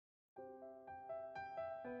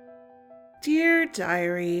Dear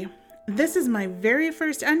Diary, this is my very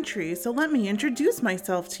first entry, so let me introduce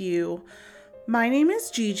myself to you. My name is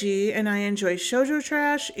Gigi, and I enjoy shoujo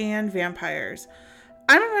trash and vampires.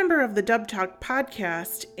 I'm a member of the Dub Talk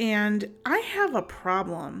podcast, and I have a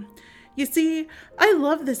problem. You see, I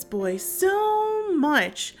love this boy so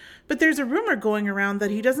much, but there's a rumor going around that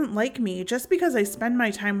he doesn't like me just because I spend my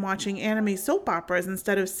time watching anime soap operas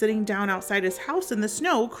instead of sitting down outside his house in the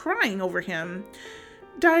snow crying over him.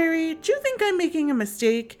 Diary, do you think I'm making a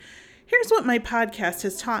mistake? Here's what my podcast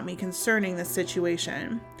has taught me concerning this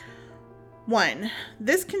situation. 1.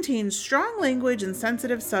 This contains strong language and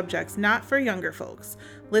sensitive subjects not for younger folks.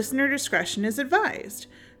 Listener discretion is advised.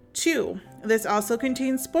 2. This also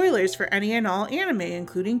contains spoilers for any and all anime,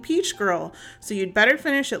 including Peach Girl, so you'd better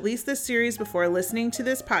finish at least this series before listening to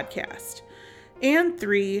this podcast. And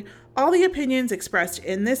 3. All the opinions expressed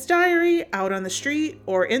in this diary, out on the street,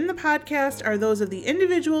 or in the podcast are those of the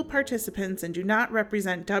individual participants and do not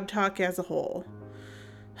represent Dub Talk as a whole.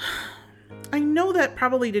 I know that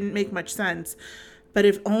probably didn't make much sense, but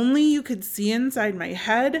if only you could see inside my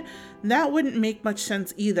head, that wouldn't make much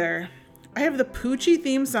sense either. I have the Poochie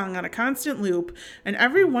theme song on a constant loop, and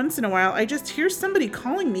every once in a while I just hear somebody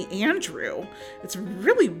calling me Andrew. It's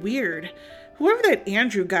really weird. Whoever that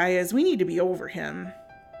Andrew guy is, we need to be over him.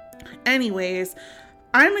 Anyways,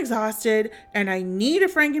 I'm exhausted and I need a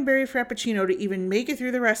Frankenberry Frappuccino to even make it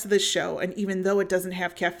through the rest of the show. And even though it doesn't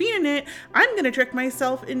have caffeine in it, I'm going to trick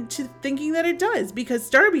myself into thinking that it does because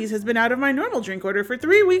Starbucks has been out of my normal drink order for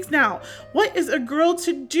 3 weeks now. What is a girl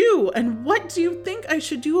to do? And what do you think I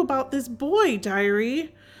should do about this boy,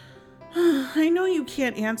 Diary? I know you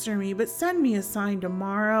can't answer me, but send me a sign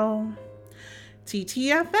tomorrow.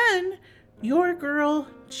 TTFN, your girl,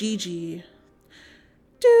 Gigi.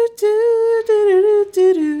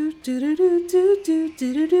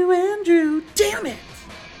 Andrew, damn it!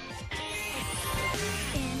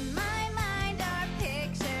 In my mind are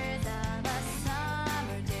pictures of a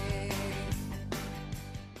summer day.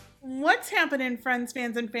 What's happening, friends,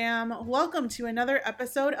 fans, and fam? Welcome to another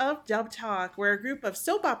episode of Dub Talk, where a group of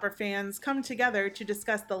soap opera fans come together to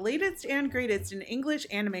discuss the latest and greatest in English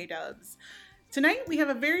anime dubs. Tonight, we have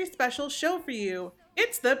a very special show for you.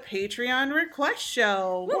 It's the Patreon request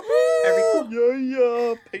show.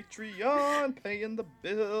 Yeah, Patreon, paying the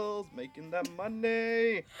bills, making that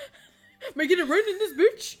money. Making it rain in this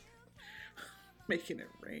bitch. Making it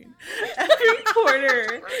rain. Every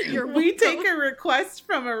quarter, we take a request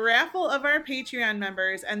from a raffle of our Patreon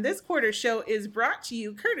members, and this quarter's show is brought to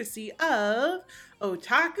you courtesy of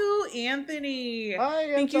Otaku Anthony. Hi,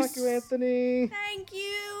 Otaku Anthony. Thank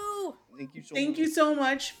you. Thank you so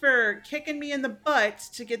much for kicking me in the butt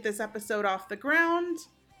to get this episode off the ground.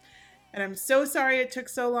 And I'm so sorry it took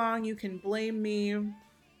so long. You can blame me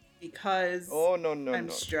because I'm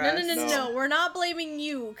stressed. No. We're not blaming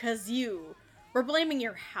you because we're blaming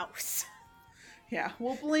your house. Yeah,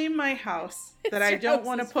 we'll blame my house that I don't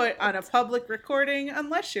want to put on a public recording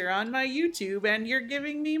unless you're on my YouTube and you're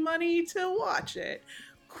giving me money to watch it.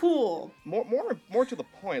 Cool. More to the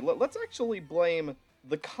point, let's actually blame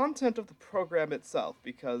the content of the program itself,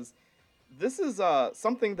 because this is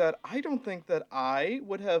something that I don't think that I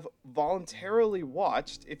would have voluntarily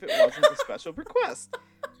watched if it wasn't a special request.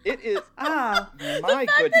 It is my the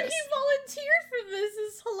fact goodness. that he volunteered for this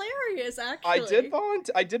is hilarious. Actually,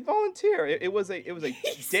 I did volunteer. It was a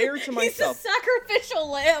dare to myself. He's a sacrificial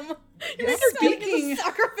lamb. He's a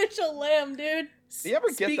sacrificial lamb, dude.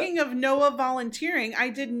 Speaking of Noah volunteering, I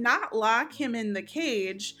did not lock him in the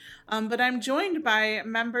cage, but I'm joined by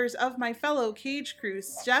members of my fellow cage crew,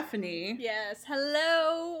 Stephanie. Yes,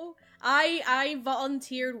 hello. I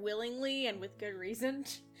volunteered willingly and with good reason.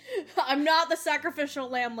 I'm not the sacrificial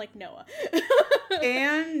lamb like Noah.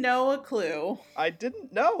 And Noah Clue. I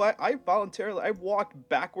didn't know. I voluntarily. I walked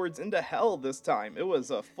backwards into hell this time. It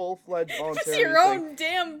was a full-fledged voluntary It was your own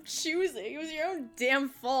damn choosing. It was your own damn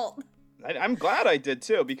fault. I'm glad I did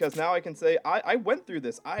too, because now I can say I went through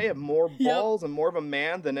this. I have more balls and more of a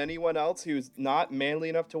man than anyone else who's not manly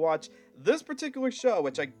enough to watch this particular show,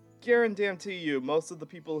 which I guarantee you most of the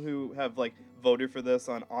people who have voted for this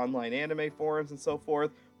on online anime forums and so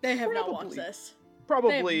forth, they have not watched this.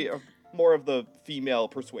 Probably more of the female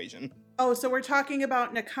persuasion. Oh, so we're talking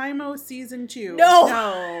about Nakaimo Season 2.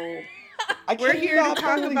 No! We're here to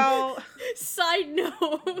talk about... Side note.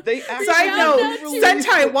 Side note.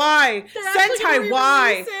 Sentai, why? Sentai,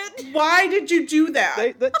 why? Why did you do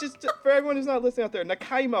that? Just for everyone who's not listening out there,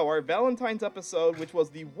 Nakaimo, our Valentine's episode, which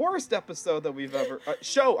was the worst episode that we've ever...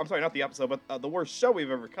 show, I'm sorry, not the episode, but the worst show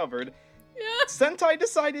we've ever covered. Sentai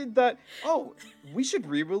decided that, oh, we should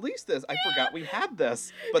re-release this. I forgot we had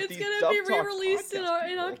this. But It's these gonna Dub be Talk re-released in podcast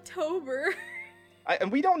people- October.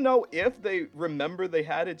 And we don't know if they remember they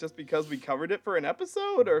had it just because we covered it for an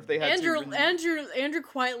episode, or if they had Andrew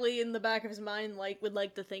quietly in the back of his mind would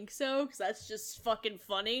like to think so, because that's just fucking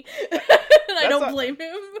funny. And I don't blame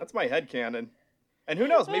him. That's my headcanon. And who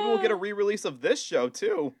knows, maybe we'll get a re-release of this show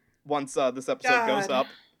too once this episode goes up.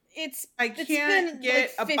 I can't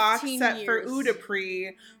get a box 15 set for years.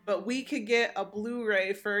 Udapri, but we could get a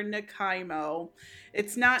Blu-ray for Nakaimo.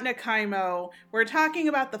 It's not Nakaimo. We're talking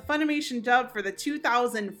about the Funimation dub for the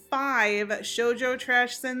 2005 shoujo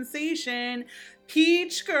trash sensation,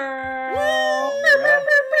 Peach Girl. Alright.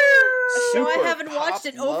 A show I Super haven't watched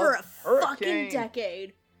in pop over a love fucking hurricane.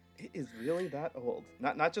 decade. It is really that old.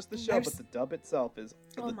 Not just the show, I've but the dub itself is.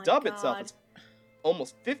 Oh the my dub itself God. is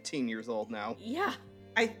almost 15 years old now. Yeah.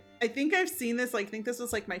 I think I've seen this, I think this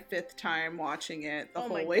was my 5th time watching it the Oh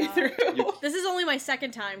my whole way God. through. You- This is only my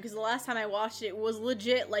second time, because the last time I watched it was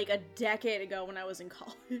legit a decade ago when I was in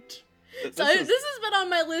college. This So is- this has been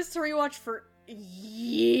on my list to rewatch for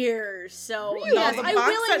years. So Really? yes, The I box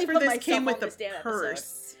willingly set for put this myself came on with this the damn episode.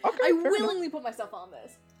 purse. Okay, I fair enough. willingly put myself on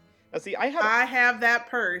this. Now, see, I had I have that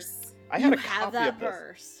purse. a You copy have that of this.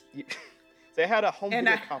 purse. See, I had a home And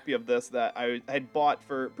video I- copy of this that I had bought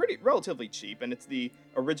for relatively cheap, and it's the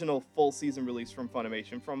original full season release from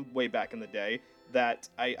Funimation from way back in the day. That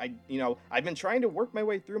I've been trying to work my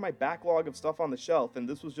way through my backlog of stuff on the shelf, and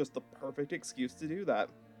this was just the perfect excuse to do that.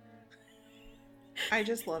 I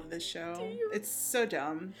just love this show. It's so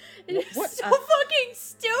dumb. It is What- so fucking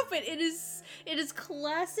stupid. It is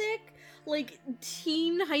classic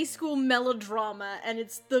teen high school melodrama, and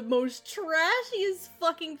it's the most trashiest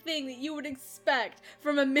fucking thing that you would expect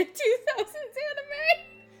from a mid 2000s anime.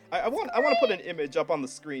 I want to put an image up on the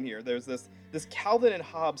screen here. There's this Calvin and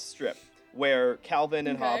Hobbes strip where Calvin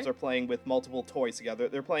and Okay. Hobbes are playing with multiple toys together.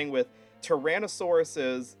 They're playing with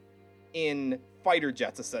Tyrannosauruses in fighter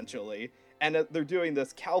jets, essentially. And they're doing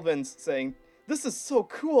this. Calvin's saying, "This is so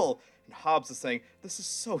cool," and Hobbes is saying, "This is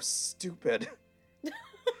so stupid."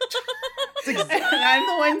 It's And exactly- I'm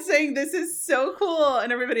the one saying this is so cool,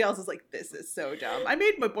 and everybody else is like, this is so dumb. I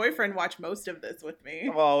made my boyfriend watch most of this with me.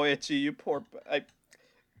 Oh, Itchy, you poor.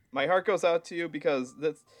 My heart goes out to you because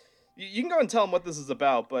that's. You can go and tell him what this is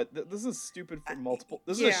about, but this is stupid for multiple.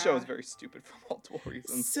 This show is yeah. very stupid for multiple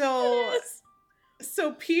reasons.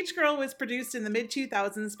 So Peach Girl was produced in the mid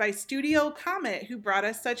 2000s by Studio Comet, who brought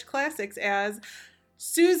us such classics as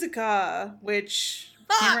Suzuka, which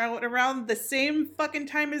came out around the same fucking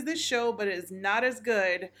time as this show, but is not as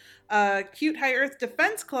good. Cute High Earth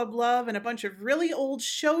Defense Club Love, and a bunch of really old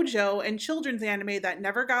shoujo and children's anime that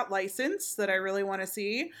never got licensed that I really want to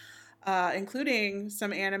see, including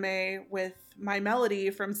some anime with My Melody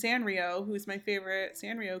from Sanrio, who's my favorite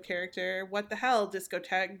Sanrio character. What the hell,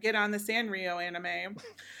 Discotheque? Get on the Sanrio anime.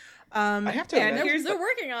 I have to and admit- here's They're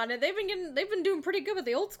working on it. They've been doing pretty good with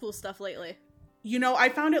the old school stuff lately. I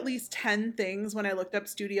found at least 10 things when I looked up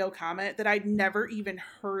Studio Comet that I'd never even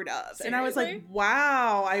heard of. And I was like, Seriously?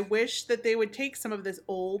 wow, I wish that they would take some of this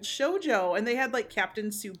old shoujo. And they had Captain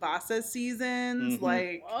Tsubasa seasons.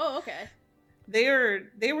 Mhm. Oh, okay. They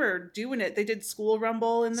were doing it. They did School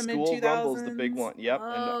Rumble in the mid 2000s. School Rumble's the big one. Yep.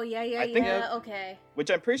 Oh, and, yeah, I think- okay. which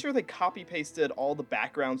I'm pretty sure they copy pasted all the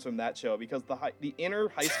backgrounds from that show because the inner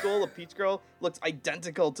high school of Peach Girl looks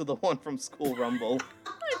identical to the one from School Rumble.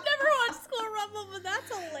 I've never watched School Rumble, but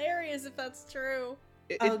that's hilarious if that's true.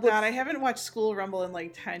 It Oh looks- god, I haven't watched School Rumble in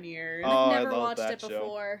 10 years. Oh, I've I never love watched that it show.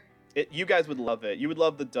 before. You guys would love it. You would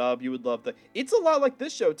love the dub. You would love the. It's a lot like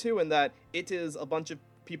this show too, in that it is a bunch of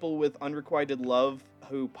people with unrequited love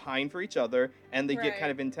who pine for each other, and they get Right.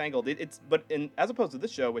 kind of entangled. As opposed to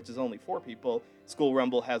this show, which is only 4 people, School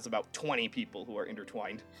Rumble has about 20 people who are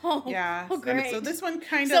intertwined. Oh, Yeah. oh, great. So this one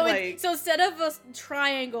kind So, of so instead of a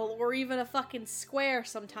triangle or even a fucking square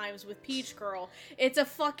sometimes with Peach Girl, it's a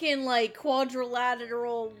fucking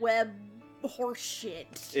quadrilateral web horse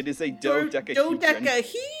shit. It is a dodecahedron. Dodecahedron.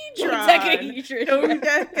 Dodecahedron.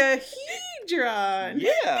 Dodecahedron.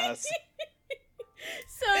 Yes.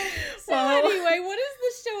 So Well- anyway, what is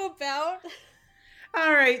this show about?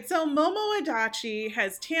 All right, so Momo Adachi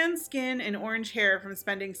has tan skin and orange hair from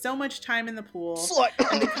spending so much time in the pool. Slut.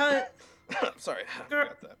 And because Sorry, I Girl-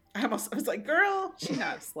 forgot that. I was like, girl, she's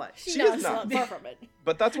not a slut. She's She not is a not. slut, far from it.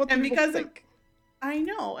 But that's what And people because of- think. I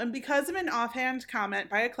know, and because of an offhand comment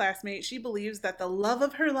by a classmate, she believes that the love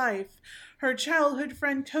of her life, her childhood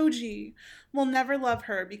friend Toji, will never love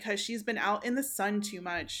her because she's been out in the sun too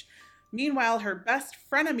much. Meanwhile, her best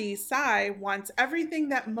frenemy, Sai, wants everything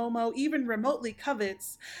that Momo even remotely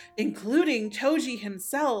covets, including Toji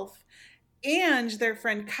himself. And their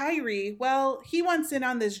friend Kyrie, well, he wants in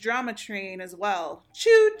on this drama train as well.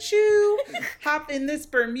 Choo choo! Hop in this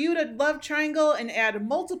Bermuda love triangle and add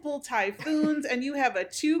multiple typhoons, and you have a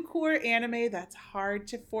 2-core anime that's hard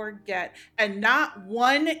to forget. And not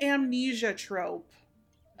one amnesia trope.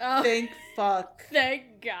 Oh, Thank fuck.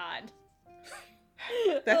 thank God.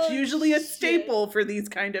 That's Oh, usually a shit. staple for these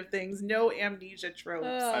kind of things. No amnesia tropes.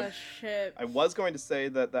 Oh, shit. I was going to say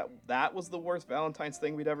that was the worst Valentine's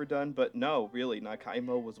thing we'd ever done, but no, really,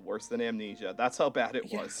 Nakaimo was worse than Amnesia. That's how bad it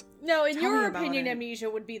Yeah. was. No, in Tell your me about opinion, it. Amnesia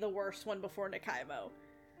would be the worst one before Nakaimo.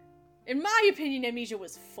 In my opinion, Amnesia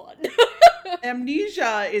was fun.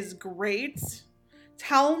 Amnesia is great.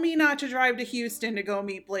 Tell me not to drive to Houston to go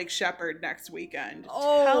meet Blake Shepard next weekend.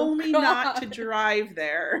 Oh, Tell me not to God. drive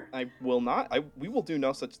there. I will not. We will do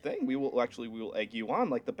no such thing. We will egg you on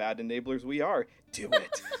like the bad enablers we are. Do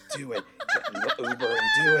it. Do it. Get in the Uber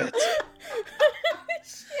and do it.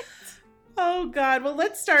 Oh God. Well,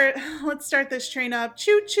 let's start this train up.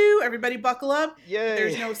 Choo choo. Everybody buckle up. Yay.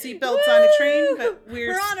 There's no seatbelts on a train, but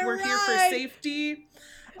We're on a we're here for ride. safety.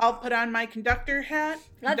 I'll put on my conductor hat.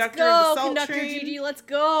 Let's Conductor go, of the Salt Conductor Train. Gigi. Let's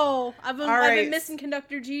go. I've been right. missing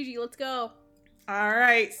Conductor Gigi. Let's go. All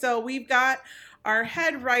right, so we've got our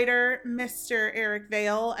head writer, Mr. Eric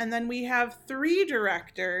Vale, and then we have 3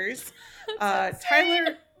 directors.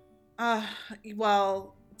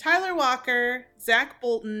 Tyler Walker, Zach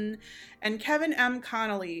Bolton, and Kevin M.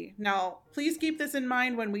 Connolly. Now, please keep this in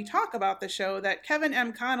mind when we talk about the show that Kevin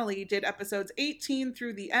M. Connolly did episodes 18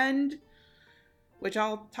 through the end, which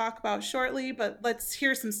I'll talk about shortly, but let's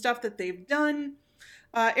hear some stuff that they've done.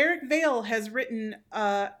 Eric Vale has written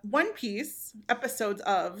One Piece episodes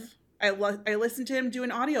of. I listened to him do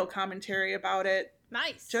an audio commentary about it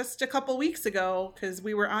Nice. just a couple weeks ago because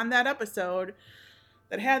we were on that episode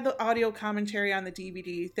that had the audio commentary on the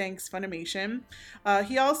DVD. Thanks, Funimation.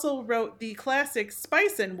 He also wrote the classic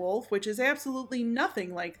Spice and Wolf, which is absolutely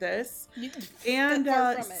nothing like this, and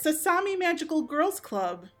Far from it. Sasami Magical Girls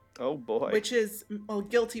Club, Oh boy. which is a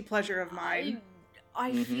guilty pleasure of mine.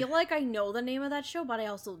 I Mhm. feel like I know the name of that show, but I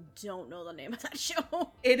also don't know the name of that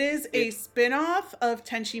show. It is a It- spin-off of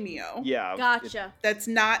Tenchi Mio. Yeah. Gotcha. That's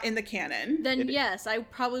not in the canon. Then it- yes, I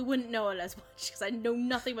probably wouldn't know it as much because I know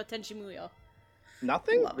nothing about Tenchi Muyo.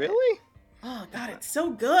 Nothing? Love it. Really? Oh God, it's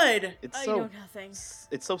so good. It's I so know nothing.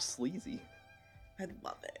 it's so sleazy. I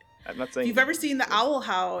love it. I'm not If saying you've ever seen The Owl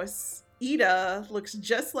House, Ida looks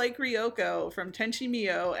just like Ryoko from Tenchi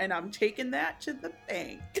Mio, and I'm taking that to the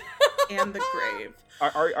bank and the grave.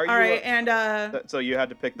 Are you All right, and so you had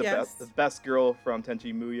to pick the Yes. best girl from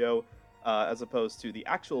Tenchi Muyo as opposed to the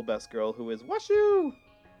actual best girl who is Washu.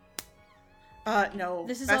 no,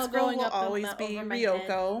 This is best all girl going will up always over be my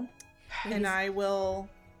Ryoko, and I will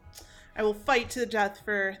fight to the death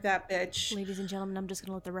for that bitch. Ladies and gentlemen, I'm just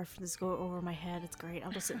gonna let the references go over my head. It's great.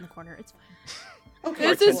 I'll just sit in the corner. It's fine. Okay,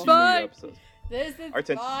 Our This is Tenchi cool. Muyo fine. episode- This is Our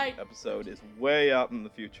Tenchi fine. episode is way out in the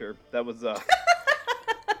future. That was Oh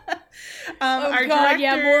Our god,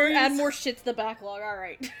 yeah, directors- add more shit to the backlog. All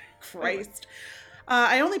right. Christ.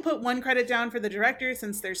 I only put 1 credit down for the director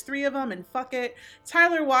since there's 3 of them, and fuck it.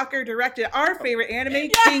 Tyler Walker directed our favorite anime,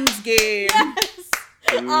 King's Game. Yes.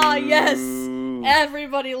 Ah, yes. Ooh.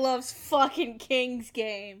 Everybody loves fucking King's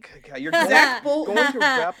Game. God, you're going, Zach Bolton. going to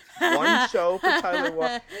rep one show for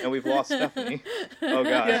Tyler and we've lost Stephanie. Oh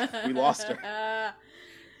god, we lost her.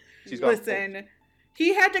 She's gone. Listen,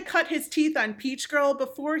 he had to cut his teeth on Peach Girl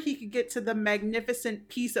before he could get to the magnificent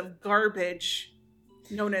piece of garbage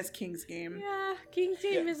known as King's Game. Yeah, King's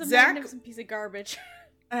Game Yeah. is a Zach- magnificent piece of garbage.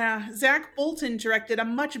 Zach Bolton directed a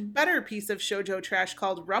much better piece of shoujo trash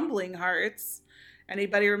called Rumbling Hearts.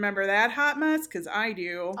 Anybody remember that hot mess? Because I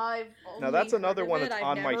do. I've Now, that's only another heard one of it. that's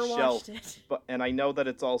I've on my never shelf. watched it. And I know that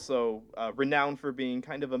it's also renowned for being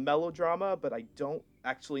kind of a melodrama, but I don't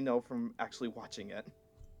actually know from actually watching it.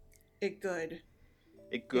 It good.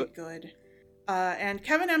 It good. It good. And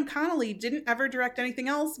Kevin M. Connolly didn't ever direct anything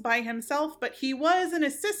else by himself, but he was an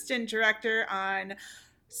assistant director on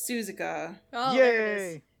Suzuka, Oh, there it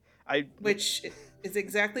is. Yay! I which is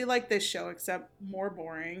exactly like this show, except more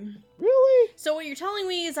boring. really. So what you're telling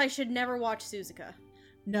me is I should never watch Suzuka.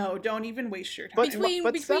 No, don't even waste your time. But-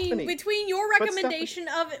 Stephanie- Between your but recommendation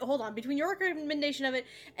of it, hold on, between your recommendation of it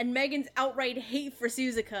and Megan's outright hate for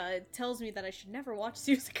Suzuka, it tells me that I should never watch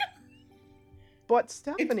Suzuka. But It's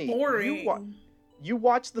Stephanie, boring. you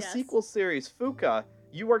watched the Yes. sequel series Fuka.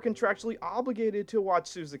 You are contractually obligated to watch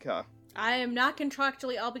Suzuka. I am not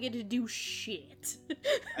contractually obligated to do shit.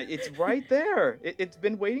 It's right there. It's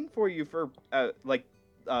been waiting for you for like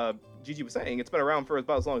Gigi was saying, it's been around for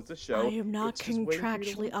about as long as this show. I am not It's just waiting for you to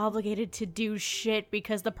contractually win. obligated to do shit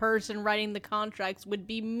because the person writing the contracts would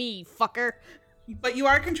be me, fucker. But you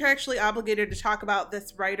are contractually obligated to talk about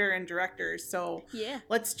this writer and director, so Yeah.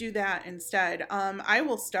 let's do that instead. I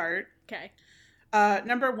will start. Okay.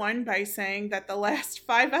 Number one, by saying that the last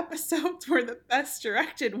 5 episodes were the best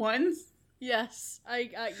directed ones. Yes.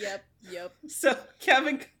 Yep. So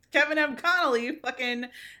Kevin M. Connolly fucking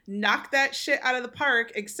knocked that shit out of the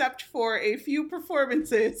park, except for a few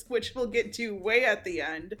performances, which we'll get to way at the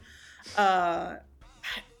end.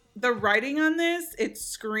 The writing on this, it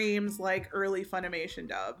screams like early Funimation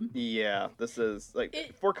dub. Yeah, this is like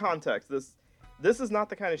It- for context. This is not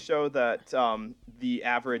the kind of show that the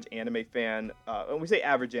average anime fan. When we say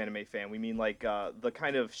average anime fan, we mean like the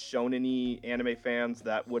kind of shonen-y anime fans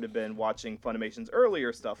that would have been watching Funimation's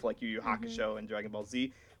earlier stuff, like Yu Yu Hakusho and Dragon Ball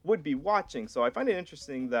Z, would be watching. So I find it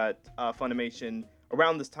interesting that Funimation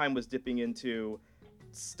around this time was dipping into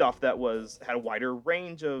stuff that had a wider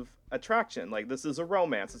range of attraction. Like, this is a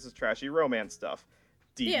romance. This is trashy romance stuff.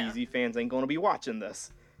 DBZ fans ain't gonna be watching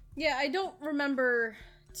this. Yeah, I don't remember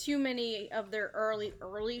too many of their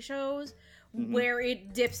early shows where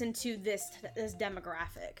it dips into this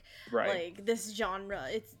demographic. Right. Like this genre.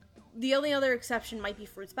 It's the only other exception might be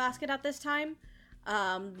Fruits Basket at this time.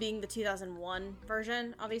 Being the 2001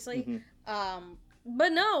 version, obviously. But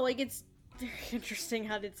no, like, it's very interesting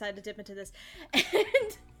how they decided to dip into this.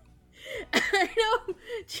 And I know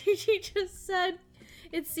Gigi just said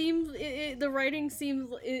it seems the writing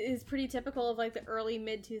is pretty typical of like the early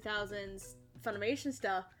mid 2000s Funimation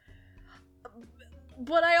stuff.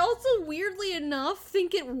 But I also, weirdly enough,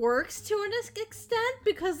 think it works to an extent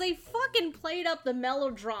because they fucking played up the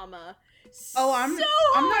melodrama. Oh, I'm not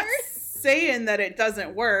hard. saying that it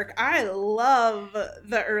doesn't work. I love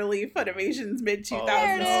the early Funimation's mid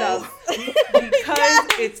 2000s no. stuff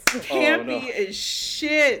because it's Oh, campy no. as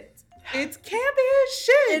shit. It's campy as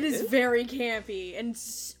shit. It is very campy, and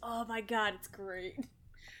oh my god, it's great.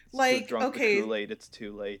 Like, Drunk okay. the Kool-Aid, it's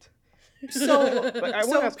too late. So, But I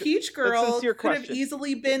wanna so ask Peach a Girl sincere could have question.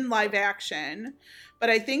 easily been live action, but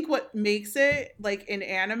I think what makes it like in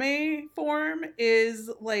anime form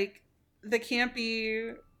is like the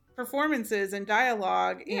campy performances and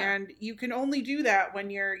dialogue, Yeah. and you can only do that when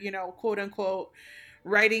you're, quote unquote,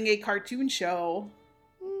 writing a cartoon show.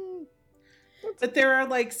 But there are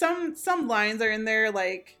like some lines are in there,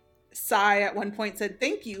 like Sai at one point said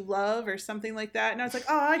 "thank you, love" or something like that, and I was like,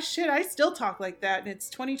 oh shit, I still talk like that, and it's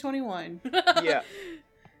 2021. Yeah.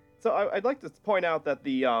 So I'd like to point out that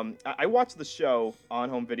I watched the show on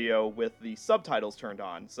home video with the subtitles turned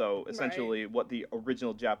on. So essentially, what the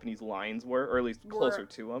original Japanese lines were, or at least closer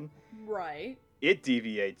to them. Right. It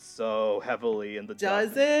deviates so heavily in the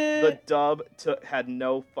dub. Does it? The dub had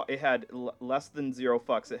it had less than 0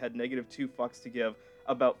 fucks. It had -2 fucks to give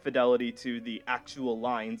about fidelity to the actual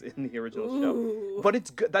lines in the original show. Ooh. But it's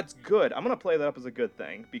good. That's good. I'm gonna play that up as a good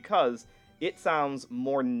thing because it sounds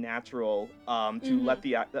more natural to let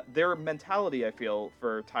their mentality. I feel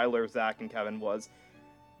for Tyler, Zach, and Kevin was,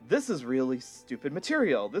 this is really stupid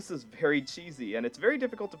material. This is very cheesy, and it's very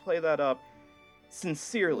difficult to play that up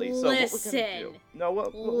sincerely. So what we're gonna do? No,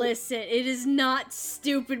 Listen, it is not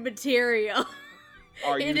stupid material.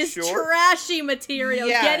 Are you It is sure? trashy material.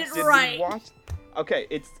 Yes. Get it Did right. we watch? Okay,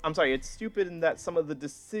 I'm sorry. It's stupid in that some of the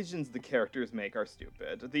decisions the characters make are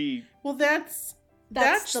stupid. Well, that's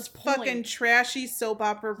That's the fucking point. trashy soap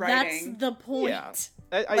opera writing. That's the point.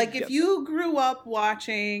 Yeah. I Like, guess. if you grew up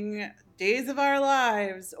watching Days of Our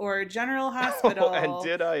Lives or General Hospital, and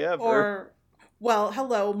did I ever? or, well,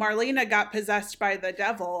 hello, Marlena got possessed by the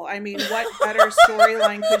devil. I mean, what better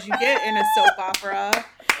storyline could you get in a soap opera?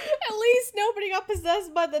 At least nobody got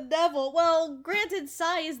possessed by the devil. Well, granted,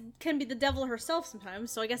 Sai can be the devil herself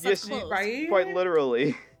sometimes, so I guess that's Yes, she- close. Right? Quite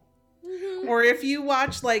literally. Mhm. Or if you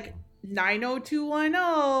watch, like, 90210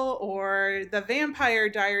 or The Vampire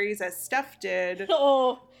Diaries, as Steph did,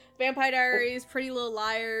 Oh, Vampire Diaries, Pretty Little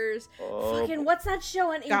Liars. Oh, Fucking, what's that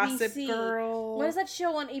show on Gossip ABC? Girl. What is that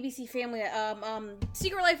show on ABC Family?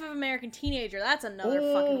 Secret Life of American Teenager. That's another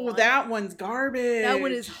fucking Oh, one. that one's garbage. That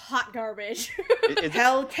one is hot garbage. it's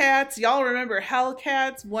Hellcats. Y'all remember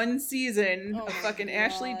Hellcats? One season Oh of my fucking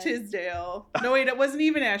Ashley God. Tisdale. No, wait, it wasn't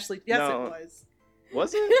even Ashley. Yes, No. it was.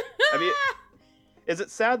 was it? I mean, is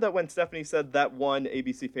it sad that when Stephanie said that one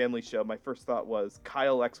ABC Family show, my first thought was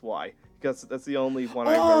Kyle XY. because that's the only one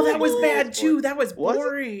I Oh, remember that was seeing bad for. too. That was Was it?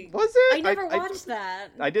 boring. Was it? I never watched that.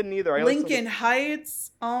 I didn't either. I only saw the- Lincoln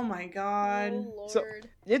Heights. Oh my god. Oh lord. So-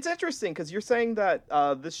 It's interesting because you're saying that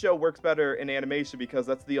this show works better in animation because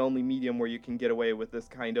that's the only medium where you can get away with this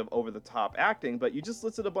kind of over-the-top acting, but you just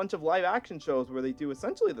listed a bunch of live-action shows where they do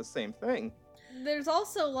essentially the same thing. There's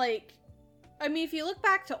also like, I mean, if you look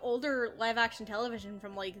back to older live action television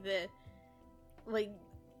from like the, like,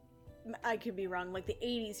 I could be wrong, like the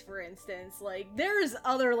 80s for instance, like there's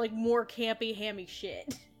other like more campy hammy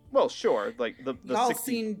shit. Well, sure, like the Y'all 60s.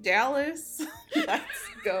 seen Dallas? Let's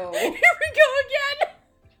go. Here we go again!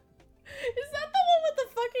 Is that the one with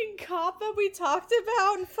the fucking cop that we talked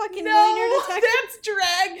about and fucking Millionaire No, Detective? that's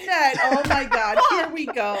Dragnet. Oh my god, here we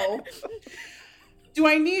go. Do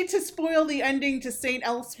I need to spoil the ending to Saint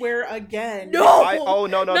Elsewhere again? No! Oh,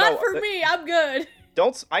 no, Not for me, I'm good.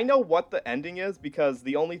 I know what the ending is because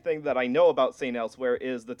the only thing that I know about St. Elsewhere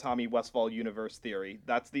is the Tommy Westphall universe theory.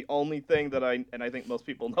 That's the only thing that I think most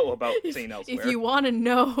people know about St. Elsewhere. If you want to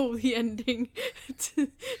know the ending to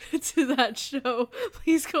that show,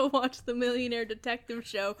 please go watch the Millionaire Detective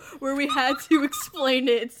show where we had to explain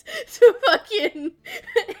it to fucking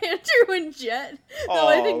Andrew and Jet. Though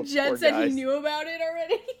I think Jet poor said guys. he knew about it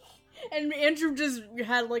already. And Andrew just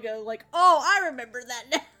had oh, I remember that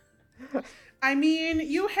now. I mean,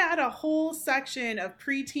 you had a whole section of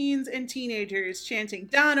preteens and teenagers chanting,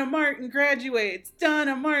 Donna Martin graduates,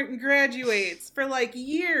 Donna Martin graduates, for like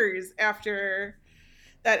years after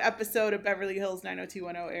that episode of Beverly Hills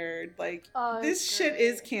 90210 aired. Like, Oh, this that's shit great.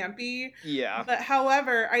 is campy. Yeah. But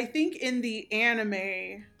however, I think in the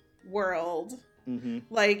anime world, Mm-hmm.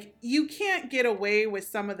 like, you can't get away with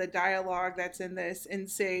some of the dialogue that's in this and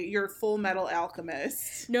say you're Full Metal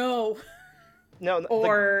Alchemist. No. No,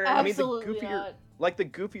 Or I mean, the Absolutely goofier, not. like the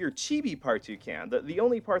goofier chibi parts you can. The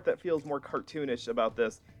only part that feels more cartoonish about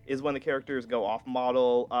this is when the characters go off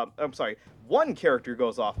model. I'm sorry, one character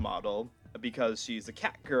goes off model because she's a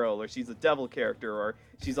cat girl or she's a devil character or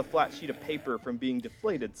she's a flat sheet of paper from being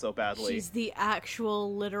deflated so badly. She's the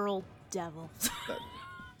actual literal devil.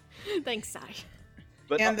 Thanks, Sai.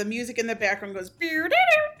 But and the music in the background goes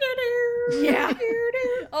Yeah.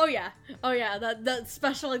 Oh yeah. Oh yeah. That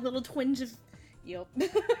special like little twinge of. Yep.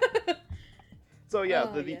 so yeah,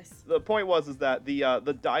 Oh, the yes. the point was that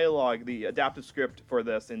the dialogue, the adaptive script for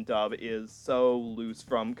this in dub is so loose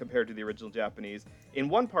from compared to the original Japanese. In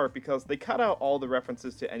one part because they cut out all the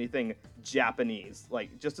references to anything Japanese.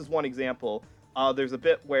 Like just as one example, there's a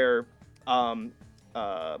bit where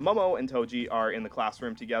Momo and Toji are in the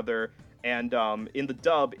classroom together, and in the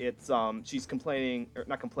dub, it's she's complaining, or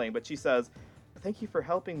not complaining, but she says, "Thank you for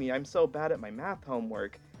helping me. I'm so bad at my math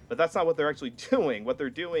homework." But that's not what they're actually doing. What they're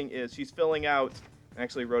doing is she's filling out. I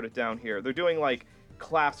actually wrote it down here. They're doing like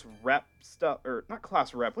class rep stuff, or not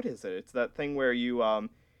class rep. What is it? It's that thing where you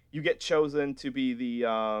get chosen to be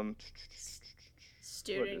the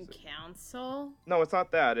Student What is it? council. No, it's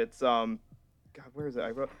not that. It's God, where is it?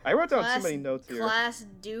 I wrote down too many notes here. Class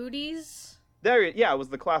duties. Yeah, it was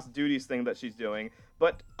the class duties thing that she's doing.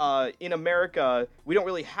 But in America, we don't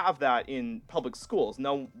really have that in public schools.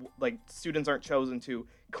 No, like students aren't chosen to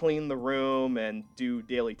clean the room and do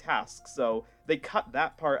daily tasks. So they cut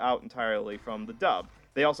that part out entirely from the dub.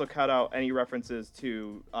 They also cut out any references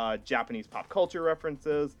to Japanese pop culture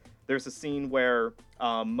references. There's a scene where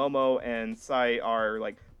Momo and Sai are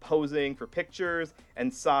like posing for pictures,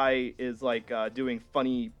 and Sai is like doing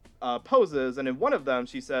funny poses, and in one of them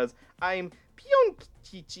she says, "I'm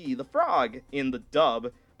Pyonkichi the frog" in the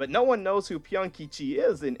dub, but no one knows who Pyonkichi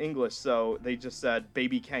is in English, so they just said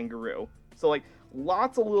baby kangaroo. So like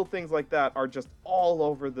lots of little things like that are just all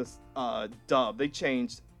over this dub. They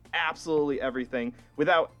changed absolutely everything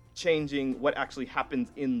without changing what actually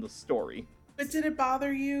happens in the story. But did it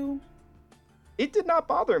bother you? It did not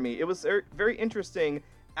bother me. It was very interesting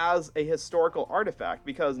as a historical artifact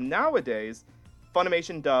because nowadays,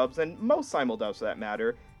 Funimation dubs, and most simuldubs for that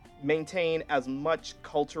matter, maintain as much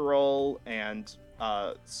cultural and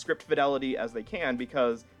script fidelity as they can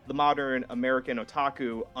because the modern American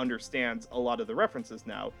otaku understands a lot of the references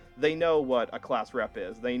now. They know what a class rep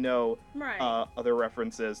is. They know Right. other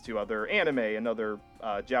references to other anime and other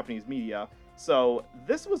Japanese media. So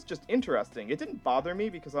this was just interesting. It didn't bother me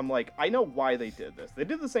because I'm like, I know why they did this. They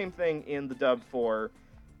did the same thing in the dub for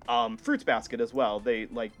Fruits Basket as well. They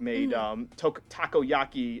like made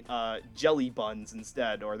takoyaki jelly buns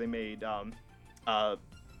instead, or they made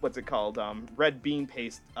what's it called? Red bean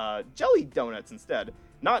paste jelly donuts instead.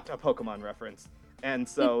 Not a Pokemon reference. And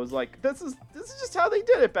so it was like, this is just how they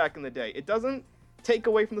did it back in the day. It doesn't take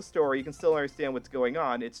away from the story. You can still understand what's going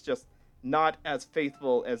on. It's just not as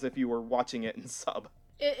faithful as if you were watching it in sub.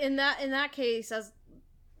 In that case, as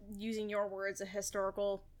using your words, a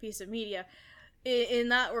historical piece of media, in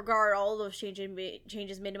that regard, all of those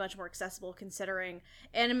changes made it much more accessible, considering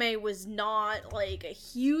anime was not like a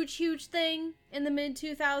huge thing in the mid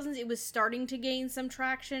 2000s. It was starting to gain some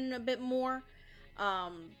traction a bit more.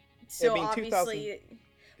 So obviously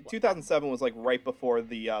 2007 was like right before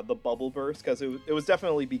the bubble burst, because it was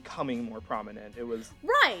definitely becoming more prominent. It was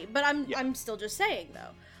right, but I'm still just saying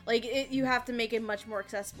though, like you have to make it much more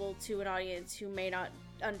accessible to an audience who may not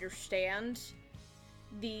understand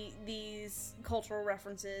these cultural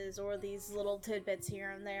references or these little tidbits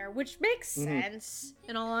here and there, which makes sense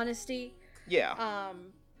in all honesty. Yeah. I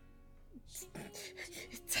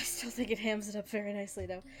still think it hams it up very nicely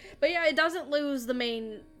though. But yeah, it doesn't lose the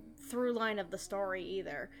main through line of the story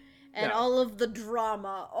either. And all of the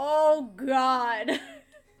drama. Oh god.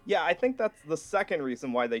 Yeah, I think that's the second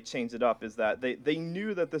reason why they changed it up, is that they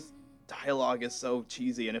knew that this dialogue is so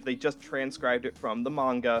cheesy, and if they just transcribed it from the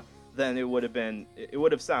manga, then it would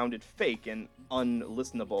have sounded fake and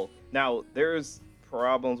unlistenable. Now, there's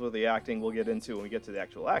problems with the acting we'll get into when we get to the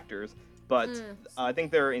actual actors, but I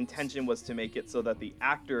think their intention was to make it so that the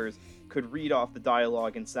actors could read off the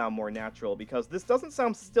dialogue and sound more natural, because this doesn't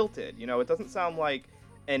sound stilted, you know, it doesn't sound like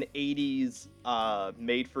an 80s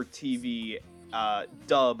made-for-TV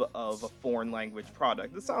dub of a foreign language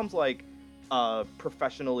product. This sounds like a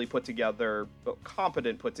professionally put together,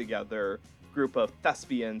 competent put together group of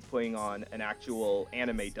thespians putting on an actual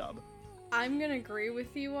anime dub. I'm gonna agree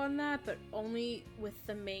with you on that, but only with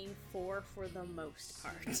the main four for the most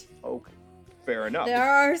part. Okay, fair enough. There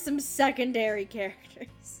are some secondary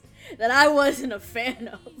characters that I wasn't a fan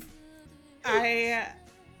of.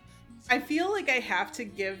 I feel like I have to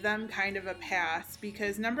give them kind of a pass,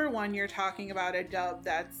 because number one, you're talking about a dub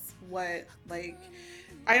that's what, like,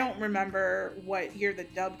 I don't remember what year the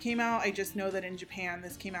dub came out. I just know that in Japan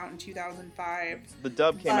this came out in 2005. The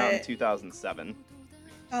dub came out in 2007.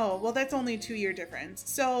 Oh, well, that's only a 2-year difference.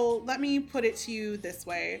 So let me put it to you this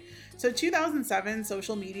way. So 2007,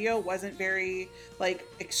 social media wasn't very, like,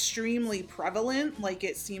 extremely prevalent like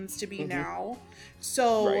it seems to be now.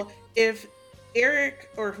 So if Eric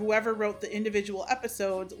or whoever wrote the individual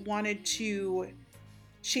episodes wanted to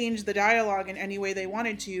change the dialogue in any way they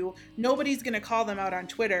wanted to, nobody's going to call them out on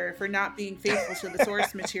Twitter for not being faithful to the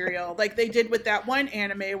source material, like they did with that one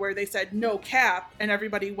anime where they said no cap and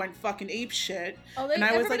everybody went fucking ape shit. And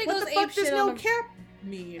I was like, what the fuck does no cap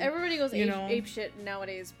mean? Everybody goes ape shit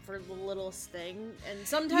nowadays for the littlest thing, and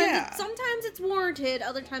sometimes it's warranted,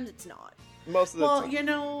 other times it's not. Most of the time. You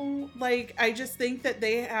know, like, I just think that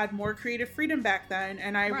they had more creative freedom back then,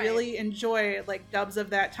 and I really enjoy, like, dubs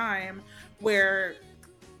of that time where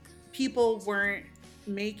people weren't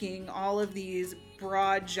making all of these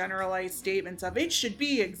broad generalized statements of it should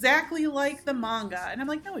be exactly like the manga, and I'm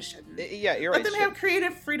like, no, it shouldn't. Yeah, you're right. Let them have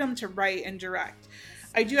creative freedom to write and direct.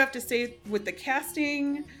 I do have to say, with the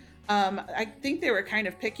casting, I think they were kind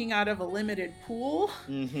of picking out of a limited pool.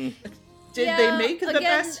 Did they make the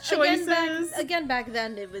best choices? Again, back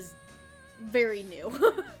then it was very new.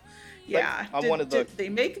 Yeah. Did they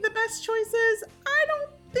make the best choices? I don't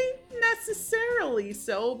think necessarily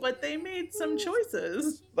so, but they made some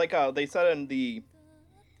choices. Like they said in the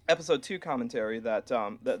episode 2 commentary that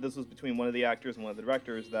that this was between one of the actors and one of the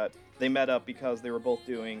directors, that they met up because they were both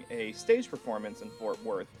doing a stage performance in Fort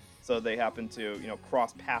Worth, so they happened to, you know,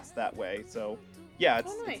 cross paths that way. So yeah,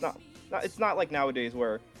 it's not like nowadays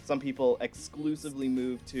where some people exclusively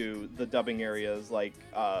move to the dubbing areas like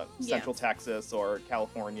Central Texas or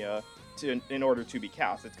California in order to be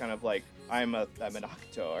cast. It's kind of like, I'm an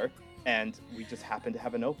actor, and we just happen to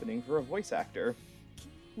have an opening for a voice actor.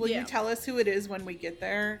 Will you tell us who it is when we get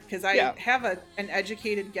there? Because I have an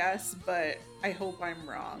educated guess, but I hope I'm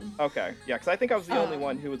wrong. Okay, yeah, because I think I was the only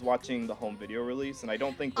one who was watching the home video release, and I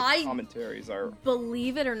don't think the commentaries are...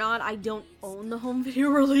 Believe it or not, I don't own the home video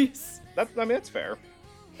release. That's fair.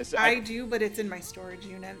 I do, but it's in my storage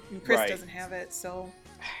unit, and Chris doesn't have it, so...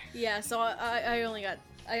 Yeah, so I only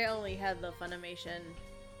had the Funimation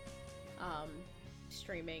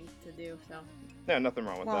streaming to do, so... Yeah, nothing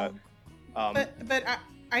wrong with that. But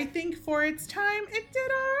I think for its time, it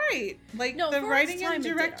did alright. Like, the writing and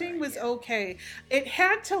directing was okay. It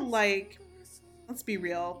had to, like... Let's be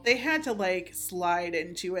real. They had to, like, slide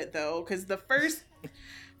into it, though, because the first...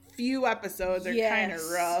 few episodes are kind of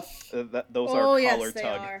rough. Those are color they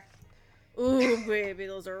tug. Are. Ooh, baby,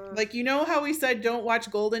 those are... Like, you know how we said don't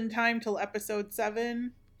watch Golden Time till episode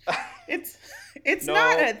 7? It's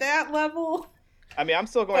not at that level. I mean, I'm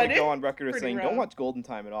still going to go on record as saying don't watch Golden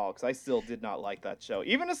Time at all, because I still did not like that show.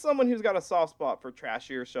 Even as someone who's got a soft spot for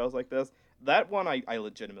trashier shows like this, that one I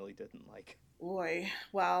legitimately didn't like. Boy,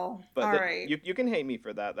 well, But all right. you can hate me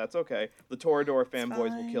for that. That's okay. The Toradora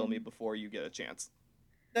fanboys will kill me fine. before you get a chance.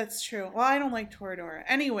 That's true. Well, I don't like Toradora.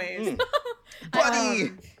 Anyways, Mm.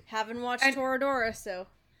 Buddy! Haven't watched And- Toradora, so.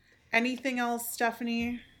 anything else,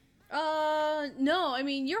 Stephanie? No, I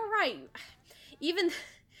mean, you're right. Even.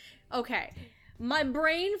 Okay. My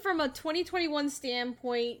brain, from a 2021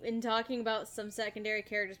 standpoint, in talking about some secondary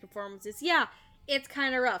characters' performances, yeah, it's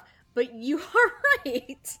kind of rough. But you are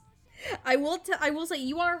right. I will say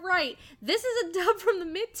you are right. This is a dub from the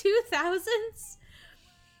mid-2000s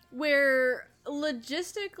where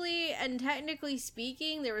logistically and technically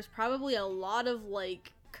speaking there was probably a lot of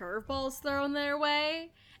like curveballs thrown their way,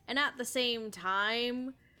 and at the same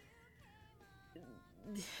time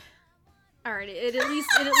alright, it at least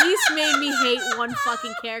made me hate one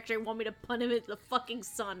fucking character and want me to put him in the fucking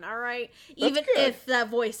sun, alright? Even good. if that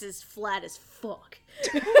voice is flat as fuck.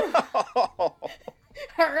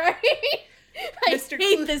 Alright? I Mr.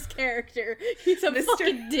 hate Clu- this character. He's a Mr.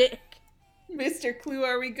 fucking dick. Mr. Clue,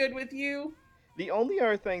 are we good with you? The only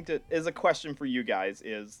other thing is a question for you guys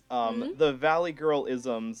is Mm-hmm. the Valley Girl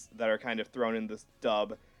isms that are kind of thrown in this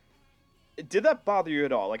dub. Did that bother you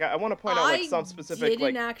at all? Like, I want to point out like some specific I didn't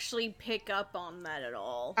like. actually pick up on that at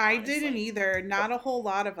all. I honestly. didn't either. Not a whole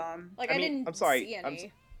lot of them. Like, I I, mean, didn't I'm sorry, see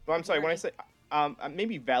any. But I'm sorry when I Right. say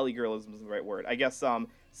maybe Valley Girlism is the right word. I guess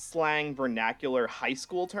slang vernacular high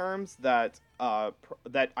school terms that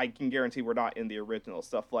that I can guarantee were not in the original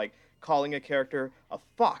stuff, like calling a character a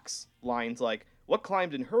fox, lines like "what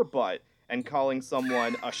climbed in her butt," and calling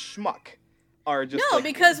someone a schmuck are just No, like,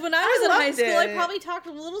 because when I was in high loved school, I it. probably talked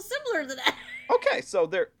a little similar to that. okay, so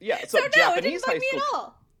they're so So no, it Japanese didn't high bug me school at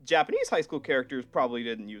all. Japanese high school characters probably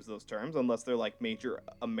didn't use those terms unless they're like major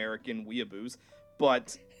American weeaboos.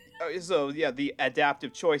 But so yeah, the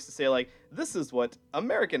adaptive choice to say like this is what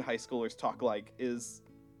American high schoolers talk like is,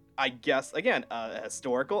 I guess, again a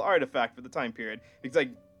historical artifact for the time period, because I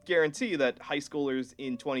guarantee that high schoolers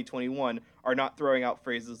in 2021 are not throwing out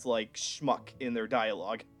phrases like schmuck in their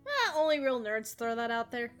dialogue. Only real nerds throw that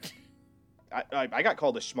out there. I got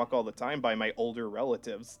called a schmuck all the time by my older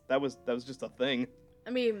relatives. That was just a thing. I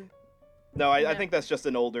mean, No, I Yeah. think that's just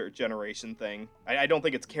an older generation thing. I don't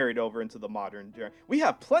think it's carried over into the modern generation. We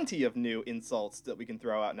have plenty of new insults that we can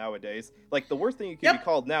throw out nowadays. Like, the worst thing you can be Yep.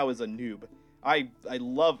 called now is a noob. I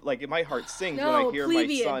love, like, my heart sings when No, I hear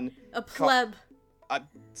plebeian. my son. a pleb.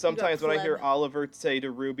 Sometimes when I hear pleb. Oliver say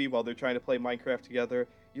to Ruby while they're trying to play Minecraft together,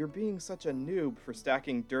 "You're being such a noob for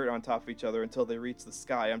stacking dirt on top of each other until they reach the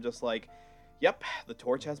sky," I'm just like, yep, the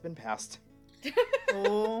torch has been passed.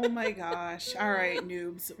 Oh my gosh. All right,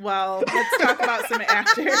 noobs. Well, let's talk about some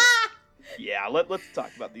actors. Yeah, let's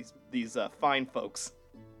talk about these fine folks.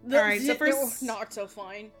 The- All right, so they were first- not so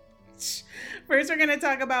fine. First, we're going to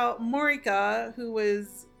talk about Morika, who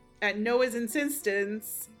was, at Noah's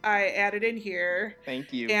insistence, I added in here,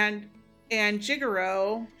 Thank you. and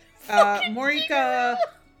Jigoro.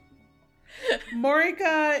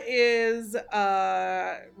 Morika is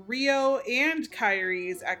Rio and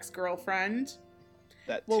Kyrie's ex-girlfriend.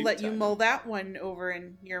 That We'll let you two-time. mull that one over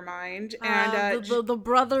in your mind. And The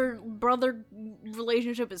brother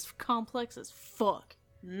relationship is complex as fuck.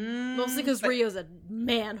 Mostly because but- Rio's a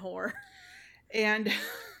man whore. And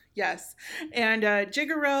yes, and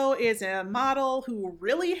Jigoro is a model who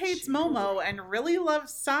really hates Momo and really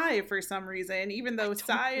loves Sai for some reason, even though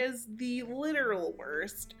Sai is the literal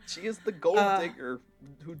worst. She is the gold digger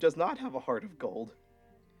who does not have a heart of gold.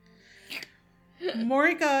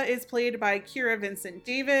 Morika is played by Kira Vincent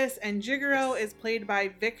Davis, and Jigoro is played by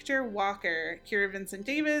Victor Walker. Kira Vincent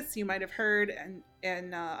Davis, you might have heard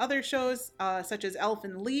in other shows, such as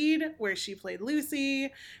Elfin Lied, where she played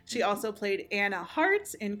Lucy. She also played Anna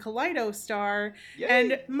Hart in Kaleido Star. Yay.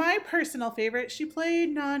 And my personal favorite, she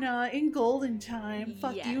played Nana in Golden Time.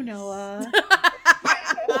 Fuck you, Yes. Noah.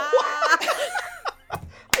 I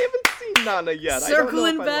haven't seen Nana yet. I don't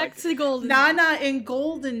Circling know if I back like it. to Golden. Nana in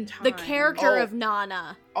Golden Time. The character Oh. of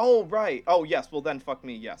Nana. Oh, right. Oh, yes. Well, then fuck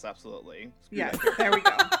me. Yes, absolutely. Screw Yeah, that. there we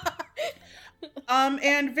go.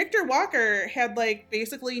 And Victor Walker had like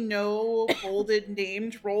basically no bolded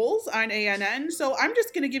named roles on ANN, so I'm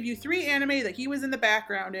just gonna give you 3 anime that he was in the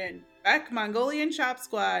background in: Beck, Mongolian Chop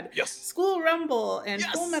Squad, Yes. School Rumble, and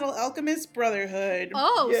Yes! Full Metal Alchemist Brotherhood.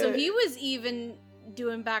 Oh, so Yeah. he was even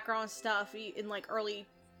doing background stuff in like early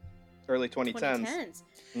Early 2010s. 2010s.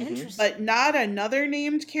 Mhm. Interesting. But not another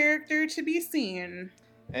named character to be seen.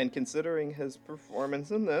 And considering his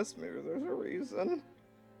performance in this, maybe there's a reason.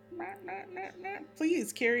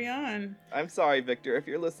 Please carry on. I'm sorry, Victor, if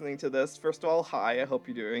you're listening to this. First of all, hi. I hope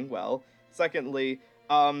you're doing well. Secondly,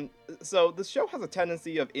 So the show has a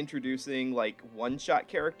tendency of introducing like one-shot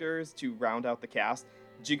characters to round out the cast.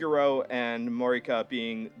 Jigoro and Morika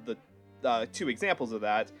being the two examples of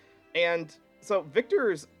that. And so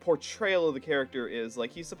Victor's portrayal of the character is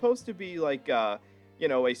like he's supposed to be like a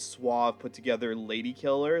suave, put together lady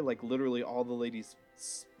killer. Like literally all the ladies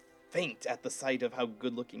faint at the sight of how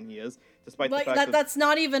good looking he is, despite the fact that that's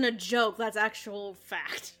not even a joke. That's actual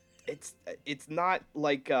fact. It's not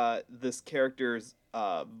like this character's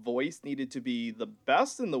voice needed to be the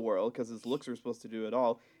best in the world because his looks are supposed to do it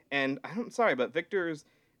all. And I'm sorry, but Victor's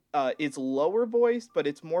it's lower voiced, but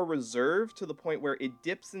it's more reserved to the point where it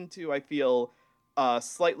dips into, I feel,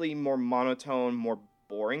 slightly more monotone, more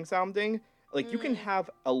boring sounding. Like you can have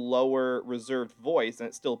a lower reserved voice and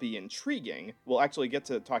it still be intriguing. We'll actually get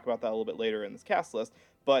to talk about that a little bit later in this cast list.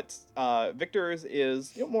 But Victor's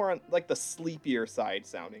is more on like the sleepier side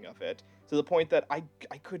sounding of it, to the point that I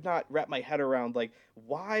could not wrap my head around like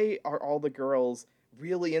why are all the girls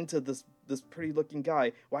really into this pretty looking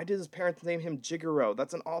guy? Why did his parents name him Jigoro?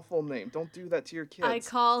 That's an awful name. Don't do that to your kids. I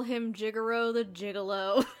call him Jigoro the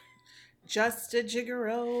Gigolo. Just a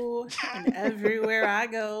Jigoro, and everywhere I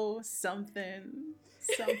go, something,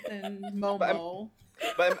 Momo.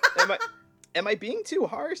 But am I being too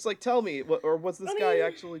harsh? Like, tell me, or was this guy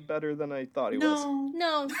actually better than I thought he was?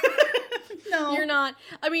 No. No. You're not.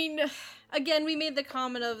 I mean, again, we made the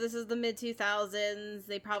comment of this is the mid-2000s.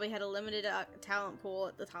 They probably had a limited talent pool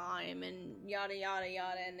at the time, and yada, yada,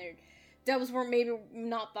 yada, and their dubs were maybe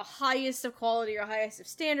not the highest of quality or highest of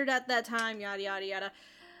standard at that time, yada, yada, yada.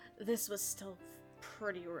 This was still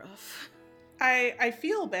pretty rough. I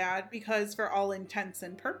feel bad because for all intents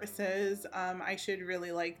and purposes, I should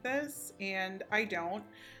really like this, and I don't.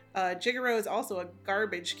 Jigoro is also a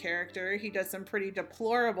garbage character. He does some pretty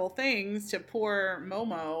deplorable things to poor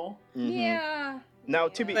Momo. Mm-hmm. Yeah. Now,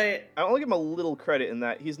 I only give him a little credit in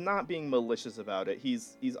that he's not being malicious about it.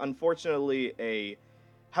 He's unfortunately a,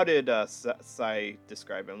 how did Sai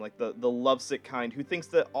describe him? Like the lovesick kind who thinks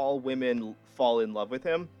that all women fall in love with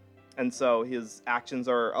him. And so his actions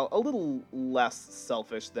are a little less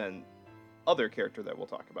selfish than other character that we'll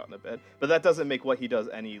talk about in a bit. But that doesn't make what he does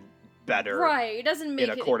any better. Right, it doesn't make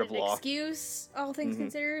in a it court an of law. excuse, all things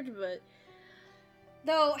considered, but...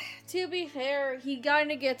 Though, to be fair, he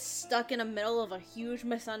kinda gets stuck in the middle of a huge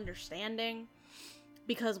misunderstanding.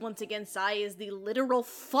 Because, once again, Sai is the literal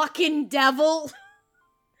fucking devil!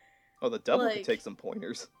 Oh, the devil could take some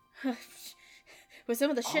pointers. With some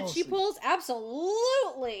of the shit she pulls?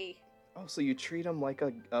 Absolutely! Oh, so you treat him like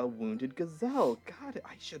a wounded gazelle. God,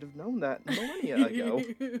 I should have known that millennia ago.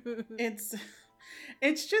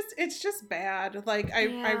 It's just bad. Like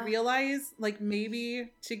I realize, like,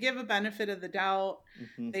 maybe to give a benefit of the doubt,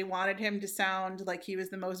 they wanted him to sound like he was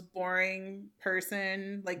the most boring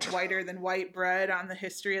person, like whiter than white bread on the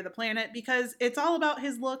history of the planet, because it's all about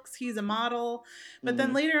his looks. He's a model, but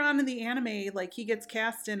then later on in the anime, like, he gets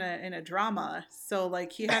cast in a drama, so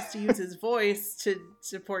like he has to use his voice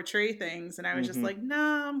to portray things, and I was just like,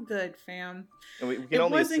 nah, I'm good, fam. And it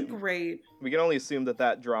wasn't great. We can only assume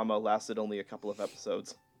that drama lasted only a couple of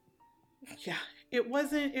episodes. Yeah, it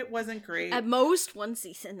wasn't great. At most, one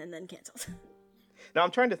season and then canceled. Now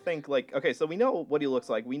I'm trying to think, like, okay, so we know what he looks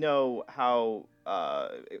like. We know how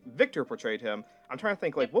Victor portrayed him. I'm trying to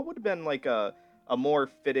think, like, what would have been like a more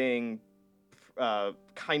fitting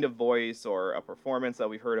kind of voice or a performance that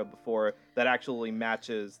we've heard of before that actually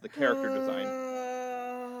matches the character design.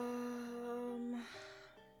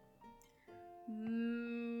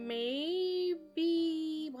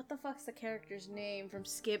 Maybe, what the fuck's the character's name from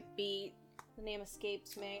Skip Beat? The name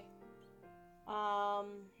escapes me.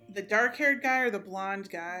 The dark-haired guy or the blonde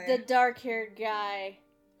guy? The dark-haired guy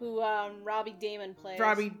who Robbie Damon plays.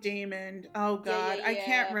 Robbie Damon. Oh god, Yeah. I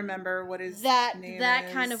can't remember what his name that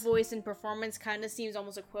is. kind of voice and performance kind of seems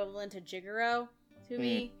almost equivalent to Jigoro to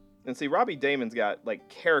me. And see, Robbie Damon's got like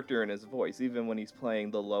character in his voice, even when he's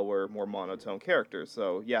playing the lower, more monotone characters.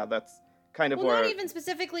 So yeah, that's kind of Well, where. not even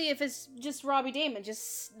specifically if it's just Robbie Damon.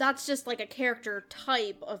 That's just like a character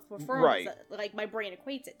type of performance Right. that, like, my brain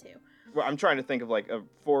equates it to. Well, I'm trying to think of like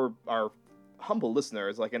for our humble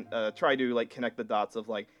listeners, like try to like connect the dots of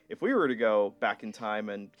like if we were to go back in time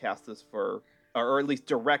and cast this for, or at least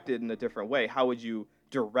direct it in a different way, how would you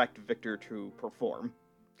direct Victor to perform?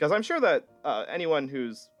 Because I'm sure that anyone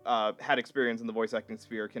who's had experience in the voice acting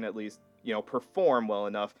sphere can at least perform well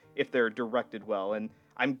enough if they're directed well. And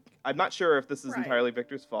I'm not sure if this is entirely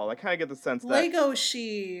Victor's fault. I kind of get the sense that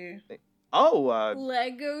Legoshi.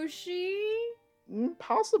 Legoshi?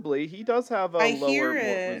 Possibly. He does have a I lower, hear more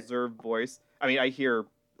it. reserved voice. I mean, I hear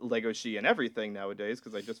Legoshi and everything nowadays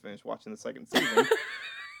because I just finished watching the second season.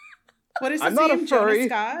 What is I'm his not a name? Jonah furry,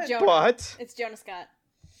 Scott? Jonah. but It's Jonah Scott.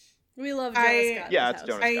 We love Jonah I- Scott. in Yeah, this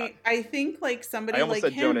it's house. Jonah Scott. I think like somebody I almost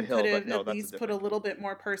like said Jonah him Hill, could but have no, at that's a least put a different- little bit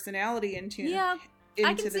more personality into Yeah, I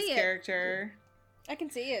into can this see it. character. I can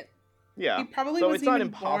see it. yeah. He probably So wasn't it's not even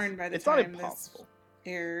impossible. born by the It's not time impossible. this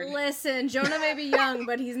aired. Listen, Jonah may be young,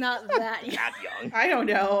 but he's not that young. That young. I don't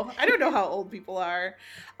know. I don't know how old people are.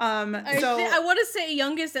 I So want to say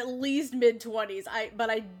youngest at least mid-20s. But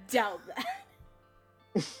I doubt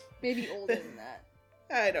that. Maybe older than that.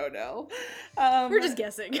 I don't know. We're just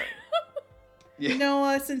guessing. Yeah.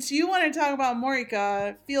 Noah, since you want to talk about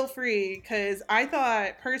Morika, feel free, because I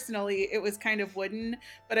thought personally it was kind of wooden,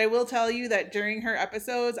 but I will tell you that during her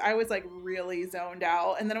episodes, I was like really zoned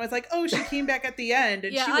out. And then I was like, oh, she came back at the end,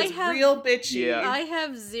 and Yeah, she I was have- real bitchy. Yeah. I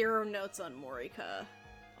have 0 notes on Morika,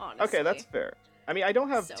 honestly. Okay, that's fair. I mean, I don't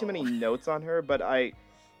have So- too many notes on her, but I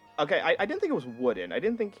didn't think it was wooden. I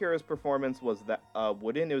didn't think Kira's performance was that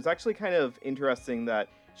wooden. It was actually kind of interesting that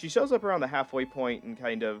she shows up around the halfway point and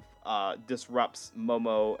kind of disrupts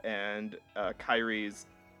Momo and Kairi's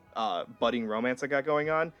budding romance that got going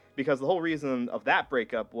on, because the whole reason of that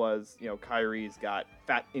breakup was, Kairi's got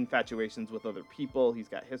infatuations with other people. He's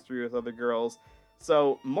got history with other girls.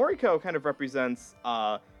 So Moriko kind of represents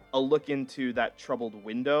a look into that troubled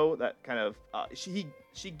window that kind of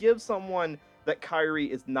she gives someone that Kairi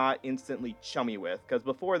is not instantly chummy with, because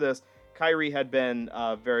before this, Kairi had been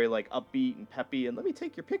very like upbeat and peppy and let me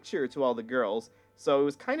take your picture to all the girls. So it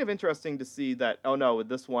was kind of interesting to see that, oh no, with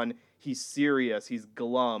this one, he's serious, he's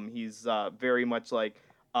glum, he's very much like,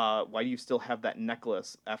 why do you still have that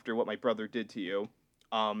necklace after what my brother did to you?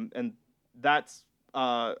 And that's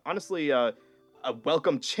honestly a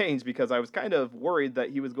welcome change, because I was kind of worried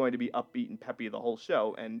that he was going to be upbeat and peppy the whole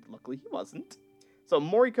show, and luckily he wasn't. So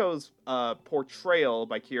Moriko's portrayal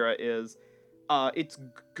by Kira is, it's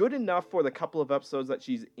good enough for the couple of episodes that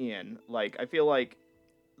she's in. Like, I feel like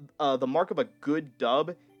the mark of a good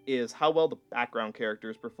dub is how well the background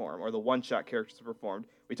characters perform, or the one-shot characters performed.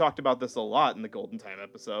 We talked about this a lot in the Golden Time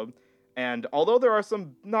episode, and although there are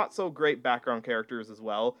some not-so-great background characters as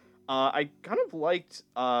well, I kind of liked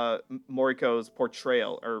Moriko's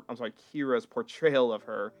portrayal, or I'm sorry, Kira's portrayal of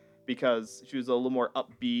her, because she was a little more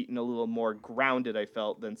upbeat and a little more grounded, I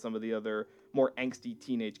felt, than some of the other more angsty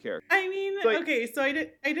teenage characters. I mean, So, okay, so I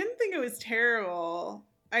didn't think it was terrible.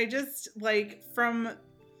 I just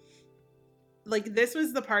this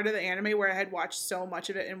was the part of the anime where I had watched so much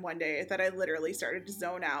of it in one day that I literally started to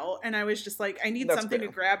zone out, and I was just like, I need That's something fair.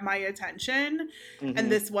 to grab my attention, Mhm.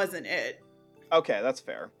 and this wasn't it. Okay, that's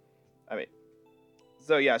fair. I mean,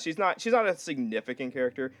 so yeah, she's not a significant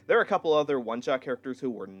character. There are a couple other one-shot characters who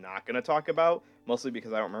we're not going to talk about, mostly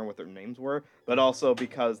because I don't remember what their names were, but also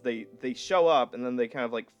because they show up and then they kind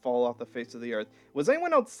of like fall off the face of the earth. Was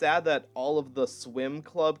anyone else sad that all of the swim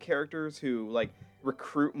club characters who like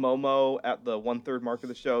recruit Momo at the 1/3 mark of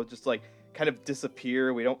the show just like kind of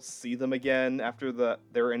disappear? We don't see them again after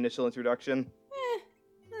their initial introduction.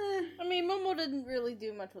 I mean, Momo didn't really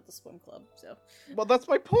do much with the swim club, so. Well, that's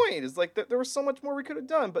my point. Is like there was so much more we could have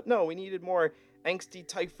done, but no, we needed more angsty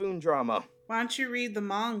typhoon drama. Why don't you read the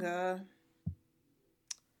manga?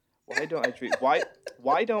 Why don't I treat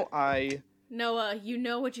why don't I Noah, you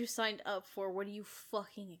know what you signed up for. What do you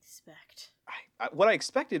fucking expect? what I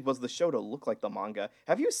expected was the show to look like the manga.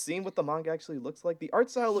 Have you seen what the manga actually looks like? The art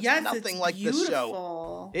style looks Yes, nothing it's like beautiful. this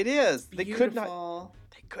show. It is. They could Beautiful.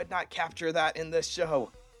 not capture that in this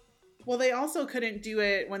show. Well, they also couldn't do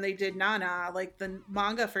it when they did Nana. Like, the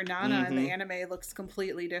manga for Nana and the Mhm. anime looks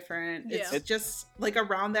completely different. Yeah. It's just, like,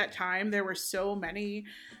 around that time, there were so many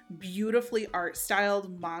beautifully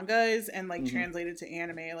art-styled mangas and, like, Mhm. translated to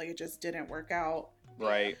anime. Like, it just didn't work out.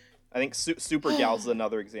 Right. I think Super Gal's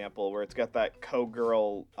another example where it's got that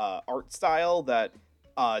co-girl art style that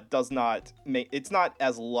does not make it's not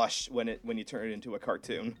as lush when you turn it into a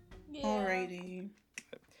cartoon. Yeah. Alrighty.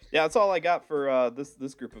 Yeah, that's all I got for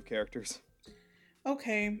this group of characters.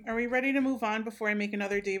 Okay, are we ready to move on before I make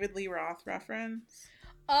another David Lee Roth reference?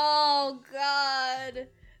 Oh god,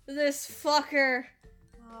 this fucker.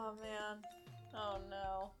 Oh man. Oh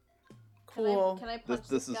no. Cool. Can I punch This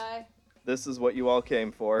this, is- guy? This is what you all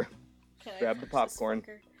came for. Can I grab the punch this popcorn.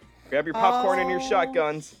 fucker? Grab your popcorn and your Oh.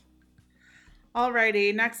 shotguns.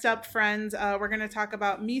 Alrighty, next up, friends, we're going to talk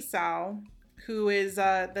about Misao, who is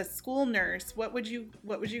the school nurse. What would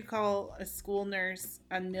you call a school nurse?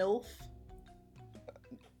 A NILF?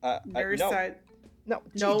 Nurse? No,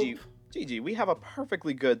 Nope. Gigi, we have a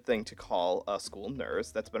perfectly good thing to call a school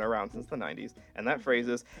nurse that's been around since the 90s, and that phrase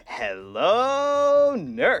is, hello,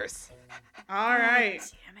 nurse. All right.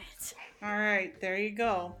 Damn it. All right, there you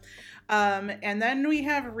go. And then we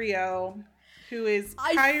have Rio, who is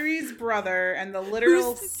I- Kyrie's brother and the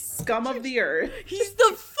literal Who's- scum of the earth. He's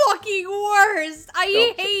the fucking worst. I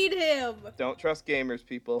Don't- hate him. Don't trust gamers,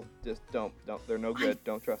 people. Just don't. They're no good.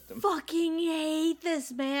 Don't trust them. Fucking hate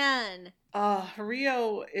this man.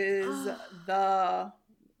 Rio is the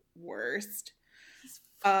worst.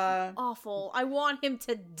 Awful. I want him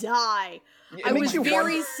to die. It I makes was you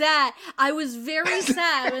very wonder- sad. I was very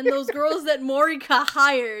sad when those girls that Morika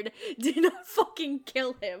hired did not fucking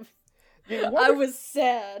kill him. You I wonder- was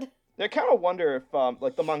sad. I kind of wonder if,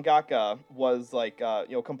 like, the mangaka was, like,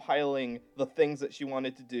 compiling the things that she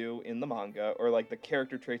wanted to do in the manga, or, like, the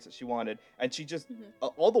character traits that she wanted, and she just,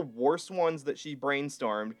 all the worst ones that she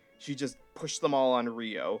brainstormed, she just pushed them all on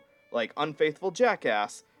Rio. Like, unfaithful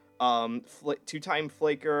jackass, two-time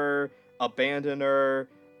flaker, abandoner,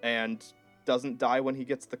 and doesn't die when he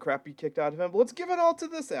gets the crap kicked out of him. But let's give it all to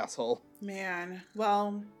this asshole. Man,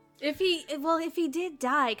 well, If he did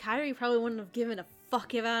die, Kyrie probably wouldn't have given a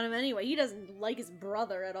fuck about him anyway. He doesn't like his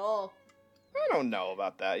brother at all. I don't know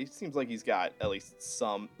about that. He seems like he's got at least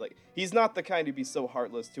some, like, he's not the kind to be so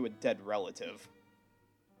heartless to a dead relative.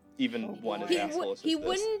 Even one as boy. asshole as He this.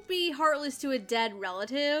 wouldn't be heartless to a dead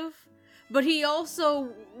relative, but he also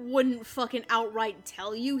wouldn't fucking outright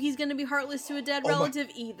tell you he's gonna be heartless to a dead Oh my- relative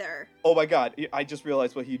either. Oh my god, I just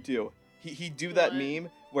realized what he'd do. He'd do that What? meme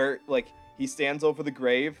where, like, he stands over the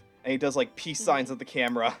grave and he does, like, peace signs at the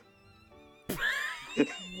camera.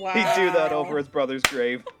 wow. He'd do that over his brother's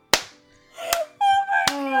grave.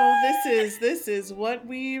 Oh, this is what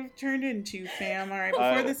we've turned into, fam. All right,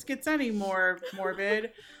 before this gets any more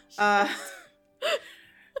morbid,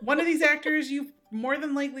 one of these actors you've more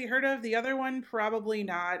than likely heard of, the other one probably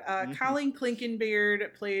not. Colleen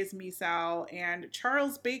Clinkenbeard plays Misao, and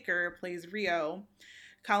Charles Baker plays Rio.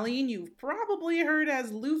 Colleen, you've probably heard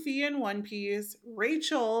as Luffy in One Piece,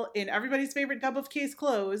 Rachel in everybody's favorite dub of Case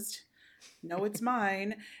Closed. No, it's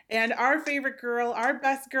mine. And our favorite girl, our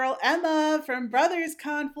best girl, Emma from Brothers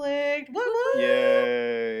Conflict. Woo woo!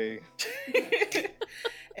 Yay.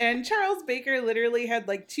 And Charles Baker literally had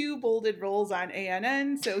like 2 bolded roles on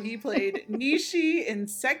ANN. So he played Nishi in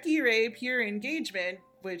Sekirei Pure Engagement,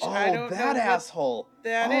 which I Oh, don't know that what asshole.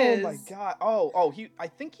 that Oh is. my god. I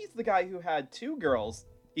think he's the guy who had 2 girls.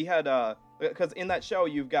 He had, because in that show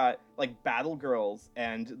you've got, like, battle girls,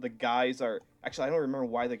 and the guys are, actually, I don't remember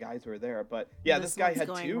why the guys were there, but yeah, this guy one's had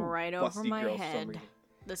going 2 right over busty my girls for some head. reason.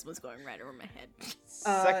 This one's going right over my head.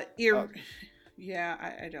 Yeah,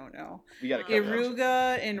 I don't know. We gotta cover that.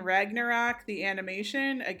 Iruga in Ragnarok, the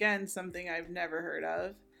animation, again, something I've never heard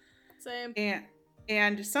of. Same.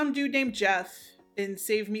 And some dude named Jeff in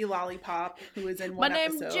Save Me Lollipop, who is in My one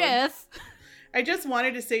name's episode. Jeff. I just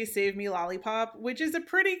wanted to say Save Me Lollipop, which is a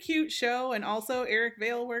pretty cute show, and also Eric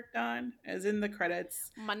Vale worked on, as in the credits.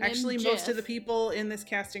 My name's Actually, Jeff. most of the people in this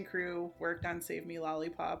cast and crew worked on Save Me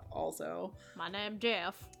Lollipop also. My name's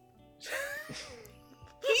Jeff.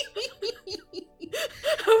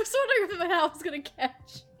 I was wondering if I was gonna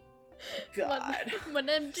catch. God. My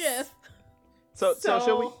name's Jeff. So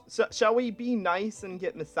So- shall we be nice and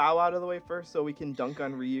get Misao out of the way first so we can dunk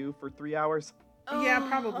on Ryu for 3 hours? Yeah, Oh,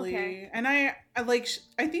 probably. okay. And I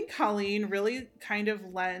think Colleen really kind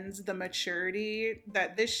of lends the maturity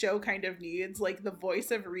that this show kind of needs, like the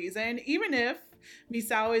voice of reason, even if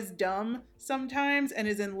Misao is dumb sometimes and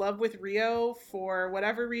is in love with Rio for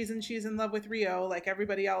whatever reason she's in love with Rio, like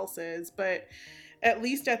everybody else is, but at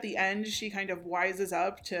least at the end she kind of wises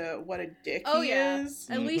up to what a dick Oh, he yeah. is.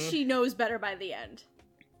 At least she knows better by the end.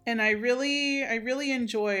 And I really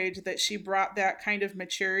enjoyed that she brought that kind of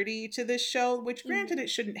maturity to this show, which granted it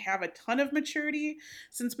shouldn't have a ton of maturity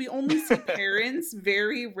since we only see parents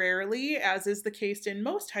very rarely, as is the case in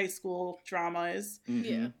most high school dramas.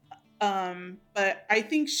 Yeah. But I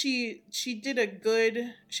think she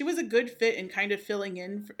was a good fit in kind of filling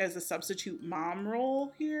in as a substitute mom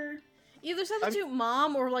role here. Either substitute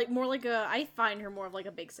mom or like more like I find her more of like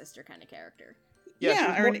a big sister kind of character. Yeah, Yeah,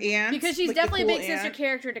 she's or more- an aunt. Because she's like the definitely a cool big sister aunt.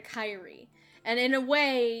 character to Kairi. And in a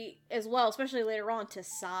way as well, especially later on to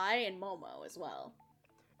Sai and Momo as well.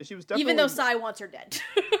 She was definitely... Even though Sai wants her dead.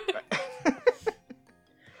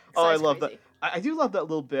 Oh, I Sai's love crazy. that. I do love that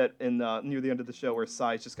little bit in near the end of the show where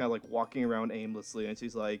Sai's just kind of like walking around aimlessly, and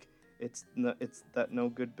she's like, it's that no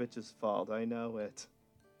good bitch's fault. I know it."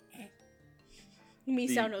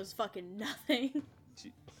 Misao knows fucking nothing.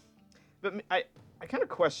 But I kind of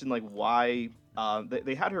question like why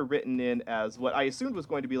they had her written in as what I assumed was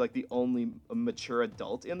going to be like the only mature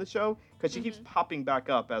adult in the show, because she keeps popping back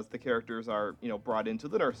up as the characters are brought into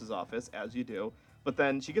the nurse's office, as you do. But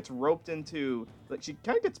then she gets roped into, like, she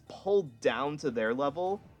kind of gets pulled down to their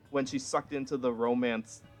level when she's sucked into the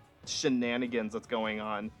romance shenanigans that's going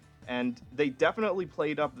on. And they definitely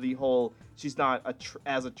played up the whole she's not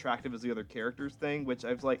as attractive as the other characters thing, which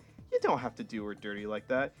I was like, you don't have to do her dirty like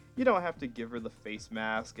that. You don't have to give her the face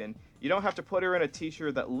mask, and you don't have to put her in a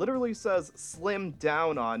t-shirt that literally says slim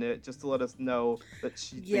down on it just to let us know that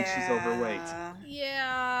she thinks she's overweight.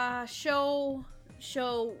 Yeah,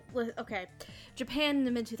 okay. Japan in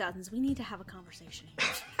the mid-2000s, we need to have a conversation here.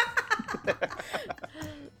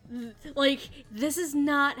 Like, this is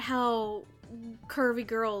not how curvy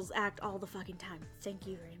girls act all the fucking time. Thank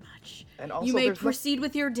you very much. And also, you may proceed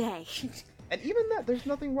with your day. And even that, there's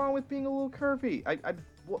nothing wrong with being a little curvy.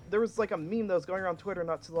 There was like a meme that was going around Twitter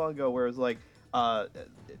not too long ago where it was like,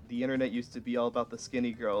 the internet used to be all about the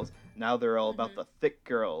skinny girls. Now they're all about the thick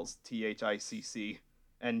girls. THICC.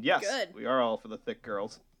 And yes, we are all for the thick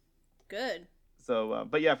girls. Good. So,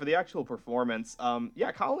 but yeah, for the actual performance,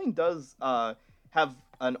 Colleen does have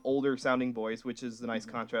an older sounding voice, which is a nice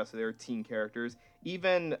contrast to their teen characters.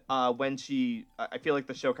 Even when I feel like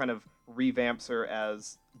the show kind of revamps her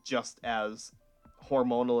as just as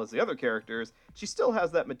hormonal as the other characters, she still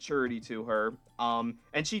has that maturity to her.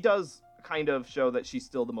 And she does kind of show that she's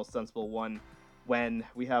still the most sensible one when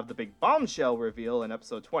we have the big bombshell reveal in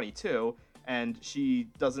episode 22. And she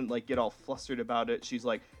doesn't like get all flustered about it. She's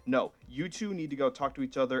like, no, you two need to go talk to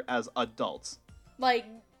each other as adults. Like,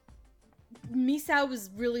 Misao was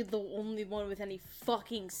really the only one with any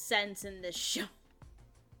fucking sense in this show.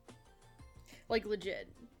 Like, legit.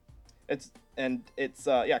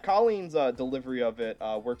 Colleen's delivery of it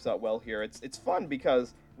works out well here. It's fun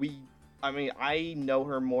because I know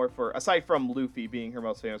her more for, aside from Luffy being her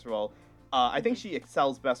most famous role, I think she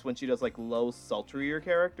excels best when she does like low, sultrier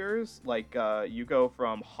characters, like Yuko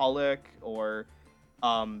from Holic, or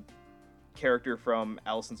character from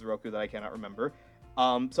Alice in Zoroku that I cannot remember.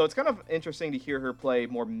 So it's kind of interesting to hear her play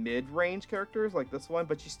more mid-range characters like this one,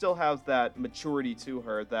 but she still has that maturity to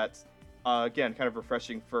her that's, again, kind of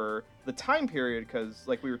refreshing for the time period, because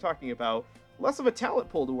like we were talking about, less of a talent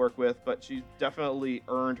pool to work with, but she's definitely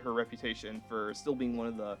earned her reputation for still being one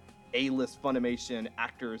of the A-list Funimation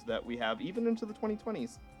actors that we have even into the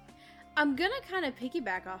 2020s. I'm gonna kind of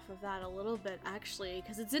piggyback off of that a little bit, actually,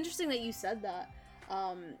 because it's interesting that you said that,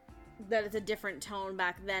 that it's a different tone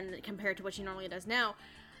back then compared to what she normally does now.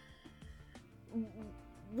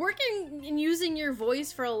 Working and using your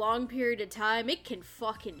voice for a long period of time, it can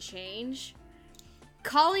fucking change.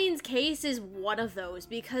 Colleen's case is one of those,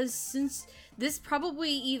 because since this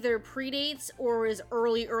probably either predates or is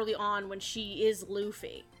early on when she is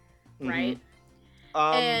Luffy, right?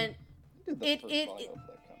 And Go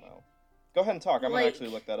ahead and talk. I'm gonna actually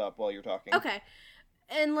look that up while you're talking. Okay.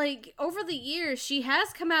 And like over the years, she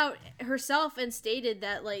has come out herself and stated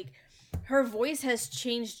that like her voice has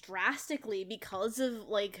changed drastically because of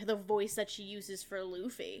like the voice that she uses for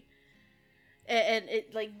Luffy. And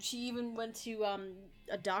it like she even went to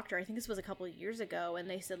a doctor, I think this was a couple of years ago, and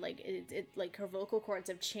they said like it like her vocal cords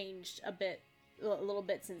have changed a little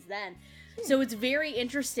bit since then. So it's very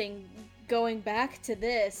interesting going back to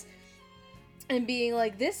this and being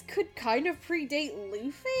like, this could kind of predate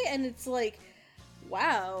Luffy, and it's like,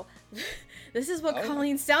 wow, this is what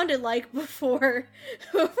Colleen sounded like before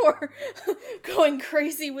going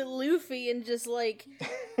crazy with Luffy and just like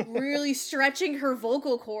really stretching her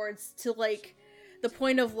vocal cords to like the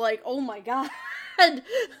point of like, oh my god,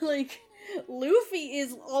 like Luffy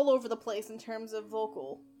is all over the place in terms of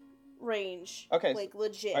vocal range. Okay, like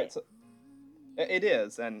legit. All right, so it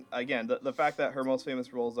is, and again, the fact that her most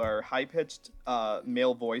famous roles are high-pitched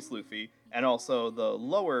male voice Luffy, and also the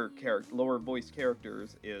lower voice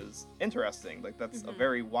characters is interesting. Like that's a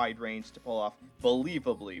very wide range to pull off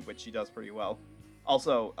believably, which she does pretty well.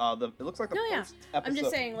 Also, it looks like the first episode, I'm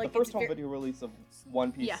just saying, like, the first home video release of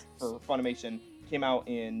One Piece for Funimation came out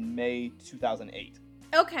in May 2008.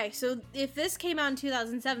 Okay, so if this came out in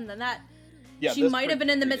 2007, then she might have been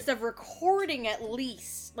in the midst of recording at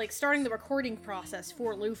least, like starting the recording process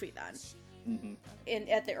for Luffy then,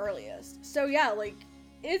 at the earliest. So yeah, like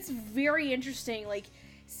it's very interesting, like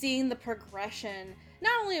seeing the progression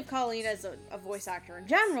not only of Colleen as a voice actor in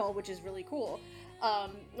general, which is really cool,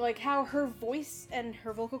 like how her voice and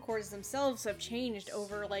her vocal cords themselves have changed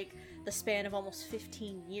over like the span of almost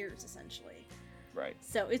 15 years essentially. Right.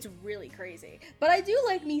 So it's really crazy. But I do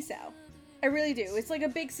like Misao. I really do. It's like a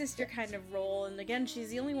big sister kind of role, and again, she's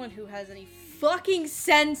the only one who has any fucking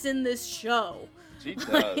sense in this show. She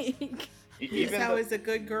does. Misao is a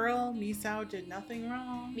good girl. Misao did nothing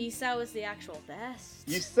wrong. Misao is the actual best.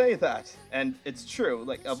 You say that, and it's true.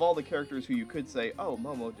 Like, of all the characters who you could say, oh,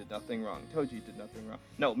 Momo did nothing wrong, Toji did nothing wrong.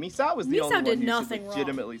 No, Misao was the only one who could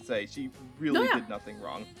legitimately say she really did nothing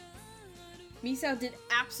wrong. Misao did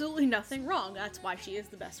absolutely nothing wrong. That's why she is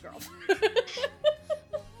the best girl.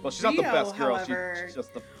 Well, she's not the Rio, best girl. however- She's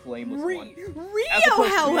just the flameless Rio, one. As Rio, opposed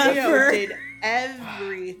to however, Rio did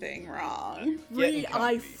everything wrong. Getting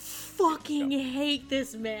I comfy. fucking hate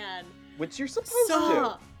this man. Which you're supposed So-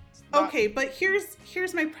 to. It's not- Okay, but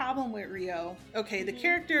here's my problem with Rio. Okay, the Mhm.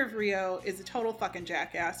 character of Rio is a total fucking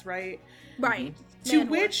jackass, right? Right. To Man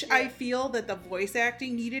which whore, I yeah. feel that the voice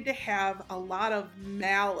acting needed to have a lot of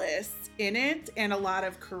malice in it and a lot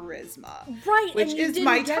of charisma, Right, which and you is didn't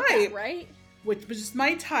my get type. that, right? which was just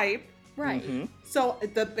my type. Right. Mhm. So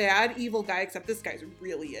the bad evil guy, except this guy's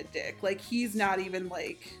really a dick. Like he's not even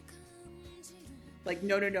like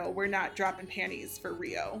no, we're not dropping panties for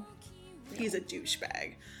Rio. He's a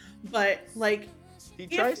douchebag. But like He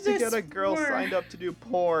If tries to get this a girl were- signed up to do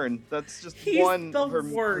porn. That's just He's one the of her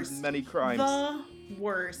worst. many crimes. the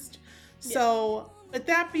worst. So, but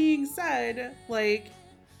that being said, like,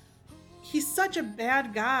 he's such a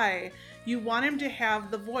bad guy. You want him to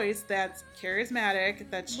have the voice that's charismatic,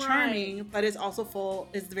 that's Right. charming, but is also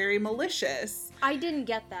is very malicious. I didn't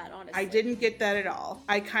get that, honestly. I didn't get that at all.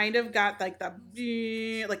 I kind of got like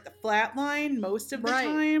the flat line most of the Right.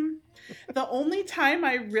 time. The only time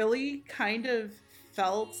I really kind of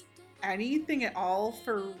felt anything at all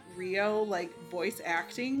for Rio, like voice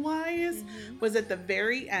acting wise, Mhm. was at the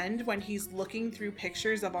very end when he's looking through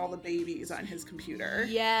pictures of all the babies on his computer.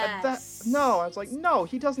 Yes. No, I was like, no,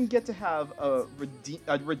 he doesn't get to have a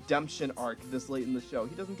redemption arc this late in the show.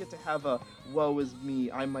 He doesn't get to have a woe is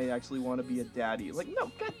me, I might actually want to be a daddy. Like,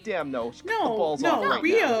 no, goddamn no. Cut the balls off right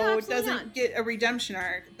Rio now. No, absolutely doesn't not. get a redemption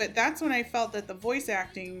arc, but that's when I felt that the voice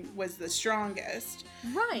acting was the strongest.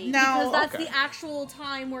 Right. Now- because that's Okay. the actual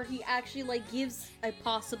time where he actually like gives a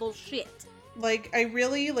possible shit. Like I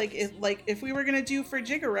really like if we were gonna do for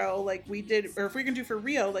Jigaro like we did, or if we're gonna do for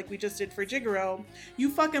Rio like we just did for Jigaro, you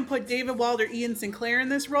fucking put David Wilder, Ian Sinclair in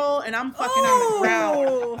this role, and I'm fucking on the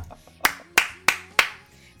ground.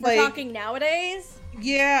 We're Like, talking nowadays.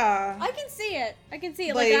 yeah, I can see it. I can see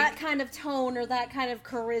it. Like- Like that kind of tone or that kind of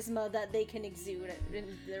charisma that they can exude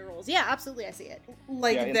in their roles. Yeah, absolutely. I see it.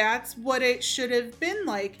 like Yeah, and- that's what it should have been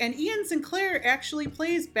like. And Ian Sinclair actually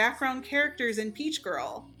plays background characters in Peach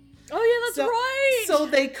Girl. Oh yeah, that's So- right. So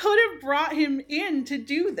they could have brought him in to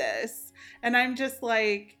do this. And I'm just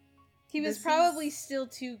like, he was this probably is- still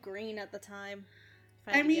too green at the time. If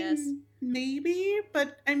I, I had to guess. mean, maybe,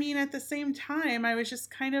 but I mean, at the same time, I was just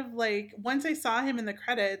kind of like, once I saw him in the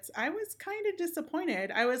credits, I was kind of disappointed.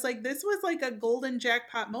 I was like, this was like a golden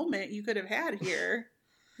jackpot moment you could have had here.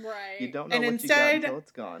 Right. You don't know And what instead- you got until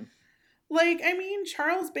it's gone. Like, I mean,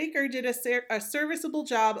 Charles Baker did a serviceable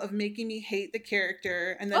job of making me hate the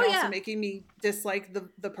character and then Oh, also yeah. making me dislike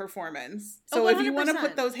the performance. Oh, So if you want to 100%.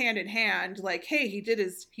 put those hand in hand, like, hey, he did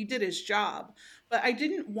his job. But I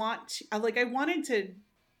didn't want to, I wanted to.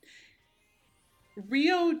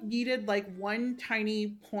 Rio needed like one tiny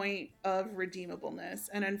point of redeemableness,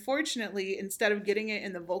 and unfortunately, instead of getting it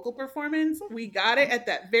in the vocal performance, we got it at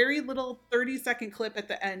that very little 30-second clip at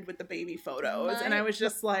the end with the baby photos, and I was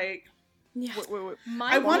just like, Yeah. Wait.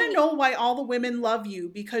 My I want to thing- know why all the women love you,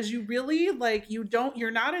 because you really like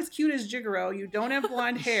you're not as cute as Jigaro, you don't have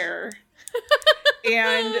blonde hair.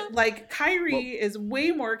 And like Kyrie is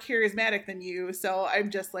way more charismatic than you, so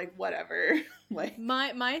I'm just like whatever. Like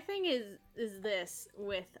My thing is this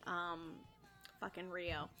with fucking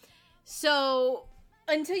Rio. So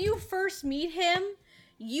until you first meet him,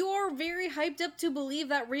 you are very hyped up to believe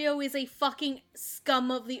that Rio is a fucking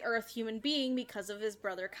scum of the earth human being because of his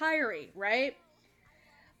brother Kyrie, right?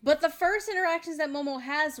 But the first interactions that Momo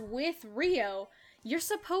has with Rio, you're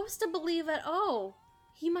supposed to believe that, oh,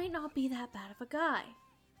 he might not be that bad of a guy.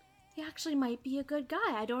 He actually might be a good guy.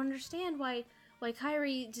 I don't understand why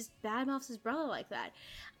Kyrie just badmouths his brother like that.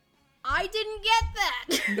 I didn't get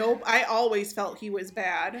that. nope, I always felt he was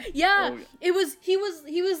bad. Yeah, Oh, yeah.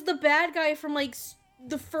 he was the bad guy from like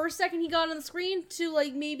the first second he got on the screen to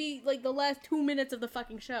like maybe like the last 2 minutes of the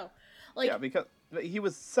fucking show. Like, Yeah, because he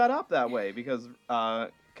was set up that way because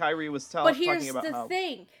Kyrie was but talking here's about the how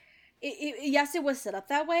thing. Yes, it was set up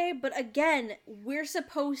that way, but again, we're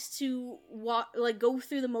supposed to go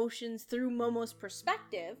through the motions through Momo's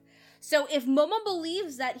perspective. So if Momo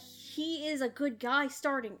believes that he is a good guy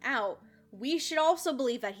starting out, we should also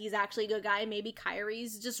believe that he's actually a good guy and maybe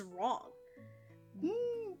Kyrie's just wrong.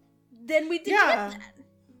 Then we did Yeah. get that.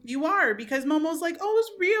 You are, because Momo's like, oh,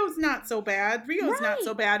 Rio's not so bad. Rio's not Right.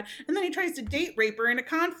 so bad. And then he tries to date rape her in a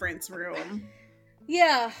conference room.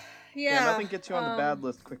 Yeah. yeah, nothing gets you on the bad um,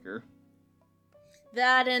 list quicker.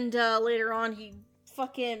 That and later on he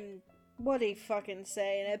fucking what'd he fucking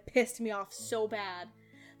say? And it pissed me off so bad.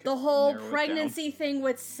 The whole Narrow it down. pregnancy thing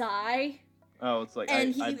with Sai. Oh, it's like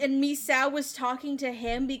And and Misao was talking to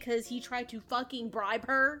him because he tried to fucking bribe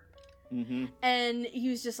her. Mm-hmm. And he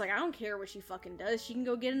was just like, I don't care what she fucking does. She can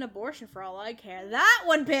go get an abortion for all I care. That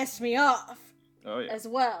one pissed me off. Oh yeah. As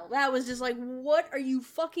well. That was just like, what, are you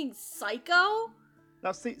fucking psycho?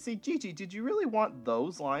 Now, see, Gigi, did you really want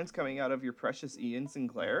those lines coming out of your precious Ian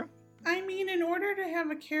Sinclair? I mean, in order to have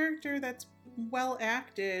a character that's well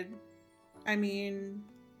acted, I mean,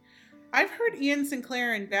 I've heard Ian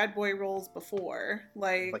Sinclair in bad boy roles before.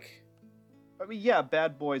 Like, I mean, yeah,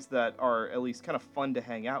 bad boys that are at least kind of fun to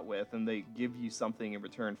hang out with, and they give you something in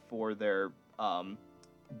return for their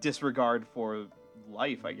disregard for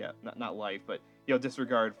life, I guess. Not life, but,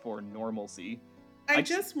 disregard for normalcy. I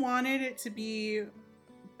just wanted it to be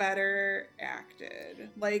better acted.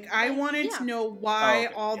 Like, I wanted to know why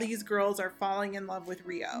these girls are falling in love with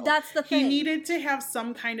Rio. That's the thing. He needed to have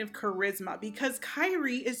some kind of charisma because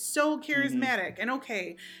Kairi is so charismatic. And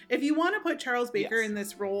okay, if you want to put Charles Baker in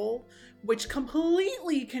this role, which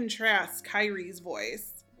completely contrasts Kairi's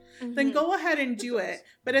voice, then go ahead and do it.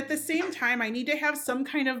 But at the same time, I need to have some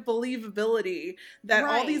kind of believability that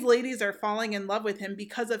all these ladies are falling in love with him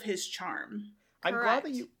because of his charm. I'm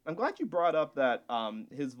glad you brought up that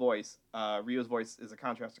his voice, Rio's voice, is a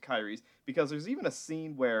contrast to Kairi's, because there's even a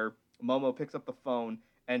scene where Momo picks up the phone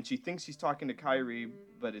and she thinks she's talking to Kairi,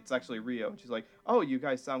 but it's actually Rio, and she's like, "Oh, you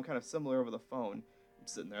guys sound kind of similar over the phone." I'm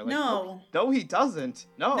sitting there like, "No, he doesn't.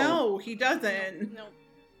 No, he doesn't. No."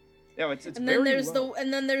 Yeah, it's and very then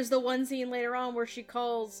low. there's the one scene later on where she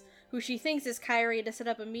calls who she thinks is Kairi to set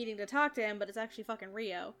up a meeting to talk to him, but it's actually fucking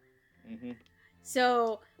Rio. Mm-hmm.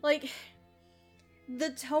 So, like,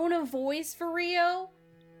 the tone of voice for Rio,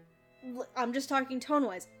 I'm just talking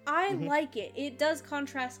tone-wise, I like it. It does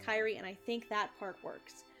contrast Kairi, and I think that part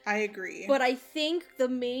works. I agree. But I think the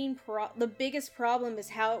biggest problem is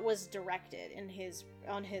how it was directed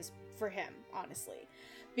for him, honestly.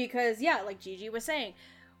 Because, yeah, like Gigi was saying,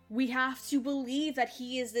 we have to believe that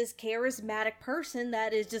he is this charismatic person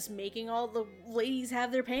that is just making all the ladies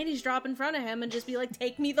have their panties drop in front of him and just be like,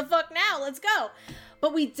 take me the fuck now, let's go.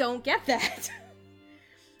 But we don't get that.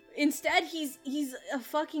 Instead, he's a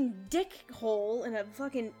fucking dickhole and a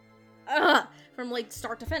fucking from like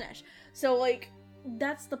start to finish. So like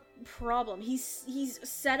that's the problem. He's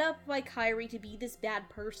set up by Kairi to be this bad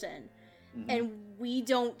person, and we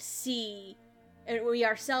don't see, and we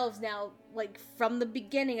ourselves now, like from the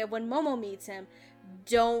beginning of when Momo meets him,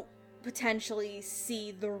 don't potentially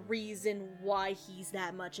see the reason why he's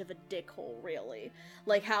that much of a dickhole. Really,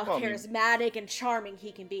 like how charismatic and charming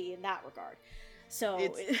he can be in that regard. So,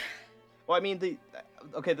 well, I mean,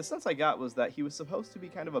 the sense I got was that he was supposed to be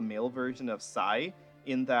kind of a male version of Sai,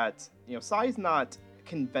 in that, Sai's not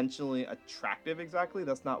conventionally attractive exactly.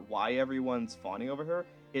 That's not why everyone's fawning over her.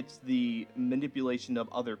 It's the manipulation of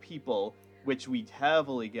other people, which we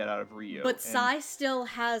heavily get out of Rio. But Sai still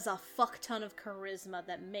has a fuck ton of charisma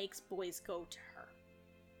that makes boys go to her.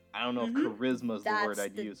 I don't know if charisma is the word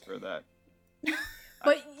I'd use for that.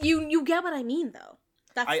 But you get what I mean, though.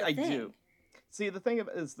 That's the thing. I do. See, the thing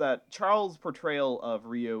is that Charles' portrayal of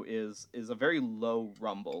Rio is a very low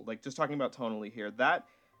rumble. Like, just talking about tonally here, that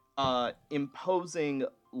imposing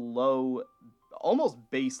low, almost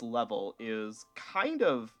base level is kind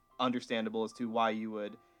of understandable as to why you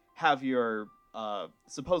would have your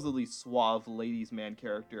supposedly suave ladies' man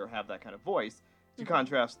character have that kind of voice, to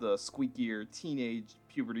contrast the squeakier teenage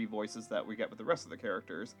puberty voices that we get with the rest of the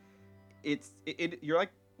characters. You're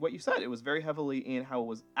like what you said, it was very heavily in how it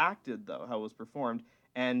was acted, though, how it was performed.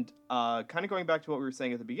 And kind of going back to what we were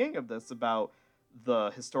saying at the beginning of this about the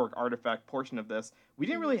historic artifact portion of this, we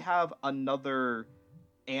didn't really have another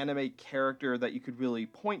anime character that you could really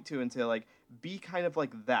point to and say, like, be kind of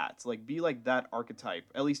like that. Like, be like that archetype,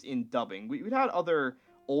 at least in dubbing. We'd had other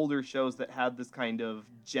older shows that had this kind of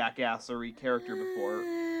jackassery character before.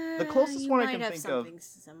 The closest one I can think of... something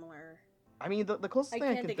similar. I mean, the closest thing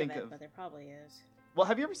I can think of... but there probably is. Well,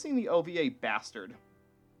 have you ever seen the OVA Bastard?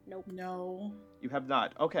 Nope. No. You have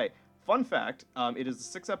not. Okay. Fun fact, it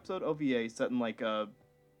is a 6-episode OVA set in like a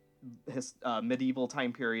medieval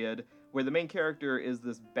time period where the main character is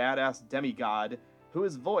this badass demigod who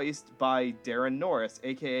is voiced by Darren Norris,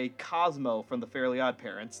 aka Cosmo from the Fairly Odd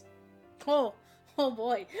Parents. Oh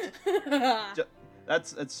boy.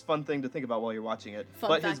 It's a fun thing to think about while you're watching it.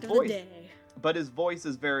 Fun fact of the day. But his voice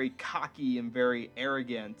is very cocky and very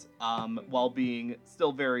arrogant, while being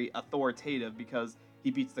still very authoritative because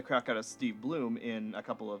he beats the crap out of Steve Bloom in a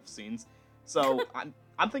couple of scenes. So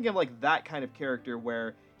I'm thinking of like that kind of character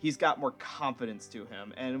where he's got more confidence to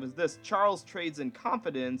him. And it was this, Charles trades in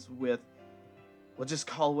confidence with, we'll just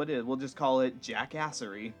call it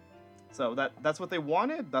jackassery. So that's what they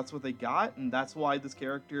wanted, that's what they got, and that's why this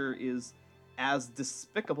character is as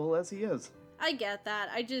despicable as he is. I get that.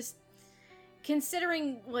 I just,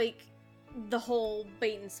 considering, like, the whole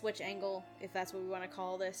bait and switch angle, if that's what we want to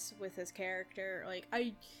call this, with his character, like,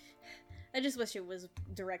 I just wish it was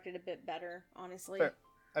directed a bit better, honestly. Fair.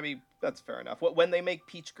 I mean, that's fair enough. When they make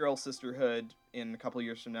Peach Girl Sisterhood in a couple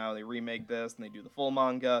years from now, they remake this and they do the full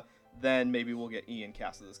manga, then maybe we'll get Ian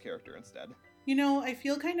cast as this character instead. You know, I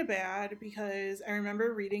feel kind of bad because I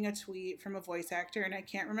remember reading a tweet from a voice actor, and I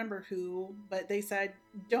can't remember who, but they said,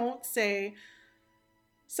 don't say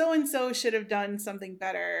so-and-so should have done something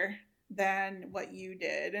better than what you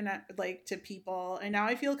did, and like, to people, and now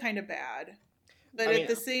I feel kind of bad. But at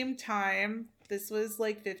the same time, this was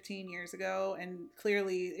like 15 years ago, and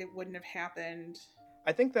clearly it wouldn't have happened.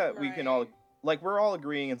 I think that we can all, like, we're all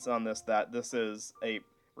agreeing on this, that this is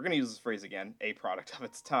we're going to use this phrase again, a product of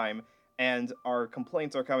its time. And our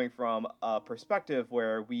complaints are coming from a perspective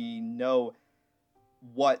where we know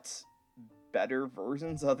what better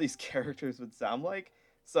versions of these characters would sound like.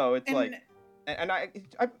 So it's and I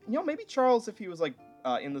maybe Charles, if he was like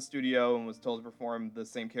in the studio and was told to perform the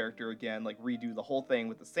same character again, like redo the whole thing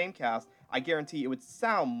with the same cast, I guarantee it would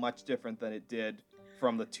sound much different than it did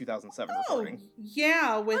from the 2007 recording.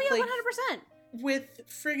 Yeah, with 100%. With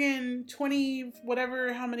friggin' 20,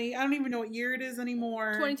 whatever, how many, I don't even know what year it is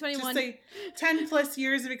anymore. 2021. Just say 10 plus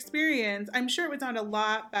years of experience. I'm sure it would sound a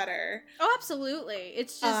lot better. Oh, absolutely.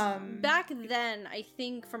 It's just, back then, I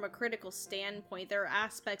think from a critical standpoint, there are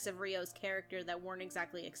aspects of Rio's character that weren't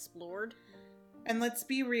exactly explored. And let's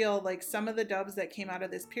be real, like, some of the dubs that came out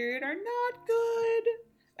of this period are not good.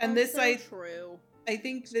 And this, true. I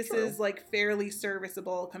think this is, like, fairly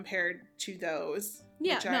serviceable compared to those.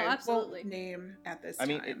 Yeah, which no, I absolutely. won't name at this I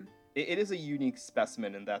time. mean, it is a unique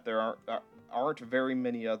specimen in that there aren't very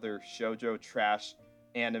many other shoujo trash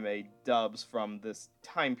anime dubs from this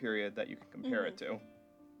time period that you can compare it to.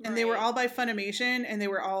 And they were all by Funimation, and they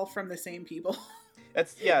were all from the same people.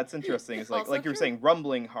 It's interesting. It's like you were saying,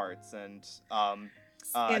 Rumbling Hearts, and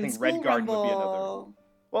I think School Red Guard Rumble, would be another.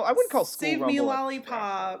 Well, I wouldn't call School Save Rumble Me a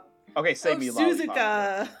Lollipop. Okay, Save Me Lollipop.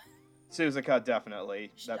 Suzuka. Suzuka,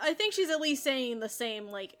 definitely. I think she's at least saying the same,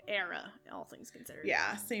 like, era, all things considered.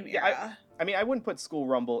 Yeah, same era. Yeah, I mean, I wouldn't put School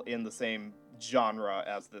Rumble in the same genre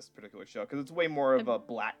as this particular show, because it's way more of a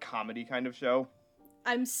black comedy kind of show.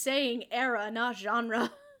 I'm saying era, not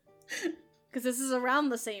genre. Because this is around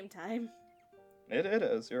the same time. It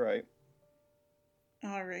is, you're right.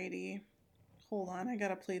 Alrighty. Hold on, I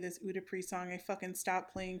gotta play this Udapri song. I fucking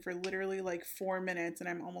stopped playing for literally like 4 minutes, and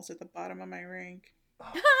I'm almost at the bottom of my rank. Oh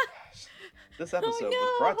my gosh. This episode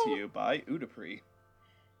was brought to you by Udapri.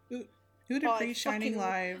 Udapri Shining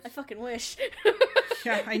Live. I fucking wish.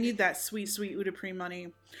 Yeah, I need that sweet, sweet Udapri money.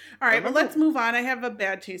 All right, well, let's move on. I have a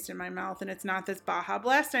bad taste in my mouth, and it's not this Baja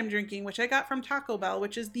Blast I'm drinking, which I got from Taco Bell,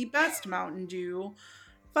 which is the best Mountain Dew.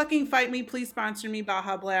 Fucking fight me, please sponsor me,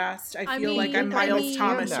 Baja Blast. I feel like I'm Miles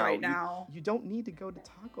Thomas right now. You don't need to go to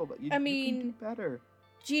Taco Bell. You I can mean, do better.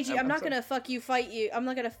 Gigi, I'm not gonna fuck you, fight you. I'm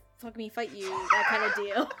not gonna fuck me, fight you. That kind of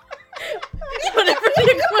deal. Whatever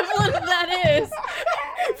the equivalent of that is.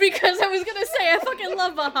 Because I was gonna say I fucking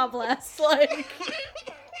love Baja Blast. Like.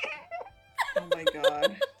 Oh my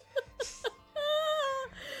god.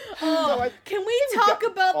 Oh, can we talk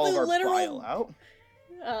about the literal? Out.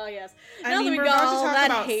 Oh yes. I Now mean, that we we're got about to all talk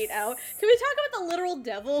that about hate out, can we talk about the literal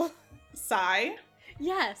devil? Sai?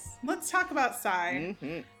 Yes. Let's talk about Sai.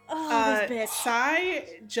 Mm-hmm. Oh, this bitch. Sai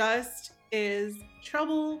just is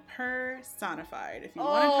trouble personified. If you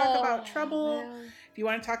want to talk about trouble, if you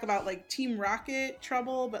want to talk about like Team Rocket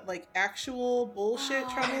trouble, but like actual bullshit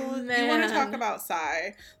trouble, you want to talk about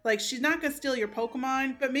Sai. Like, she's not gonna steal your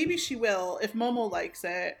Pokemon, but maybe she will if Momo likes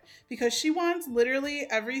it, because she wants literally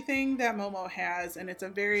everything that Momo has, and it's a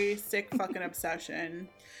very sick fucking obsession.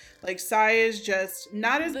 Like, Sai is just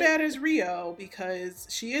not as bad as Rio, because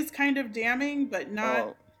she is kind of damning, but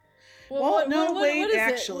not... What is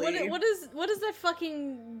actually. It? What is that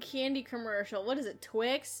fucking candy commercial? What is it,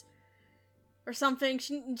 Twix? Or something?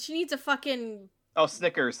 She needs a fucking... Oh,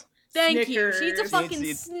 Snickers. Thank you. Snickers. She needs a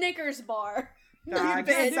fucking Snickers bar. God,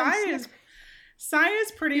 Sai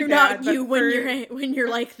is pretty you're bad. You're not you when you're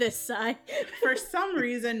like this, Sai. For some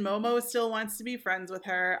reason, Momo still wants to be friends with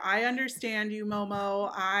her. I understand you,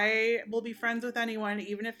 Momo. I will be friends with anyone,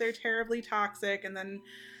 even if they're terribly toxic, and then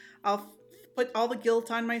I'll put all the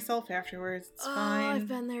guilt on myself afterwards. It's fine. I've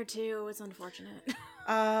been there too. It's unfortunate.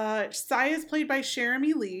 Sai is played by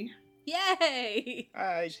Jeremy Lee. Yay!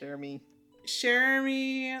 Hi, Jeremy.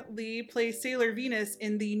 Jeremy Lee plays Sailor Venus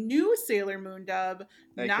in the new Sailor Moon dub,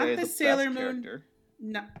 AKA not the Sailor Moon. character.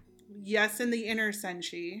 No, yes, in the Inner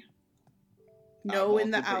Senshi. No won't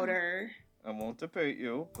in the debate you. outer. I won't debate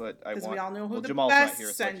you, but I Because want. we all know who well, the Jamal's not best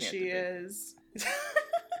here, so I can't Senshi debate. is.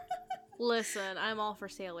 Listen, I'm all for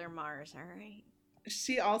Sailor Mars, alright?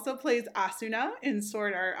 She also plays Asuna in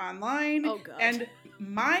Sword Art Online. Oh, God. And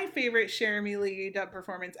my favorite Jeremy Lee dub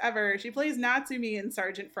performance ever, she plays Natsumi in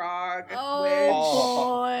Sergeant Frog. Oh,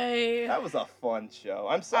 boy. That was a fun show.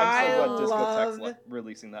 I'm so I glad love- Discotheque's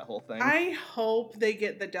releasing that whole thing. I hope they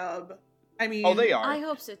get the dub. I mean, Oh, they are. I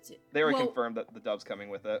hope so too. They already Well, confirmed that the dub's coming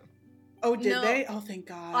with it. Oh, did No. they? Oh, thank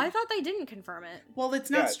God. I thought they didn't confirm it. Well,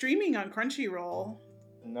 it's not Yeah. streaming on Crunchyroll.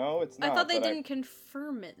 No, it's not. I thought they but didn't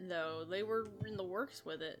confirm it though. They were in the works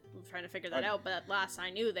with it, trying to figure that I- out. But at last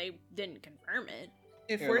I knew they didn't confirm it.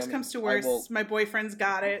 If Here, worse let me- comes to I worse, will- my boyfriend's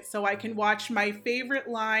got it, so I can watch my favorite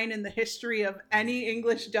line in the history of any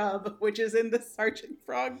English dub, which is in the Sergeant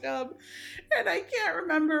Frog dub. And I can't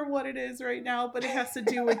remember what it is right now, but it has to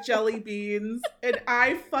do with jelly beans. And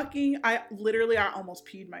I almost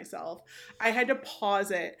peed myself. I had to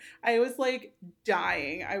pause it. I was like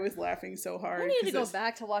dying. I was laughing so hard. I need to 'cause go it's-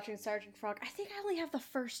 back to watching Sergeant Frog. I think I only have the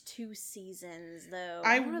first 2 seasons though.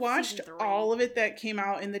 I don't have watched season 3. all of it that came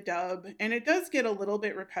out in the dub, and it does get a little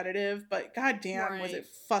bit repetitive, but goddamn, was Right. it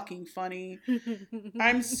fucking funny.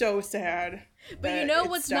 I'm so sad. But that you know it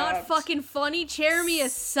what's not stopped. fucking funny? Jeremy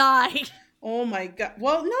aside. Oh my god.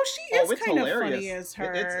 Well, no, she is it's kind of hilarious. funny as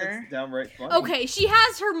her. It's downright funny. Okay, she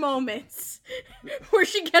has her moments where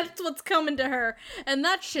she gets what's coming to her, and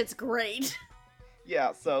that shit's great.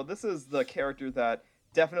 Yeah, so this is the character that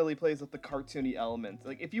definitely plays with the cartoony elements.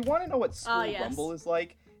 Like, if you want to know what School yes. Rumble is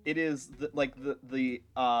like, it is the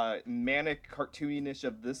manic cartooniness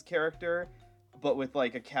of this character, but with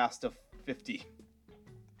like a cast of 50.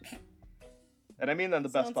 And I mean that in the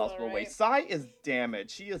best Sounds possible way. alright. Sai is damaged.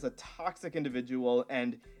 She is a toxic individual,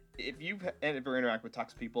 and if you ever interact with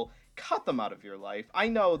toxic people, cut them out of your life. I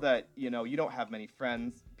know that, you don't have many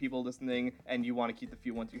friends, people listening, and you want to keep the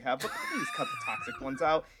few ones you have, but please cut the toxic ones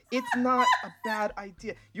out. It's not a bad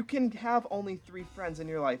idea. You can have only 3 friends in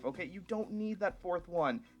your life, okay? You don't need that 4th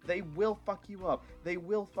one. They will fuck you up. They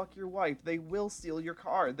will fuck your wife. They will steal your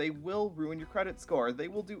car. They will ruin your credit score. They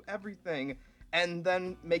will do everything and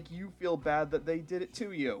then make you feel bad that they did it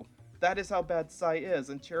to you. That is how bad Sai is,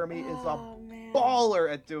 and Jeremy is a baller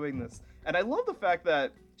at doing this. And I love the fact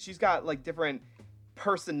that she's got like different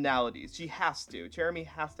personalities. She has to. Jeremy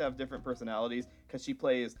has to have different personalities because she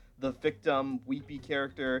plays the victim, weepy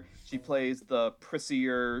character. She plays the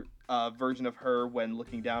prissier version of her when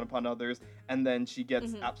looking down upon others, and then she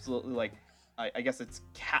gets absolutely like, I guess it's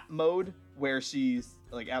cat mode, where she's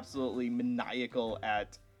like absolutely maniacal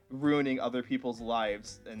at ruining other people's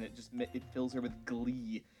lives, and it fills her with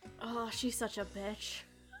glee. Oh, she's such a bitch.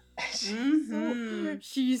 Mhm.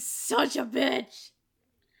 She's such a bitch.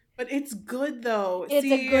 But it's good though. It's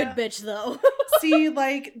a good bitch though. See,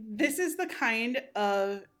 like, this is the kind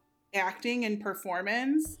of acting and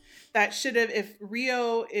performance that should have, if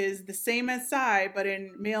Rio is the same as Sai, but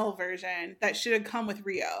in male version, that should have come with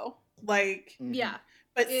Rio. Like, Yeah.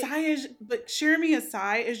 but Jeremy as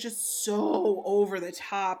Sai is just so over the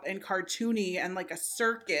top and cartoony and like a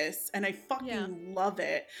circus, and I fucking love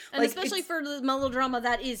it. And Like, especially it's- for the melodrama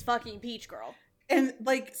that is fucking Peach Girl. And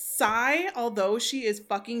like Sai, although she is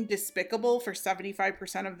fucking despicable for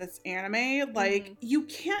 75% of this anime, like you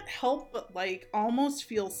can't help but like almost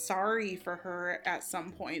feel sorry for her at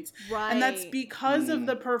some points. Right. And that's because of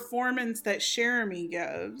the performance that Jeremy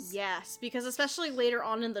gives. Yes, because especially later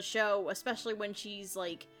on in the show, especially when she's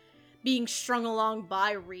like being strung along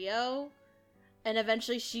by Rio, and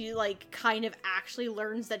eventually she like kind of actually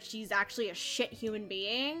learns that she's actually a shit human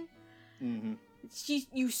being. Mm-hmm.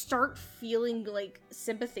 You start feeling like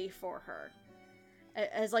sympathy for her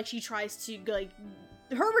as like she tries to like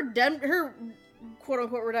her quote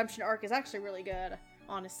unquote redemption arc is actually really good,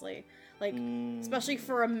 honestly, like especially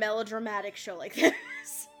for a melodramatic show like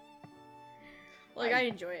this. Like I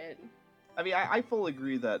enjoy it. I mean, I fully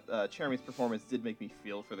agree that Jeremy's performance did make me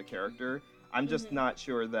feel for the character. I'm just not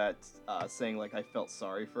sure that saying like I felt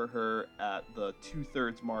sorry for her at the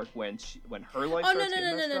 2/3 mark when her life. Oh starts no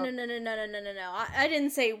getting messed up. no! I didn't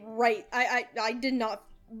say right. I did not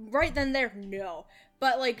right then there. No,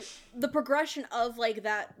 but like the progression of like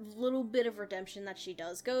that little bit of redemption that she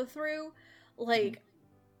does go through, like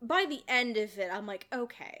by the end of it, I'm like,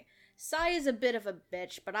 okay, Sai is a bit of a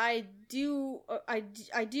bitch, but I do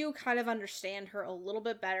kind of understand her a little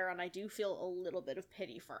bit better, and I do feel a little bit of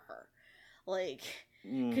pity for her. Like,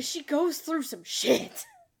 because she goes through some shit.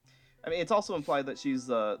 I mean, it's also implied that she's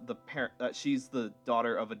the parent, that she's the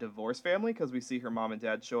daughter of a divorced family, because we see her mom and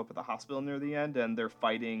dad show up at the hospital near the end, and they're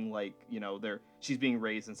fighting, like, she's being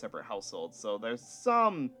raised in separate households. So there's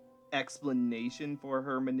some explanation for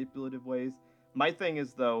her manipulative ways. My thing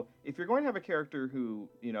is, though, if you're going to have a character who,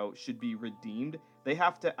 should be redeemed, they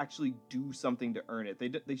have to actually do something to earn it.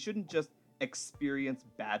 They shouldn't just experience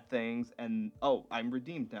bad things and, oh, I'm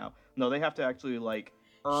redeemed now. No, they have to actually, like,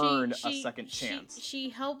 earn a second chance. She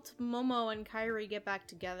helped Momo and Kairi get back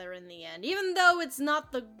together in the end, even though it's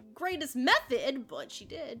not the greatest method, but she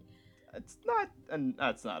did. It's not, and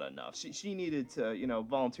that's not enough. She needed to,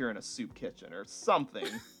 volunteer in a soup kitchen or something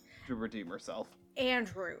to redeem herself.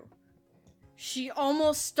 Andrew. She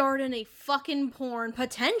almost starred in a fucking porn,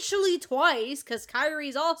 potentially twice, because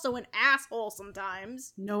Kyrie's also an asshole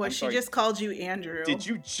sometimes. Noah, I'm she sorry. just called you Andrew. Did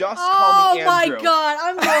you just call me Andrew? Oh my god,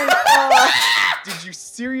 I'm going Did you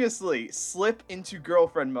seriously slip into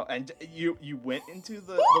girlfriend mode and you went into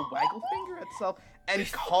the waggle finger itself and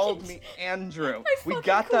called me Andrew? We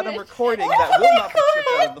got that on recording. That will not be stripped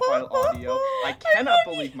out of the final audio. I cannot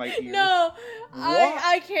believe my ears. No, What?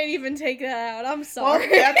 I can't even take that out. I'm Well, sorry.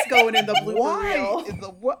 that's going in the blooper Why? reel. I'm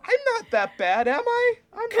not that bad, am I?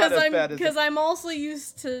 I'm not as bad as Because I'm also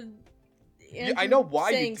used to Andrew I know why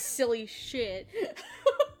you saying d- silly shit.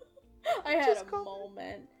 I had Just a call-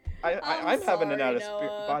 moment. I'm having an sorry, out of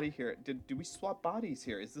Noah. body here. Do we swap bodies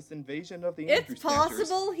here? Is this invasion of the Andrew It's Stanters?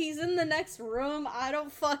 possible he's in the next room. I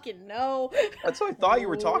don't fucking know. That's what I thought you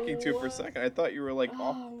were talking to for a second. I thought you were like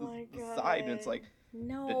off Oh my the side, and it's God. like,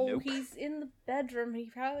 No, nope. he's in the bedroom.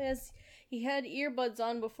 He probably has. He had earbuds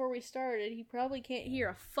on before we started. He probably can't hear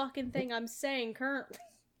a fucking thing I'm saying currently.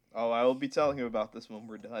 oh, I will be telling him about this when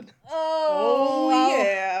we're done. Oh, wow.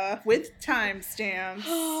 yeah. With timestamps.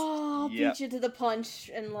 I'll Yep. beat you to the punch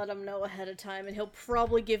and let him know ahead of time, and he'll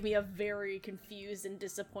probably give me a very confused and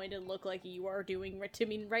disappointed look like you are doing to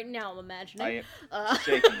me right now, I'm imagining. I am Uh,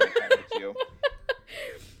 shaking my head at you.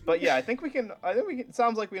 But yeah, I think we can. It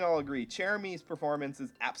sounds like we can all agree. Cherami's performance is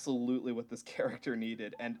absolutely what this character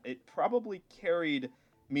needed, and it probably carried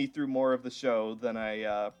me through more of the show than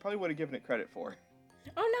I probably would have given it credit for.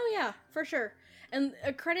 Oh no, yeah, for sure. And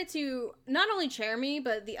a credit to not only Cherami,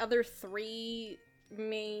 but the other three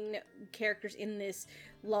main characters in this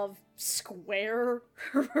love square,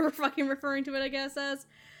 we're fucking referring to it, I guess, as.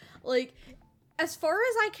 Like, as far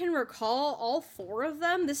as I can recall, all four of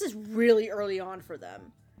them, this is really early on for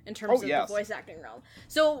them in terms of yes. the voice acting realm.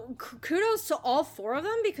 So kudos to all four of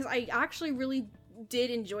them, because I actually really did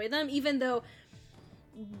enjoy them, even though,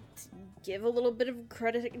 give a little bit of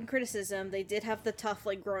credit and criticism, they did have the tough,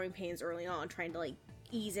 like, growing pains early on, trying to, like,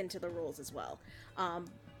 ease into the roles as well.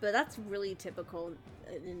 But that's really typical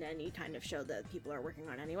in any kind of show that people are working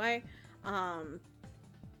on anyway.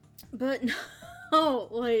 But no,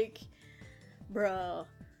 like, bro,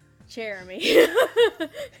 Cherami.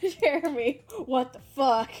 Cherami, what the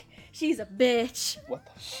fuck? She's a bitch. What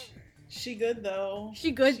the? She good, though.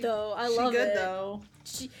 She good though. I love she good, it. though.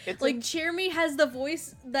 It's Like, Cherami has the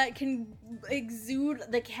voice that can exude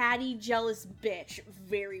the catty, jealous bitch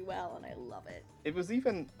very well, and I love it. It was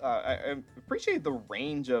even I appreciate the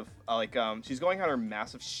range of she's going on her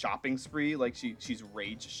massive shopping spree, like she's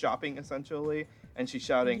rage shopping essentially, and she's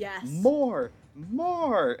shouting Yes. more,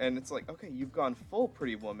 and it's like, okay, you've gone full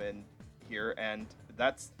Pretty Woman here, and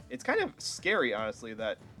it's kind of scary, honestly,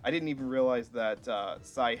 that I didn't even realize that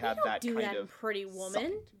Sai had You don't that do kind that in of Pretty Woman.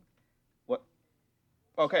 something to- What?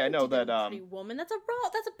 Okay, I know Do that in Pretty Woman. That's a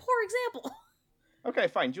poor example. Okay,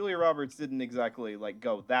 fine. Julia Roberts didn't exactly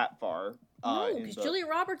go that far. No, in because the- Julia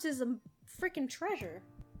Roberts is a freaking treasure.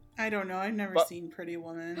 I don't know. I've never But- seen Pretty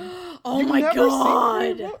Woman. Oh You've my never seen god!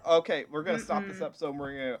 Pretty Woman? Okay, we're gonna stop this Mm-mm. episode. And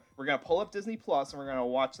we're gonna pull up Disney Plus and we're gonna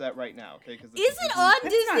watch that right now. Okay? Because Is it on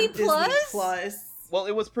It's not Disney Plus? Plus. Well,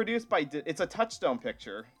 it was produced by. It's a Touchstone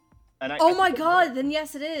picture. And Oh my god! Then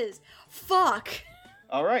yes, it is. Fuck.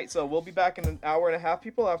 All right, so we'll be back in an hour and a half,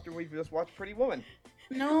 people, after we've just watched Pretty Woman.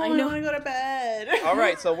 No, I I know. want to go to bed. All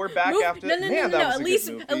right, so we're back after. No. Man, that was At a least,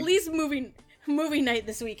 good movie. at least movie night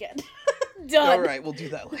this weekend. Done. All right, we'll do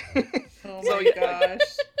that later. Oh So, my gosh.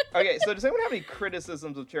 Okay, so does anyone have any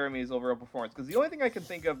criticisms of Cherami's overall performance? Because the only thing I can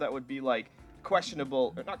think of that would be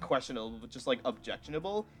questionable, or not questionable, but just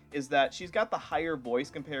objectionable, is that she's got the higher voice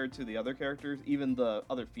compared to the other characters, even the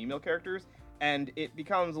other female characters, and it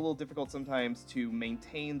becomes a little difficult sometimes to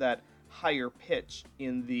maintain that higher pitch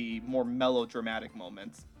in the more melodramatic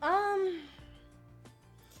moments.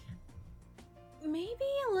 Maybe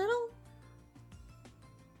a little,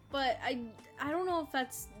 but I don't know if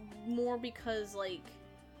that's more because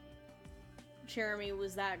Cherami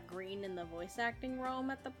was that green in the voice acting realm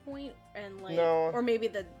at the point, and No. or maybe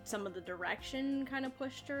some of the direction kind of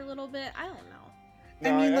pushed her a little bit. I don't know.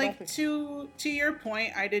 I mean, don't think- to your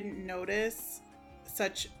point, I didn't notice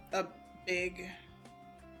such a big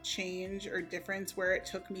change or difference where it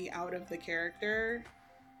took me out of the character.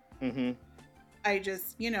 Mm-hmm. I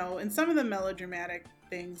just, and some of the melodramatic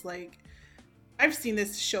things, like, I've seen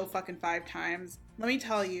this show fucking 5 times. Let me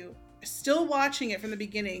tell you, still watching it from the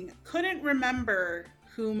beginning, couldn't remember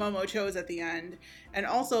who Momo chose at the end. And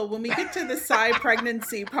also, when we get to the Psy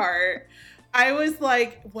pregnancy part, I was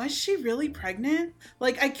like, was she really pregnant?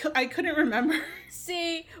 Like, I couldn't remember.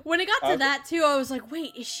 See, when it got to that too, I was like,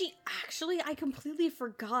 wait, is she actually? I completely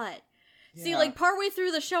forgot. Yeah. See, like, partway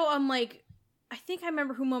through the show, I'm like, I think I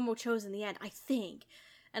remember who Momo chose in the end. I think.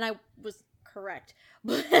 And I was correct.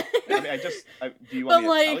 But I mean, do you want me to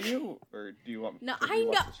like, tell you, or do you want no, to I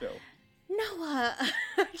rewatch know. the show? No,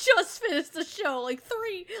 I just finished the show like 4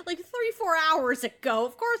 hours ago.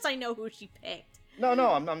 Of course I know who she picked. No,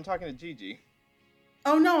 I'm talking to Gigi.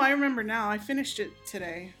 Oh, no, I remember now. I finished it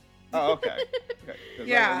today. Oh, okay.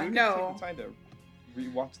 Yeah, we no. Take the time to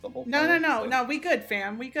rewatch the whole thing. No, we good,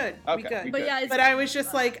 fam. We good. Okay, we good. we But good. yeah, But I was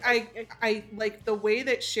just like, I like the way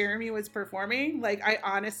that Jeremy was performing, like, I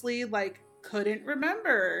honestly, like, couldn't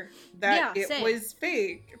remember that Yeah, it same. was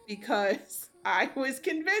fake because I was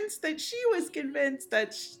convinced that she was convinced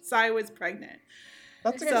that Psy was pregnant.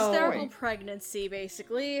 That's a So- good Hysterical point. pregnancy,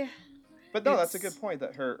 basically. But no, that's a It's- good point,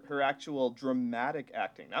 that her actual dramatic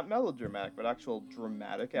acting, not melodramatic, but actual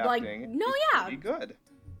dramatic Like, acting no, is yeah. pretty good.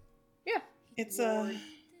 Yeah. It's Lord.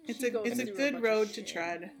 it's She a goes it's a through a good bunch of road to shit.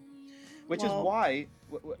 tread. Which Well- is why,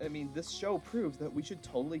 I mean, this show proves that we should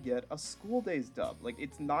totally get a School Days dub. Like,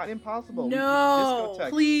 it's not impossible. We could No, discotheque.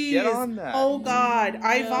 Please. Get on that. Oh God,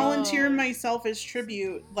 I No. volunteer myself as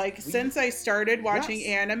tribute. Like, since I started watching Yes.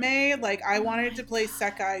 anime, like, I wanted to play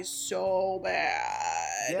Sekai so bad.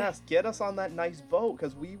 Yes, get us on that nice boat,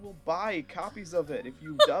 because we will buy copies of it if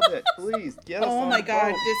you dub it. Please, get us Oh on my the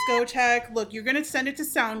God, boat. Discotech. Look, you're gonna send it to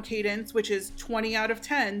Sound Cadence, which is 20 out of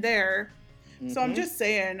 10 there. So I'm Mhm. just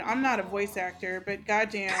saying, I'm not a voice actor, but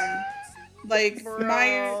goddamn, like,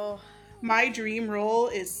 Bro. my dream role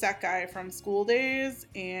is Sekai from School Days,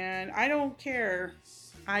 and I don't care.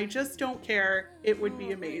 I just don't care. It would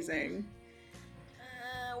be amazing.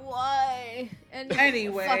 Why? And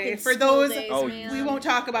Anyway, fucking for School those, Days, Oh, man. we won't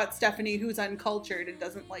talk about Stephanie, who's uncultured and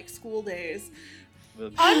doesn't like School Days.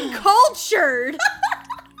 Uncultured.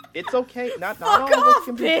 It's okay. Not Fuck all of us off,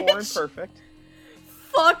 can be born bitch. perfect.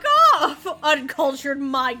 Fuck off, uncultured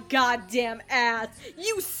my goddamn ass.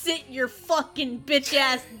 You sit your fucking bitch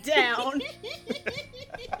ass down.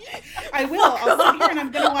 I will. I'll sit here and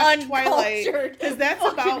I'm gonna watch Twilight Uncultured. because that's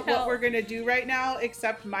Fucking about hell. what we're gonna do right now,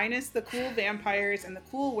 except minus the cool vampires and the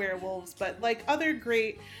cool werewolves. But like other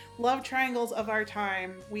great love triangles of our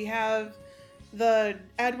time, we have the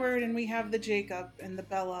Edward and we have the Jacob and the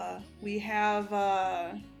Bella. We have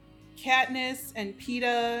Katniss and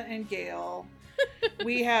Peeta and Gale.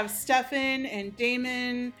 We have Stefan and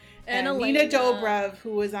Damon And and Nina Elena. Dobrev, who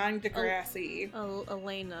was on Degrassi. Elena.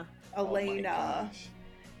 Elena. Oh my gosh.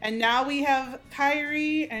 And now we have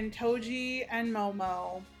Kyrie and Toji and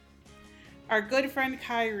Momo. Our good friend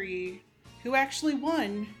Kyrie, who actually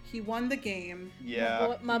won, he won the game,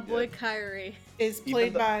 Yeah. My he boy did. Kyrie. is Even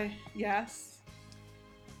played though- by, yes?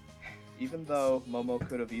 Even though Momo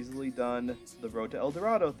could have easily done the Road to El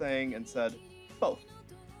Dorado thing and said, both.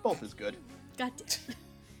 Both is good. God damn.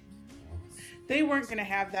 They weren't going to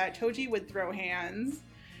have that. Toji would throw hands.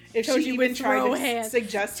 If Toji she even would tried throw to hands.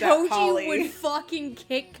 suggest that Polly. Toji would fucking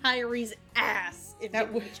kick Kyrie's ass if That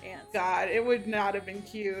given would, a chance. God, it would not have been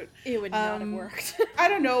cute. It would not have Um, worked. I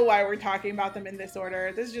don't know why we're talking about them in this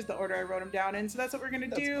order. This is just the order I wrote them down in, so that's what we're going to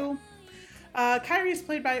That's do. Kyrie is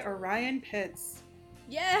played by Orion Pitts.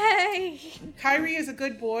 Yay! Kyrie is a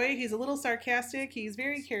good boy. He's a little sarcastic. He's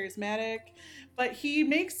very charismatic, but he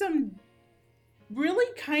makes some really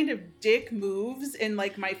kind of dick moves in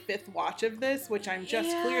like my 5th watch of this, which I'm just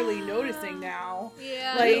clearly Yeah. noticing now.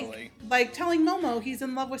 Yeah. Like, Really? like telling Momo he's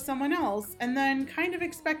in love with someone else, and then kind of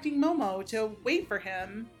expecting Momo to wait for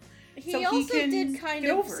him he so he also can did kind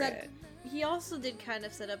get of over set. it. He also did kind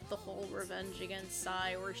of set up the whole revenge against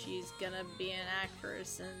Sai, where she's gonna be an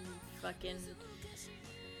actress and fucking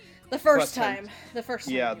the first But, time. The first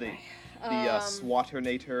time. yeah, anyway. The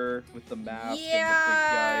Swatternator with the mask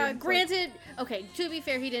Yeah, and the big guy. granted, okay, to be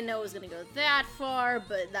fair, he didn't know it was gonna go that far,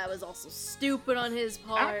 but that was also stupid on his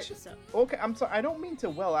part. Actu- So Okay, I'm sorry. I don't mean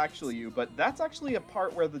to actually you, but that's actually a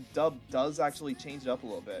part where the dub does actually change it up a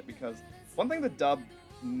little bit, because one thing the dub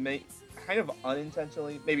kind of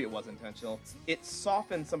unintentionally, maybe it was intentional, it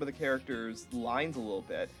softened some of the characters' lines a little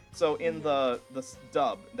bit. So in the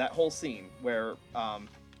dub, that whole scene where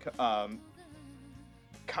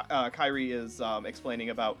Kyrie is explaining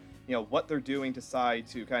about what they're doing to Sai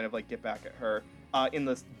to kind of like get back at her. In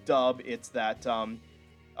the dub, it's that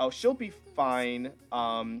oh, she'll be fine.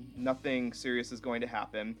 Nothing serious is going to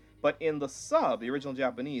happen. But in the sub, the original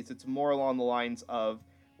Japanese, it's more along the lines of,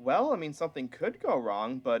 well, I mean, something could go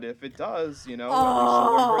wrong, but if it does, at least she'll learn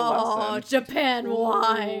her Oh, lesson. Japan,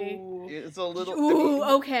 why? Ooh. It's a little. Ooh,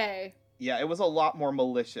 okay. Yeah, it was a lot more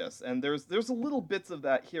malicious, and there's a little bits of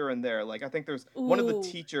that here and there. Like I think there's one of the Ooh.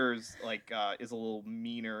 teachers is a little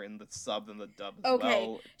meaner in the sub than the dub as Okay,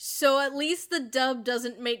 well. so at least the dub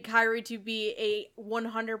doesn't make Kyrie to be a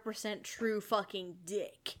 100% true fucking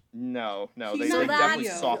dick. No, He's they not definitely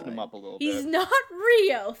Rio. soften him up a little He's bit. not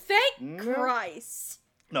Rio, thank No. Christ.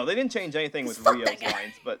 No, they didn't change anything with Fuck Rio's that guy.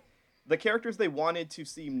 lines, but the characters they wanted to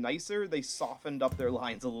seem nicer, they softened up their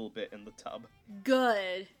lines a little bit in the tub.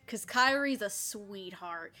 Good, because Kyrie's a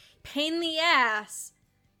sweetheart. Pain in the ass,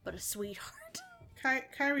 but a sweetheart.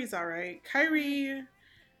 Kyrie's alright. Kyrie,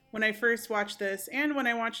 when I first watched this, and when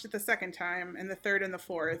I watched it the second time, and the third and the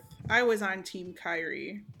fourth, I was on Team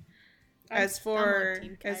Kyrie. As I'm on for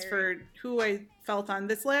Team as Kyrie. for who I felt on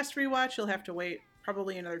this last rewatch, you'll have to wait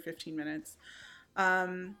probably another 15 minutes.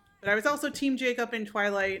 But I was also Team Jacob in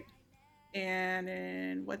Twilight, and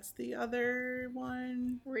in what's the other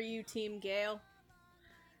one? Were you Team Gale?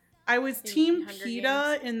 I was In Team Hunger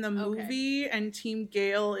Peeta Games? in the movie and Team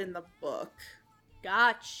Gale in the book.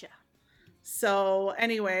 Gotcha. So